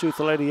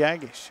Kossuth Lady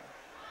Aggies.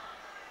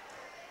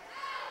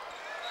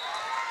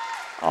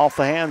 Off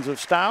the hands of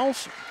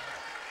Stiles.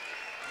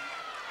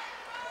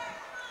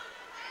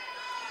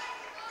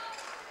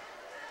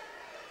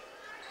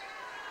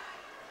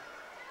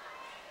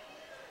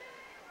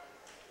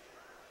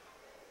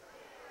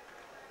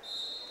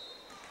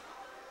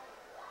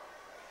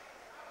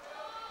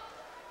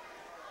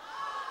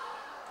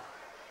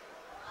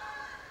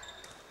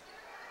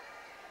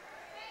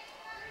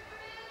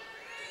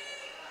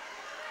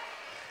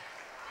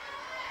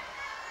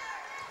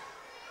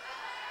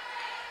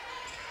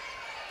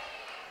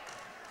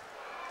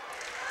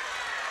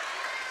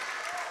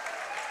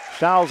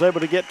 Stiles able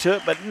to get to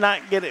it, but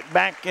not get it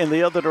back in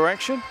the other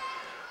direction.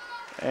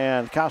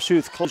 And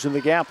Kossuth closing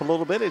the gap a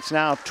little bit. It's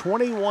now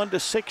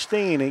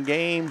 21-16 in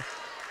game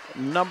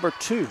number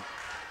 2.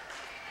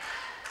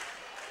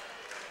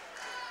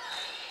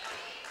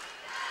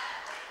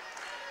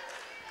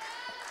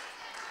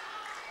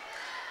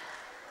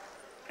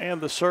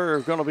 And the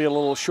serve going to be a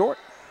little short.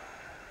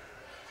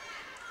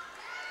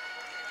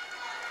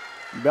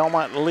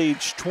 Belmont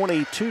leads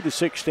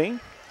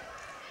 22-16.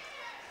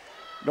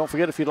 Don't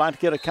forget, if you'd like to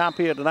get a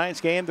copy of tonight's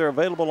game, they're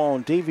available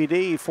on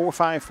DVD,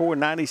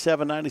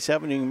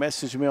 454-9797. You can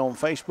message me on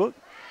Facebook.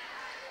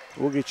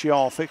 We'll get you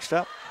all fixed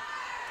up.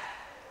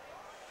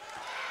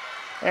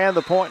 And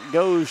the point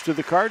goes to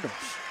the Cardinals.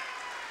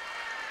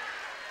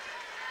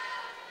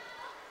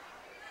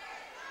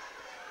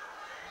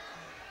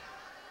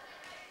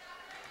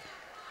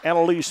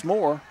 Annalise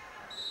Moore.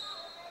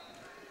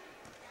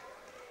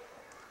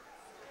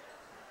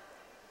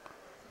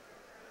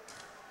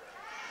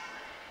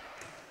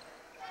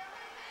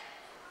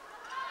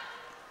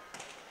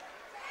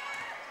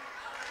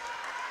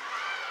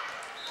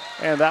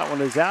 And that one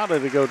is out.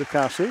 It'll go to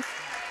Kossuth.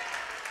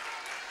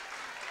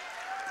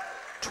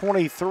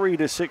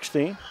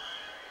 23-16.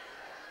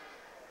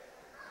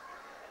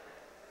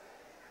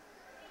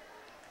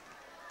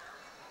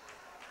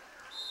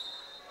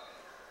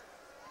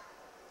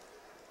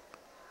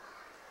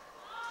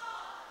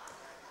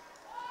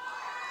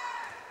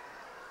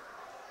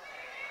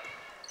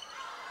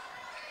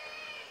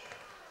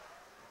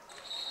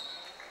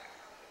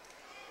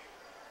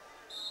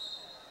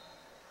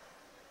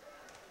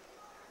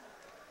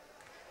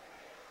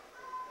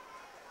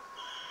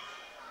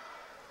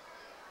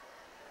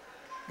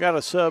 Got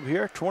a sub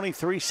here,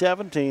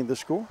 23-17 the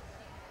score.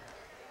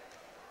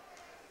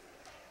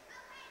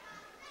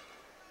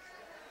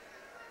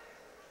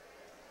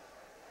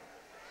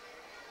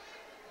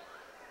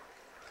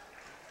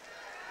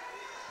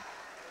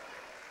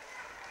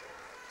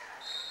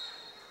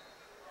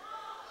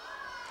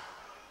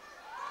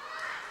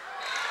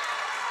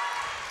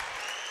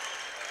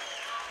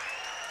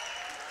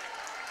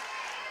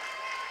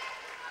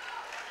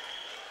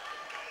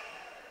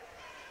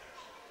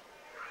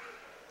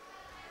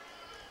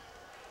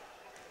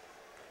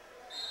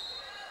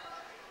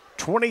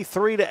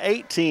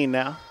 (23-18)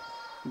 now,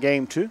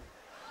 game 2.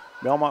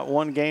 Belmont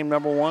won game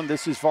number 1.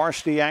 This is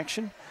varsity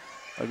action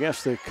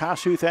against the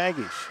Kossuth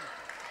Aggies.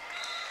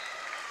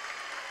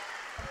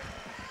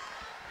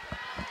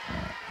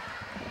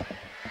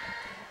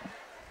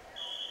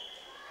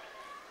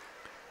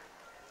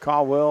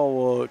 Caldwell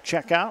will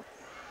check out.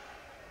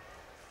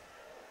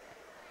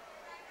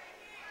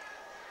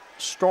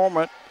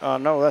 Stormont,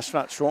 no, that's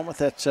not Stormont.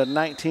 That's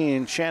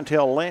 19.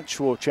 Chantel Lynch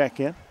will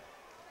check in.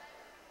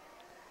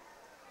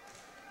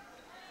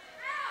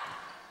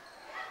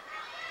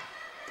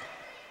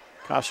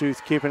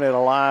 Kossuth keeping it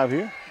alive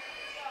here.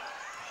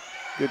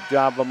 Good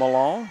job of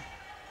Malone.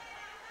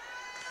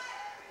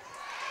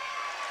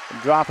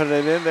 Dropping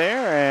it in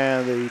there,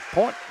 and the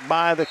point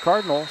by the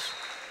Cardinals.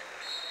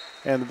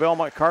 And the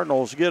Belmont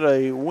Cardinals get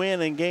a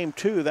win in game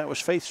 2. That was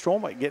Faith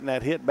Stormont getting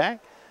that hit back.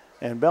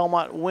 And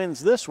Belmont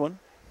wins this one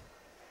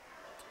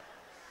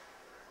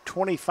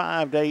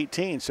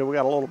 25-18. So we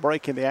got a little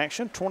break in the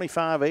action,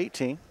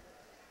 25-18.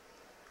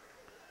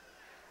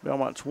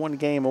 Belmont's one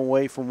game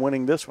away from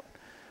winning this one.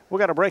 We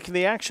got a break in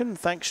the action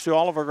thanks to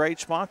all of our great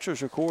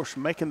sponsors, of course,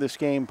 making this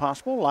game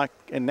possible, like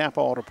in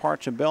Napa Auto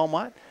Parts in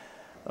Belmont.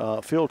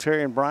 Phil,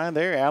 Terry, and Brian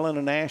there, Allen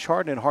and Ash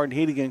Harden and Harden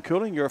Heating and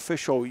Cooling, your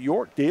official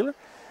York dealer.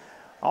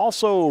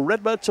 Also,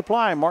 Redbud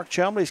Supply, Mark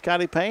Chumley,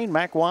 Scotty Payne,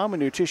 Mac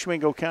Wyman, your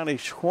Tishomingo County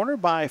Corner,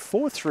 by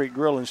 4th Street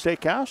Grill and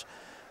Steakhouse,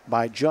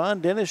 by John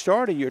Dennis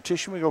Doherty, your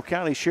Tishomingo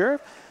County Sheriff,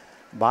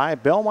 by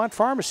Belmont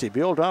Pharmacy,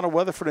 Bill, Donna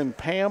Weatherford, and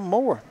Pam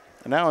Moore.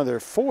 Now in their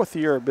 4th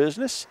year of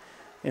business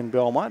in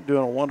Belmont,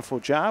 doing a wonderful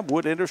job.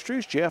 Wood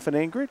Industries, Jeff and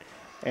Ingrid,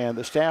 and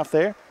the staff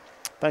there.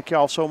 Thank you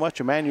all so much.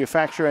 A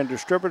manufacturer and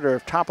distributor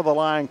of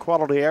top-of-the-line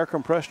quality air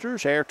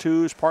compressors, air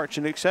tools, parts,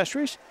 and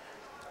accessories.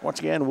 Once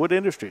again, Wood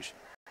Industries.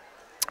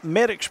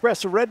 Med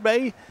Express of Red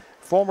Bay,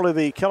 formerly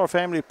the Keller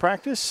Family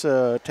Practice,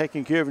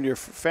 taking care of your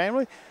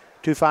family.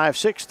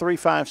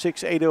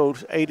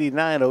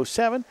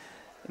 256-356-8907.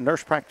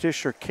 Nurse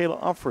practitioner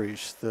Kayla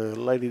Humphreys, the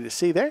lady to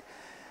see there.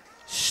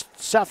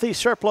 Southeast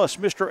Surplus,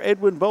 Mr.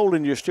 Edwin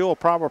Bolden, your Steel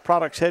Power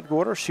Products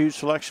headquarters. Huge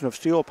selection of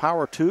steel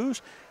power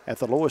tools at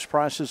the lowest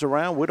prices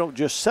around. We don't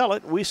just sell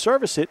it, we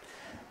service it.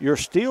 Your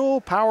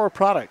Steel Power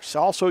Products.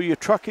 Also your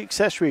truck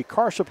accessory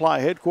car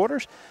supply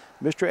headquarters,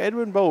 Mr.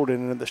 Edwin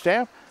Bolden and the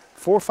staff.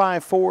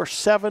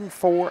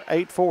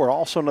 454-7484.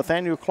 Also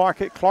Nathaniel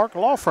Clark at Clark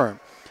Law Firm.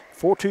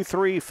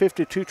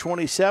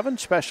 423-5227.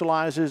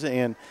 Specializes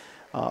in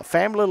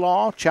family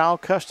law,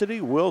 child custody,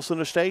 wills and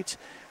estates.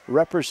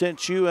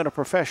 Represents you in a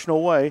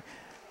professional way.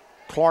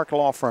 Clark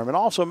Law Firm. And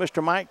also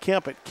Mr. Mike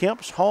Kemp at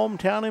Kemp's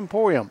Hometown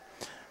Emporium,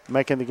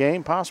 making the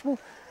game possible.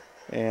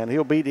 And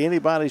he'll beat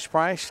anybody's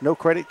price. No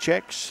credit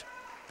checks.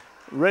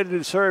 Ready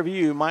to serve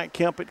you, Mike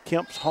Kemp at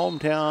Kemp's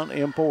Hometown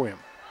Emporium.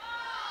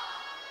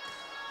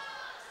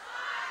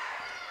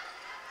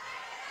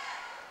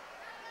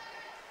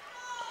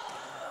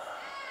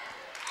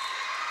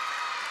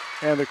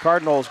 And the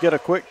Cardinals get a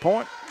quick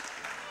point.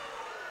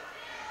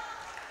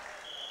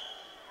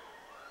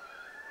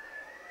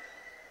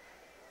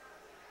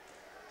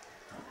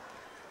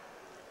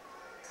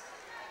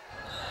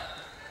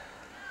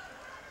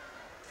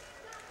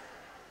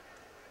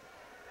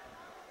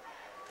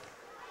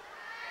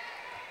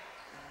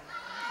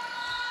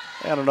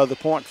 And another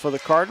point for the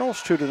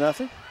Cardinals,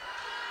 2-0.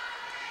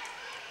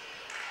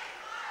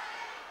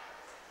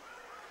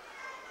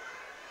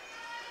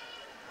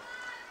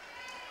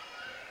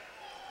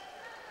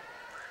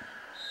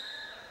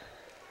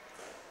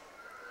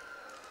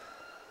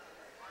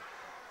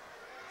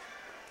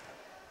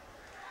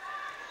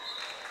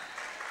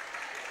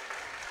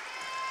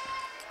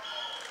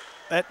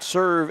 That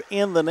serve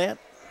in the net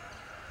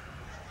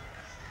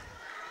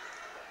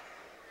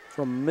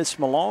from Miss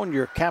Malone,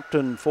 your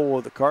captain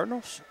for the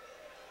Cardinals.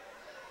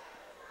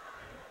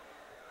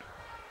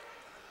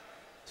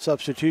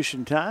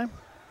 Substitution time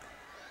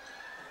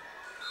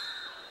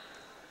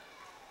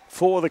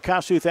for the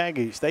Kossuth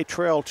Aggies. They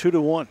trail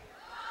 2-1.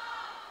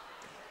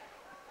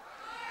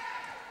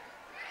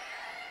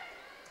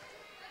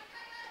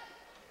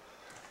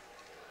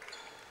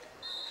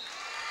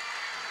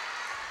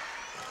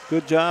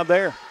 Good job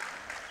there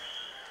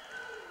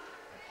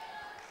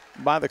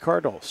by the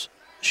Cardinals.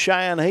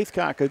 Cheyenne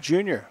Heathcock, a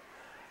junior,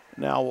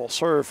 now will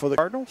serve for the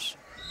Cardinals.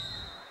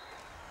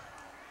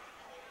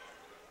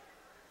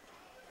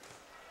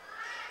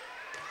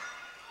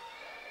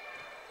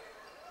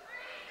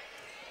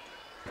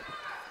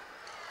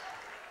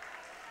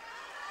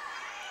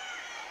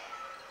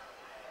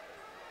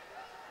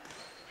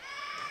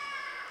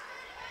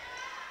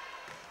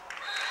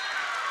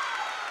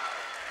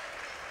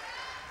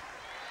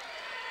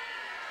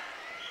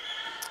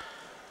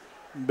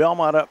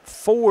 Belmont up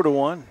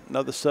 4-1.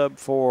 Another sub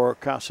for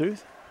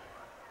Kossuth.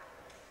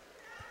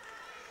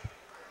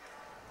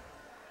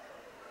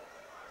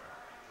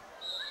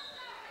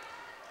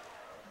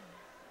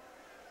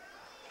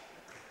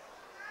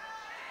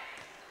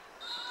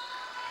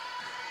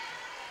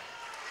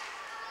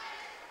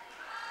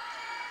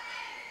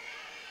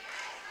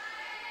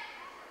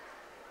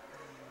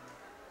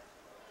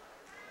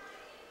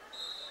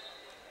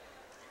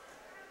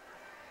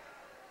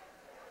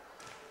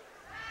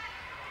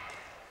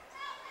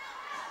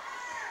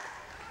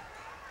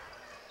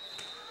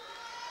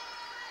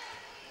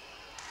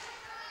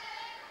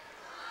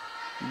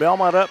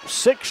 Belmont up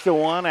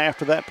 6-1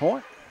 after that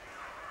point.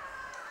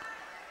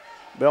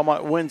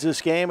 Belmont wins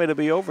this game, it'll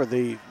be over.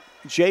 The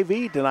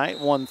JV tonight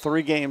won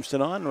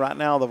 3-0. Right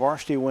now the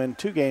varsity win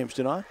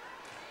 2-0.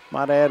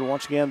 Might add,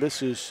 once again,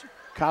 this is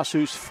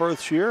Kossuth's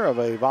first year of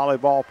a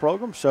volleyball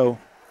program, so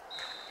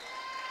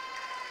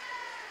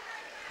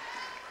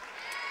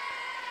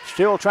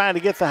still trying to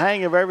get the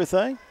hang of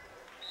everything.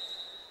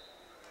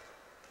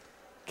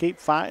 Keep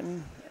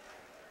fighting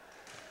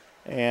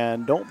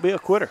and don't be a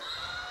quitter.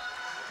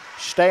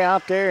 Stay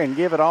out there and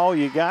give it all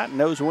you got, and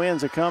those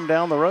wins will come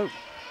down the road.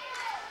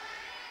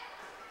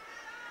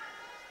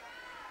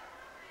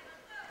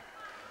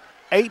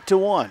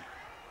 8-1.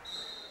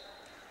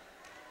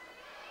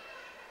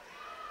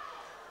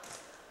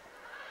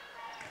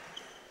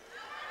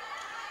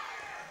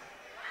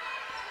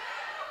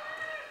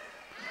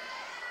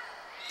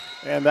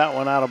 And that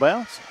one out of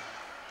bounds.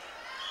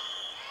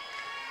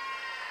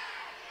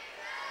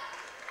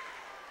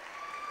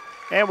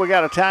 And we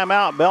got a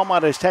timeout.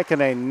 Belmont has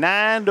taken a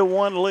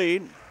 9-1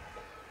 lead.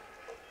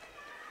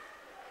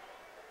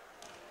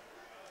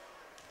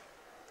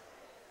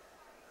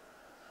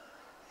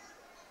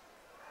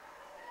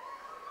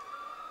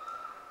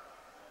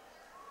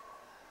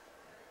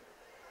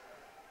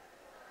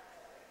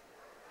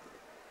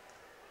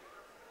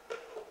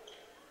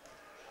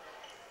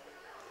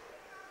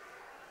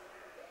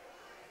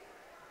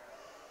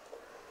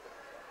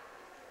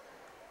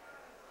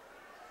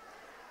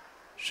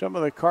 Some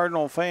of the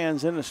Cardinal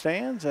fans in the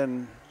stands,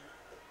 and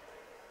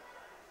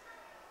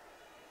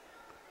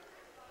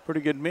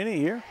pretty good many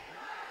here.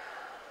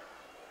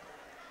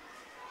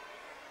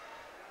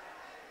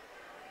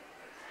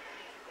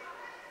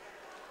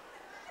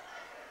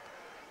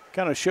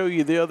 Kind of show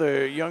you the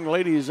other young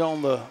ladies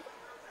on the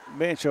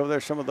bench over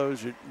there. Some of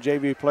those are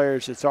JV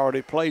players that's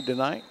already played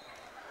tonight.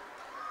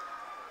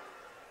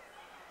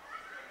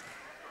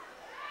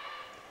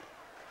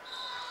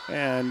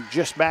 And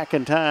just back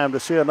in time to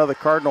see another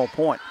Cardinal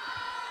point.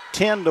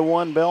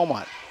 10-1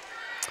 Belmont.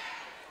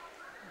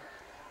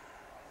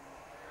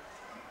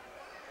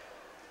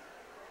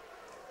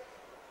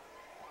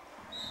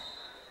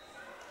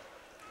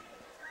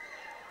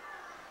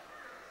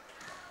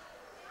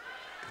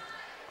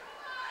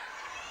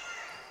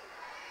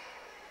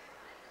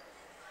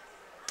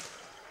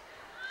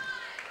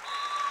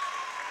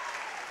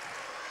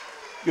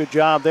 Good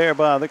job there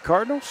by the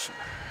Cardinals.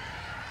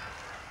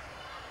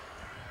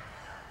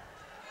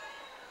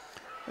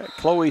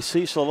 Chloe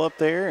Cecil up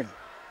there. And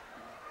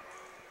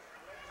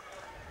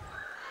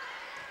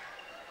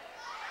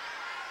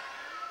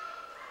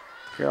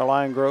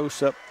Caroline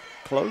Gross up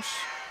close.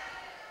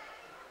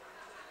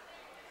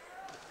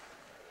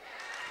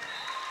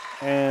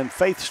 And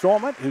Faith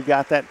Stormont, who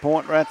got that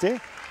point right there.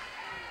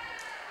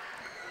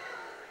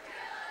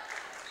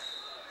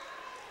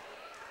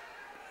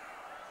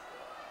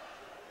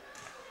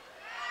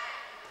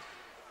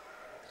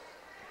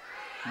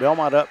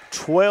 Belmont up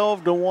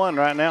 12-1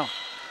 right now.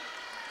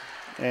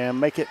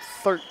 And make it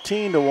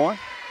 13-1.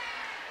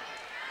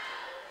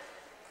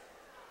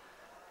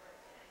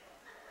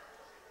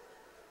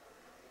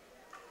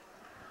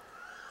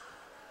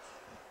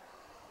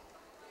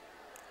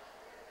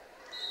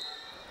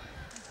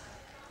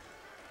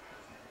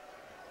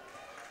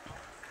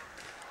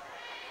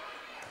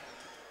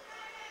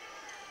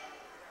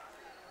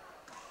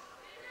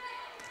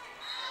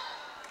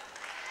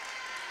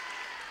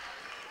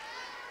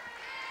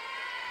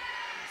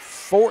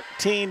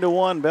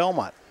 $14-1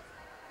 Belmont.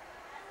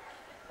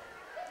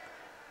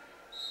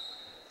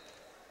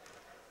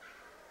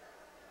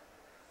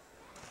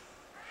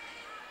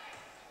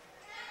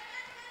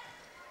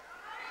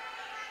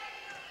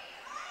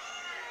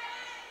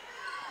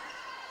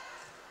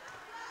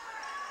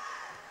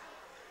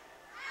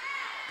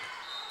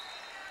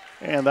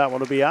 And that one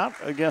will be out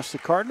against the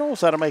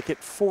Cardinals. That'll make it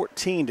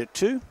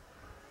 14-2.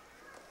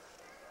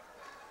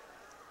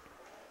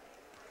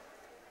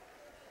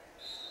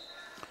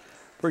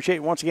 Appreciate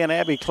once again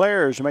Abby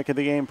Clares making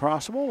the game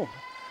possible.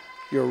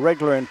 Your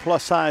regular and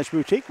plus size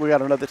boutique. We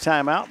got another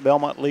timeout.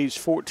 Belmont leads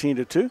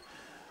 14-2.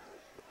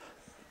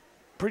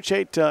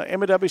 Appreciate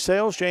M&W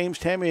Sales, James,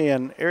 Tammy,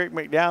 and Eric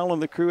McDowell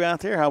and the crew out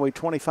there. Highway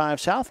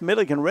 25 South,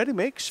 Milligan Ready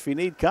Mix. If you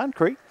need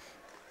concrete,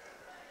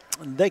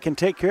 they can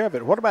take care of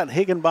it. What about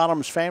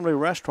Higginbottom's Family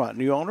Restaurant?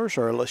 New owners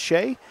are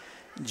Lachey,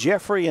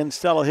 Jeffrey, and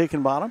Stella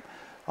Higginbottom.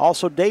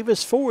 Also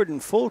Davis Ford in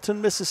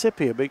Fulton,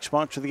 Mississippi, a big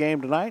sponsor of the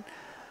game tonight.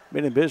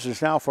 Been in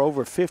business now for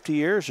over 50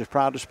 years. Is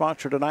proud to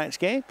sponsor tonight's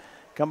game.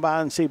 Come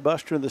by and see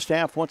Buster and the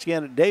staff once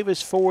again at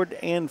Davis, Ford,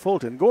 and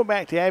Fulton. Going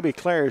back to Abby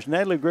Claire's,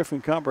 Natalie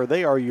Griffin-Cumber,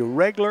 they are your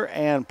regular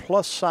and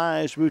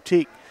plus-size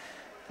boutique.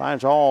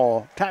 Finds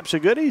all types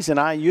of goodies in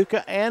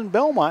Iuka and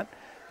Belmont.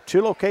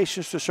 2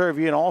 locations to serve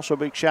you, and also a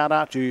big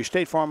shout-out to your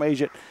State Farm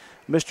agent,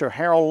 Mr.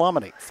 Harold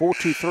Lumney,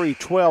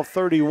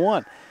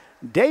 423-1231.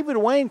 David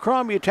Wayne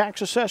Crum, your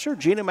tax assessor.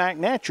 Gina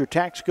McNatt, your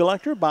tax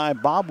collector by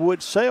Bob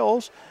Wood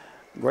Sales.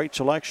 Great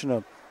selection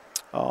of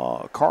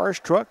cars,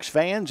 trucks,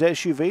 vans,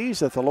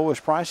 SUVs at the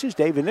lowest prices.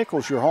 David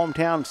Nichols, your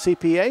hometown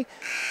CPA,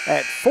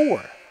 at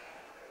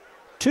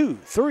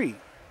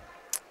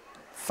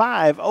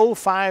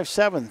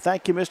 423-5057.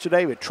 Thank you, Mr.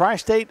 David.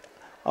 Tri-State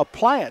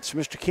Appliance,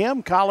 Mr.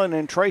 Kim, Colin,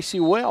 and Tracy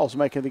Wells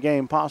making the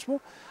game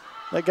possible.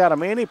 They got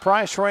them any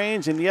price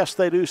range, and yes,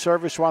 they do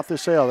service what they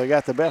sell. They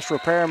got the best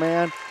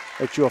repairman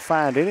that you'll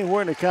find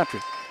anywhere in the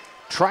country.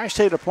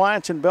 Tri-State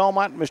Appliance in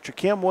Belmont, Mr.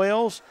 Kim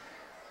Wells,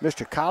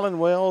 Mr. Colin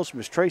Wells,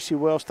 Ms. Tracy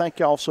Wells, thank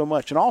you all so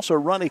much. And also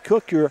Ronnie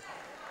Cook, your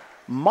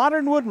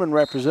Modern Woodman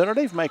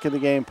representative, making the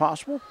game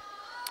possible.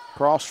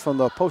 Across from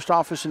the post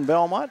office in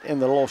Belmont in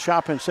the little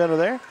shopping center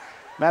there.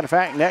 Matter of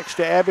fact, next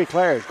to Abby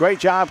Claire's. Great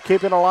job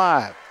keeping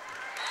alive.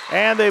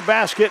 And the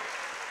basket,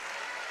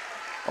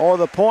 or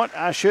the point,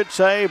 I should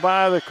say,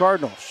 by the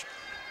Cardinals.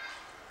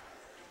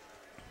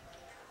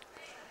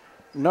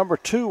 Number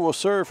 2 will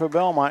serve for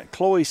Belmont,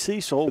 Chloe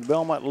Cecil.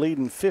 Belmont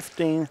leading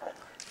 15-3.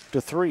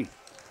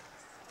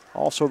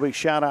 Also a big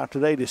shout out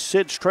today to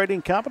Sid's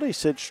Trading Company.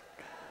 Sid's,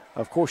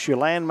 of course, your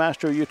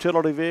Landmaster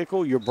utility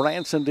vehicle, your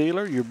Branson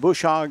dealer, your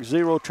Bush Hog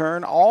Zero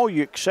Turn, all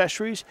your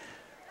accessories.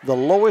 The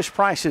lowest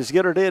prices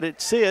get it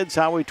at Sid's,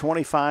 Highway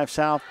 25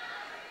 South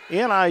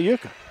in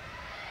Iuka.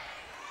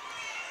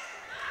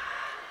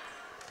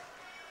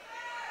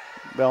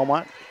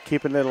 Belmont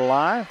keeping it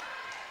alive.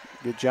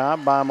 Good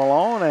job by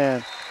Malone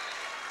and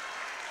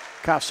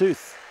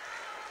Kossuth.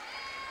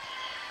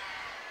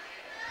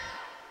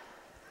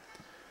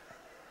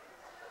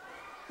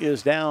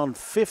 Is down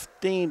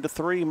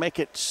 15-3, make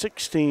it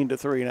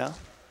 16-3 now.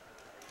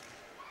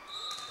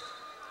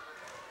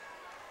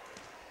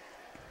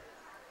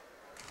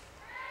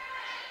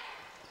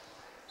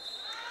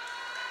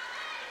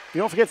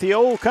 You don't forget the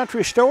Old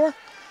Country Store,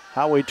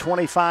 Highway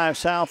 25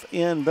 South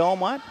in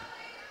Belmont,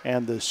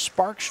 and the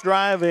Sparks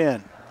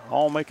Drive-In,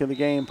 all making the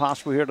game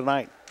possible here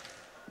tonight.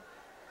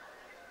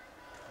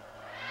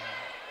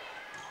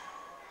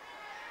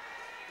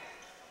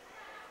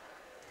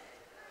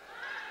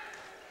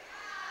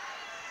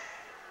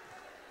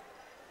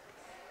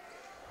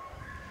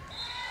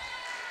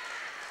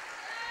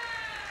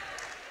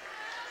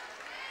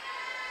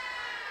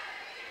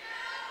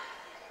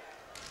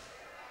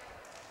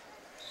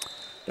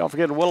 Don't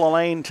forget Willow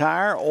Lane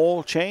Tire,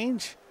 oil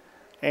change,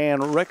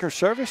 and wrecker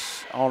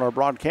service on our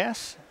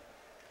broadcast.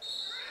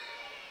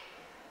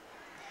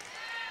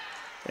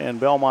 And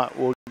Belmont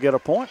will get a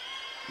point.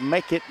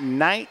 Make it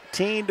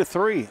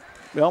 19-3.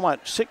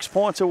 Belmont 6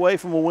 points away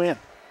from a win.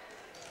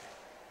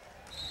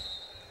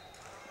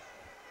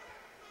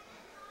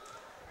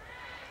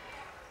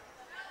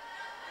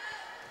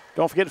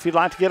 Don't forget, if you'd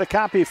like to get a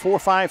copy,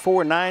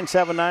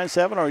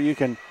 454-9797, or you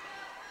can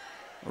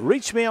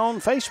reach me on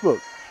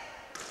Facebook.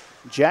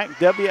 Jack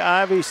W.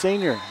 Ivy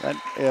Sr. That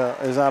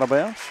is out of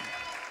bounds.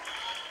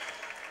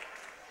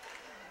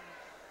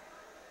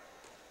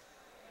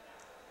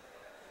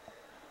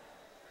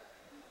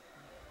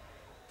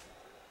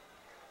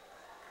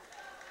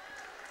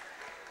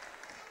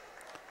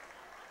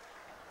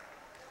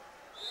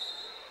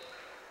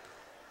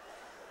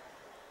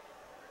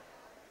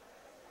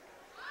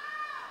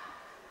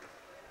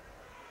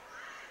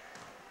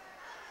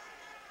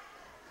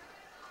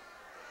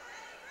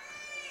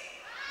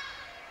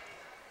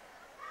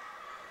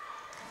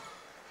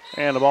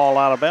 And the ball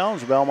out of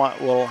bounds.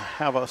 Belmont will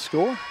have a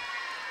score.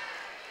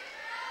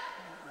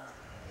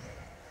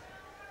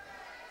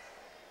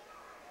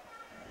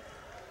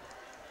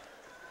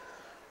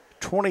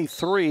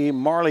 .23,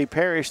 Marley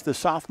Parrish, the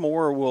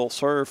sophomore, will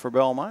serve for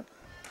Belmont.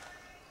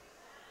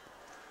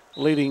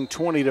 Leading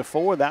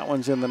 20-4. That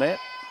one's in the net.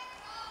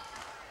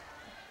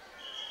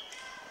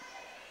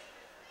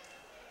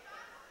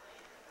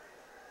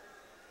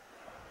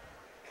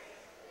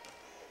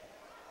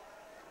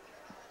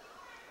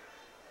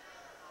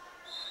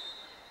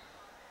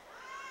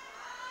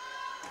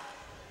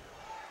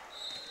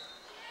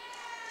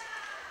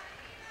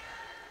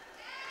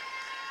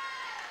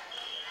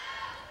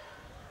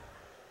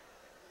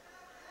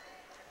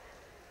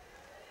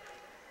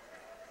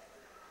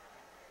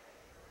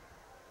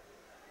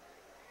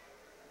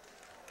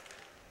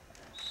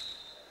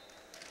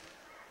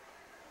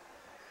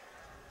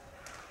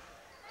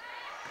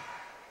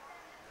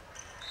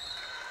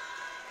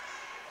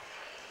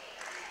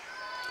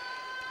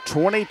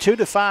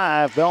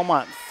 .22-5,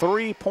 Belmont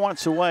 3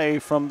 points away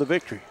from the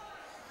victory.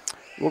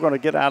 We're going to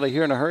get out of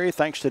here in a hurry.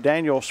 Thanks to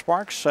Daniel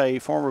Sparks, a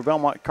former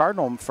Belmont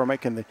Cardinal, for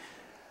making the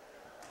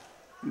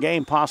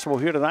game possible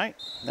here tonight.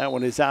 That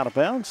one is out of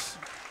bounds.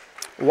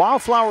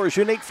 Wildflowers,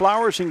 unique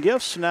flowers and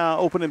gifts, now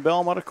open in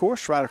Belmont, of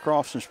course, right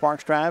across from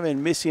Sparks Drive.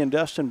 And Missy and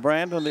Dustin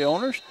Brandon, the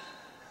owners,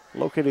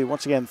 located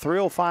once again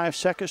 305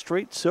 2nd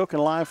Street. Silk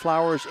and live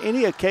flowers,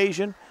 any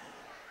occasion,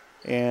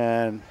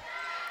 and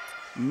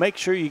make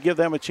sure you give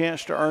them a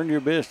chance to earn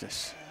your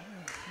business.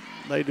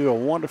 They do a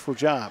wonderful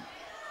job.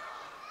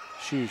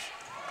 She's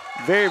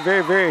very,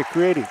 very, very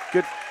creative.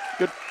 Good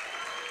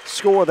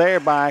score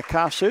there by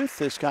Kossuth.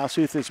 This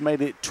Kossuth has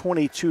made it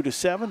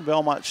 22-7.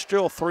 Belmont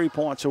still 3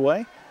 points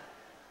away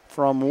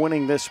from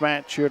winning this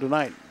match here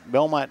tonight.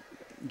 Belmont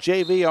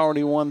JV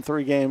already won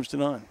 3 games to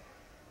none.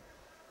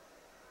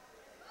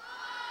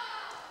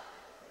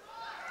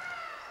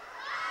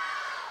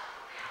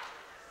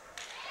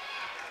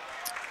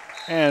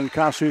 And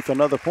Kossuth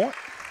another point.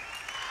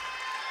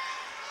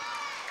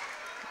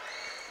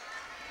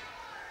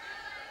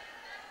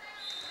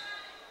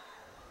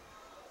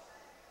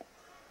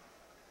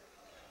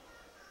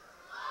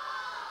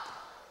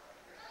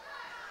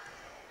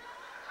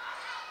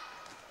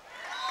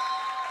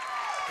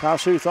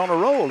 Kossuth on a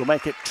roll to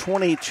make it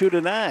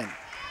 22-9.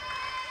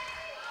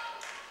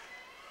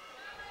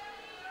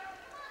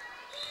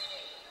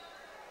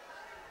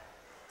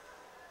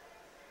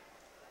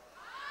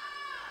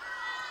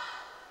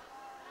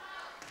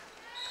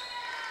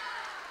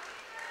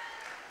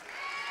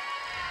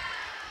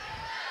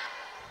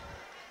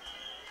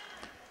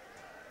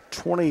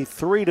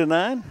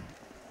 (23-9).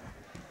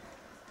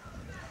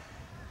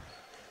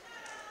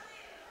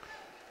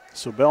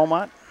 So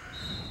Belmont.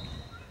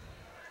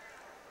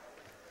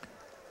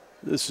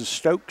 This is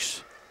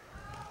Stokes.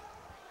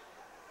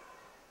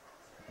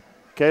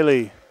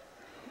 Kaylee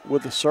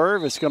with the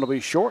serve. It's going to be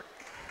short.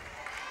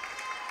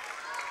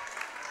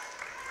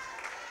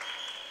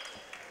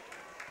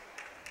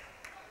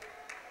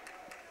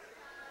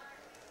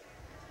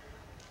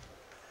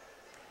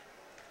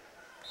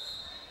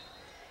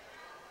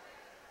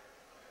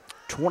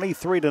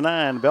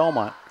 (23-9)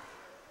 Belmont.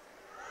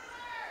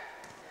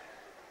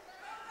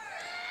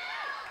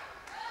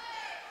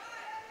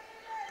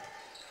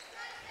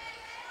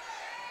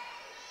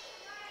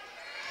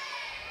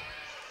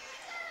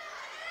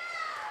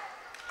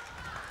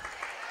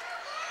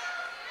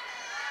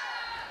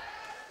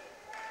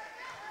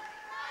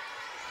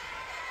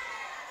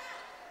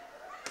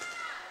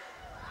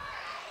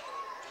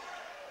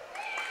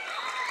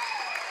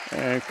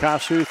 And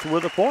Kossuth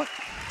with a point.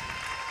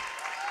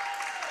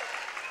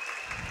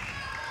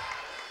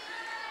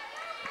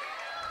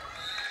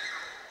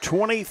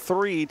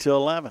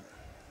 (23-11).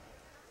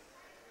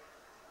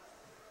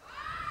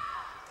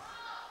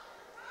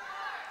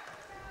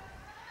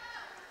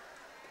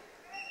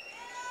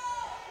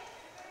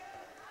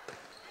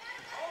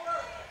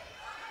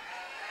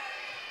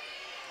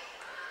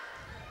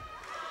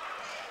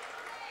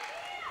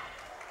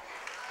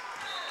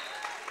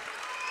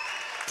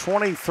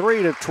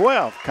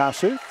 (23-12).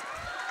 Kossuth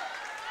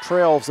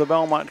trails the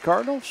Belmont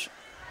Cardinals.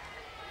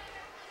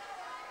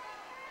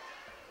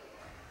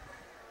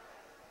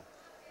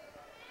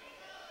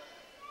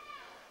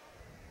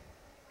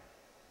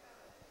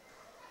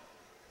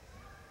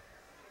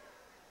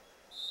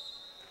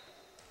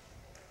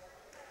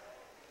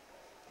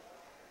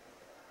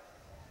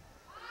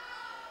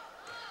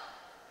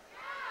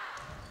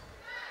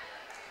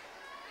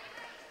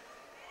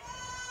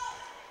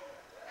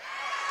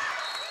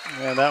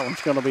 And that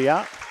one's going to be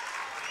out.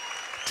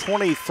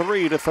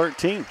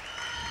 23-13.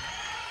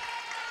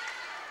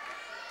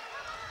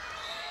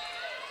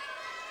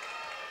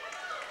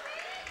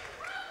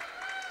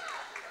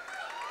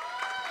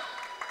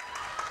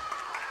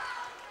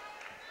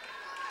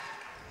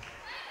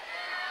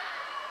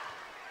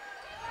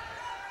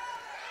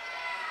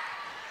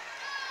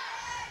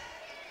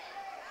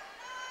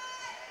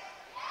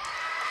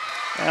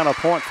 And a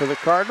point for the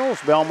Cardinals.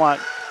 Belmont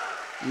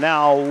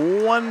now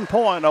 1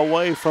 point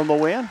away from the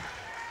win.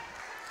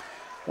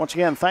 Once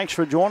again, thanks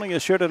for joining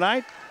us here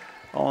tonight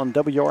on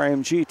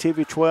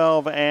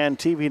WRMG-TV-12 and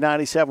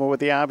TV97 with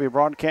the Ivy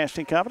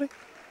Broadcasting Company.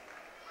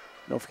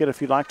 Don't forget,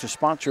 if you'd like to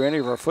sponsor any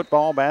of our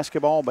football,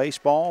 basketball,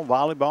 baseball,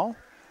 volleyball,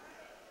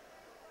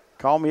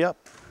 call me up.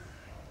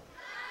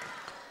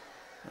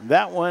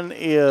 That one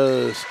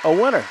is a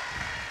winner.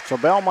 So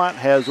Belmont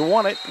has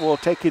won it. We'll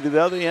take you to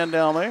the other end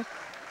down there.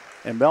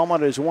 And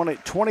Belmont has won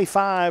it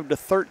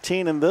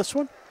 25-13 in this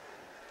one.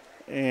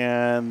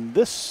 And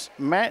this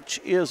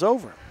match is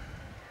over.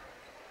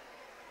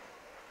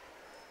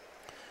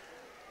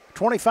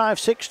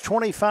 25-6,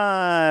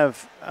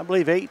 25, I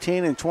believe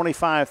 18, and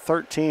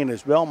 25-13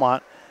 as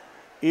Belmont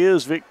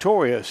is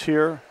victorious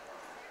here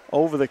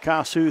over the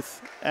Kossuth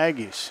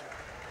Aggies.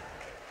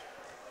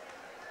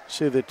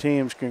 See the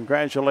teams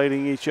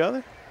congratulating each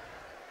other.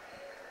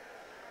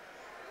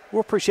 We'll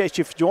appreciate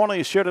you for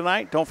joining us here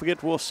tonight. Don't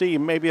forget, we'll see you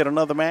maybe at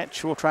another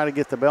match. We'll try to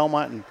get the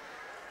Belmont and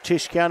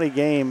Tisch County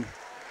game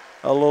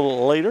a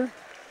little later.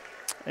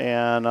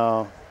 And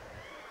our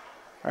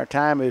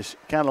time is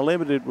kind of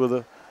limited with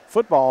the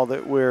football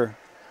that we're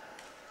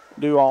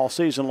do all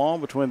season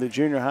long between the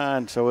junior high,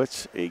 and so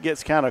it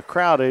gets kind of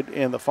crowded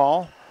in the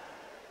fall.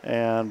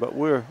 But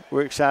we're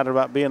excited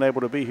about being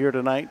able to be here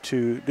tonight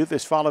to do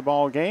this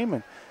volleyball game.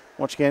 And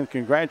once again,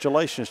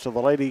 congratulations to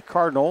the Lady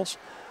Cardinals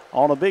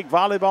on a big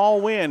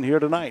volleyball win here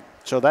tonight.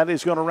 So that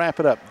is going to wrap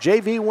it up.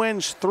 JV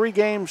wins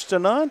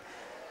 3-0.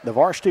 The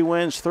varsity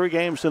wins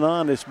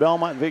 3-0. It's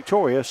Belmont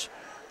victorious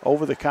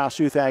over the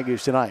Kossuth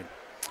Aggies tonight.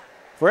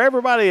 For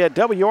everybody at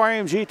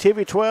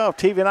WRMG-TV-12,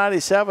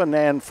 TV97,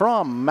 and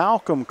from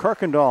Malcolm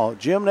Kirkendall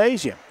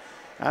Gymnasium,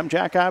 I'm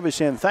Jack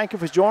Iverson. Thank you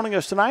for joining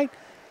us tonight.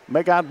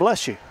 May God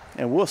bless you,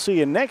 and we'll see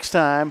you next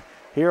time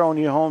here on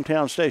your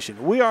hometown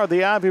station. We are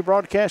the Ivy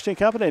Broadcasting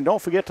Company, and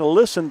don't forget to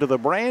listen to the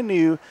brand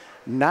new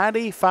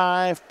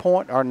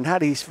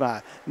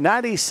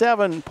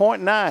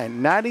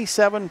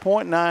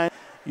 97.9,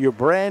 your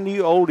brand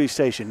new oldie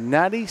station,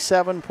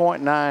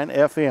 97.9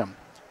 FM.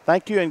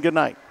 Thank you and good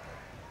night.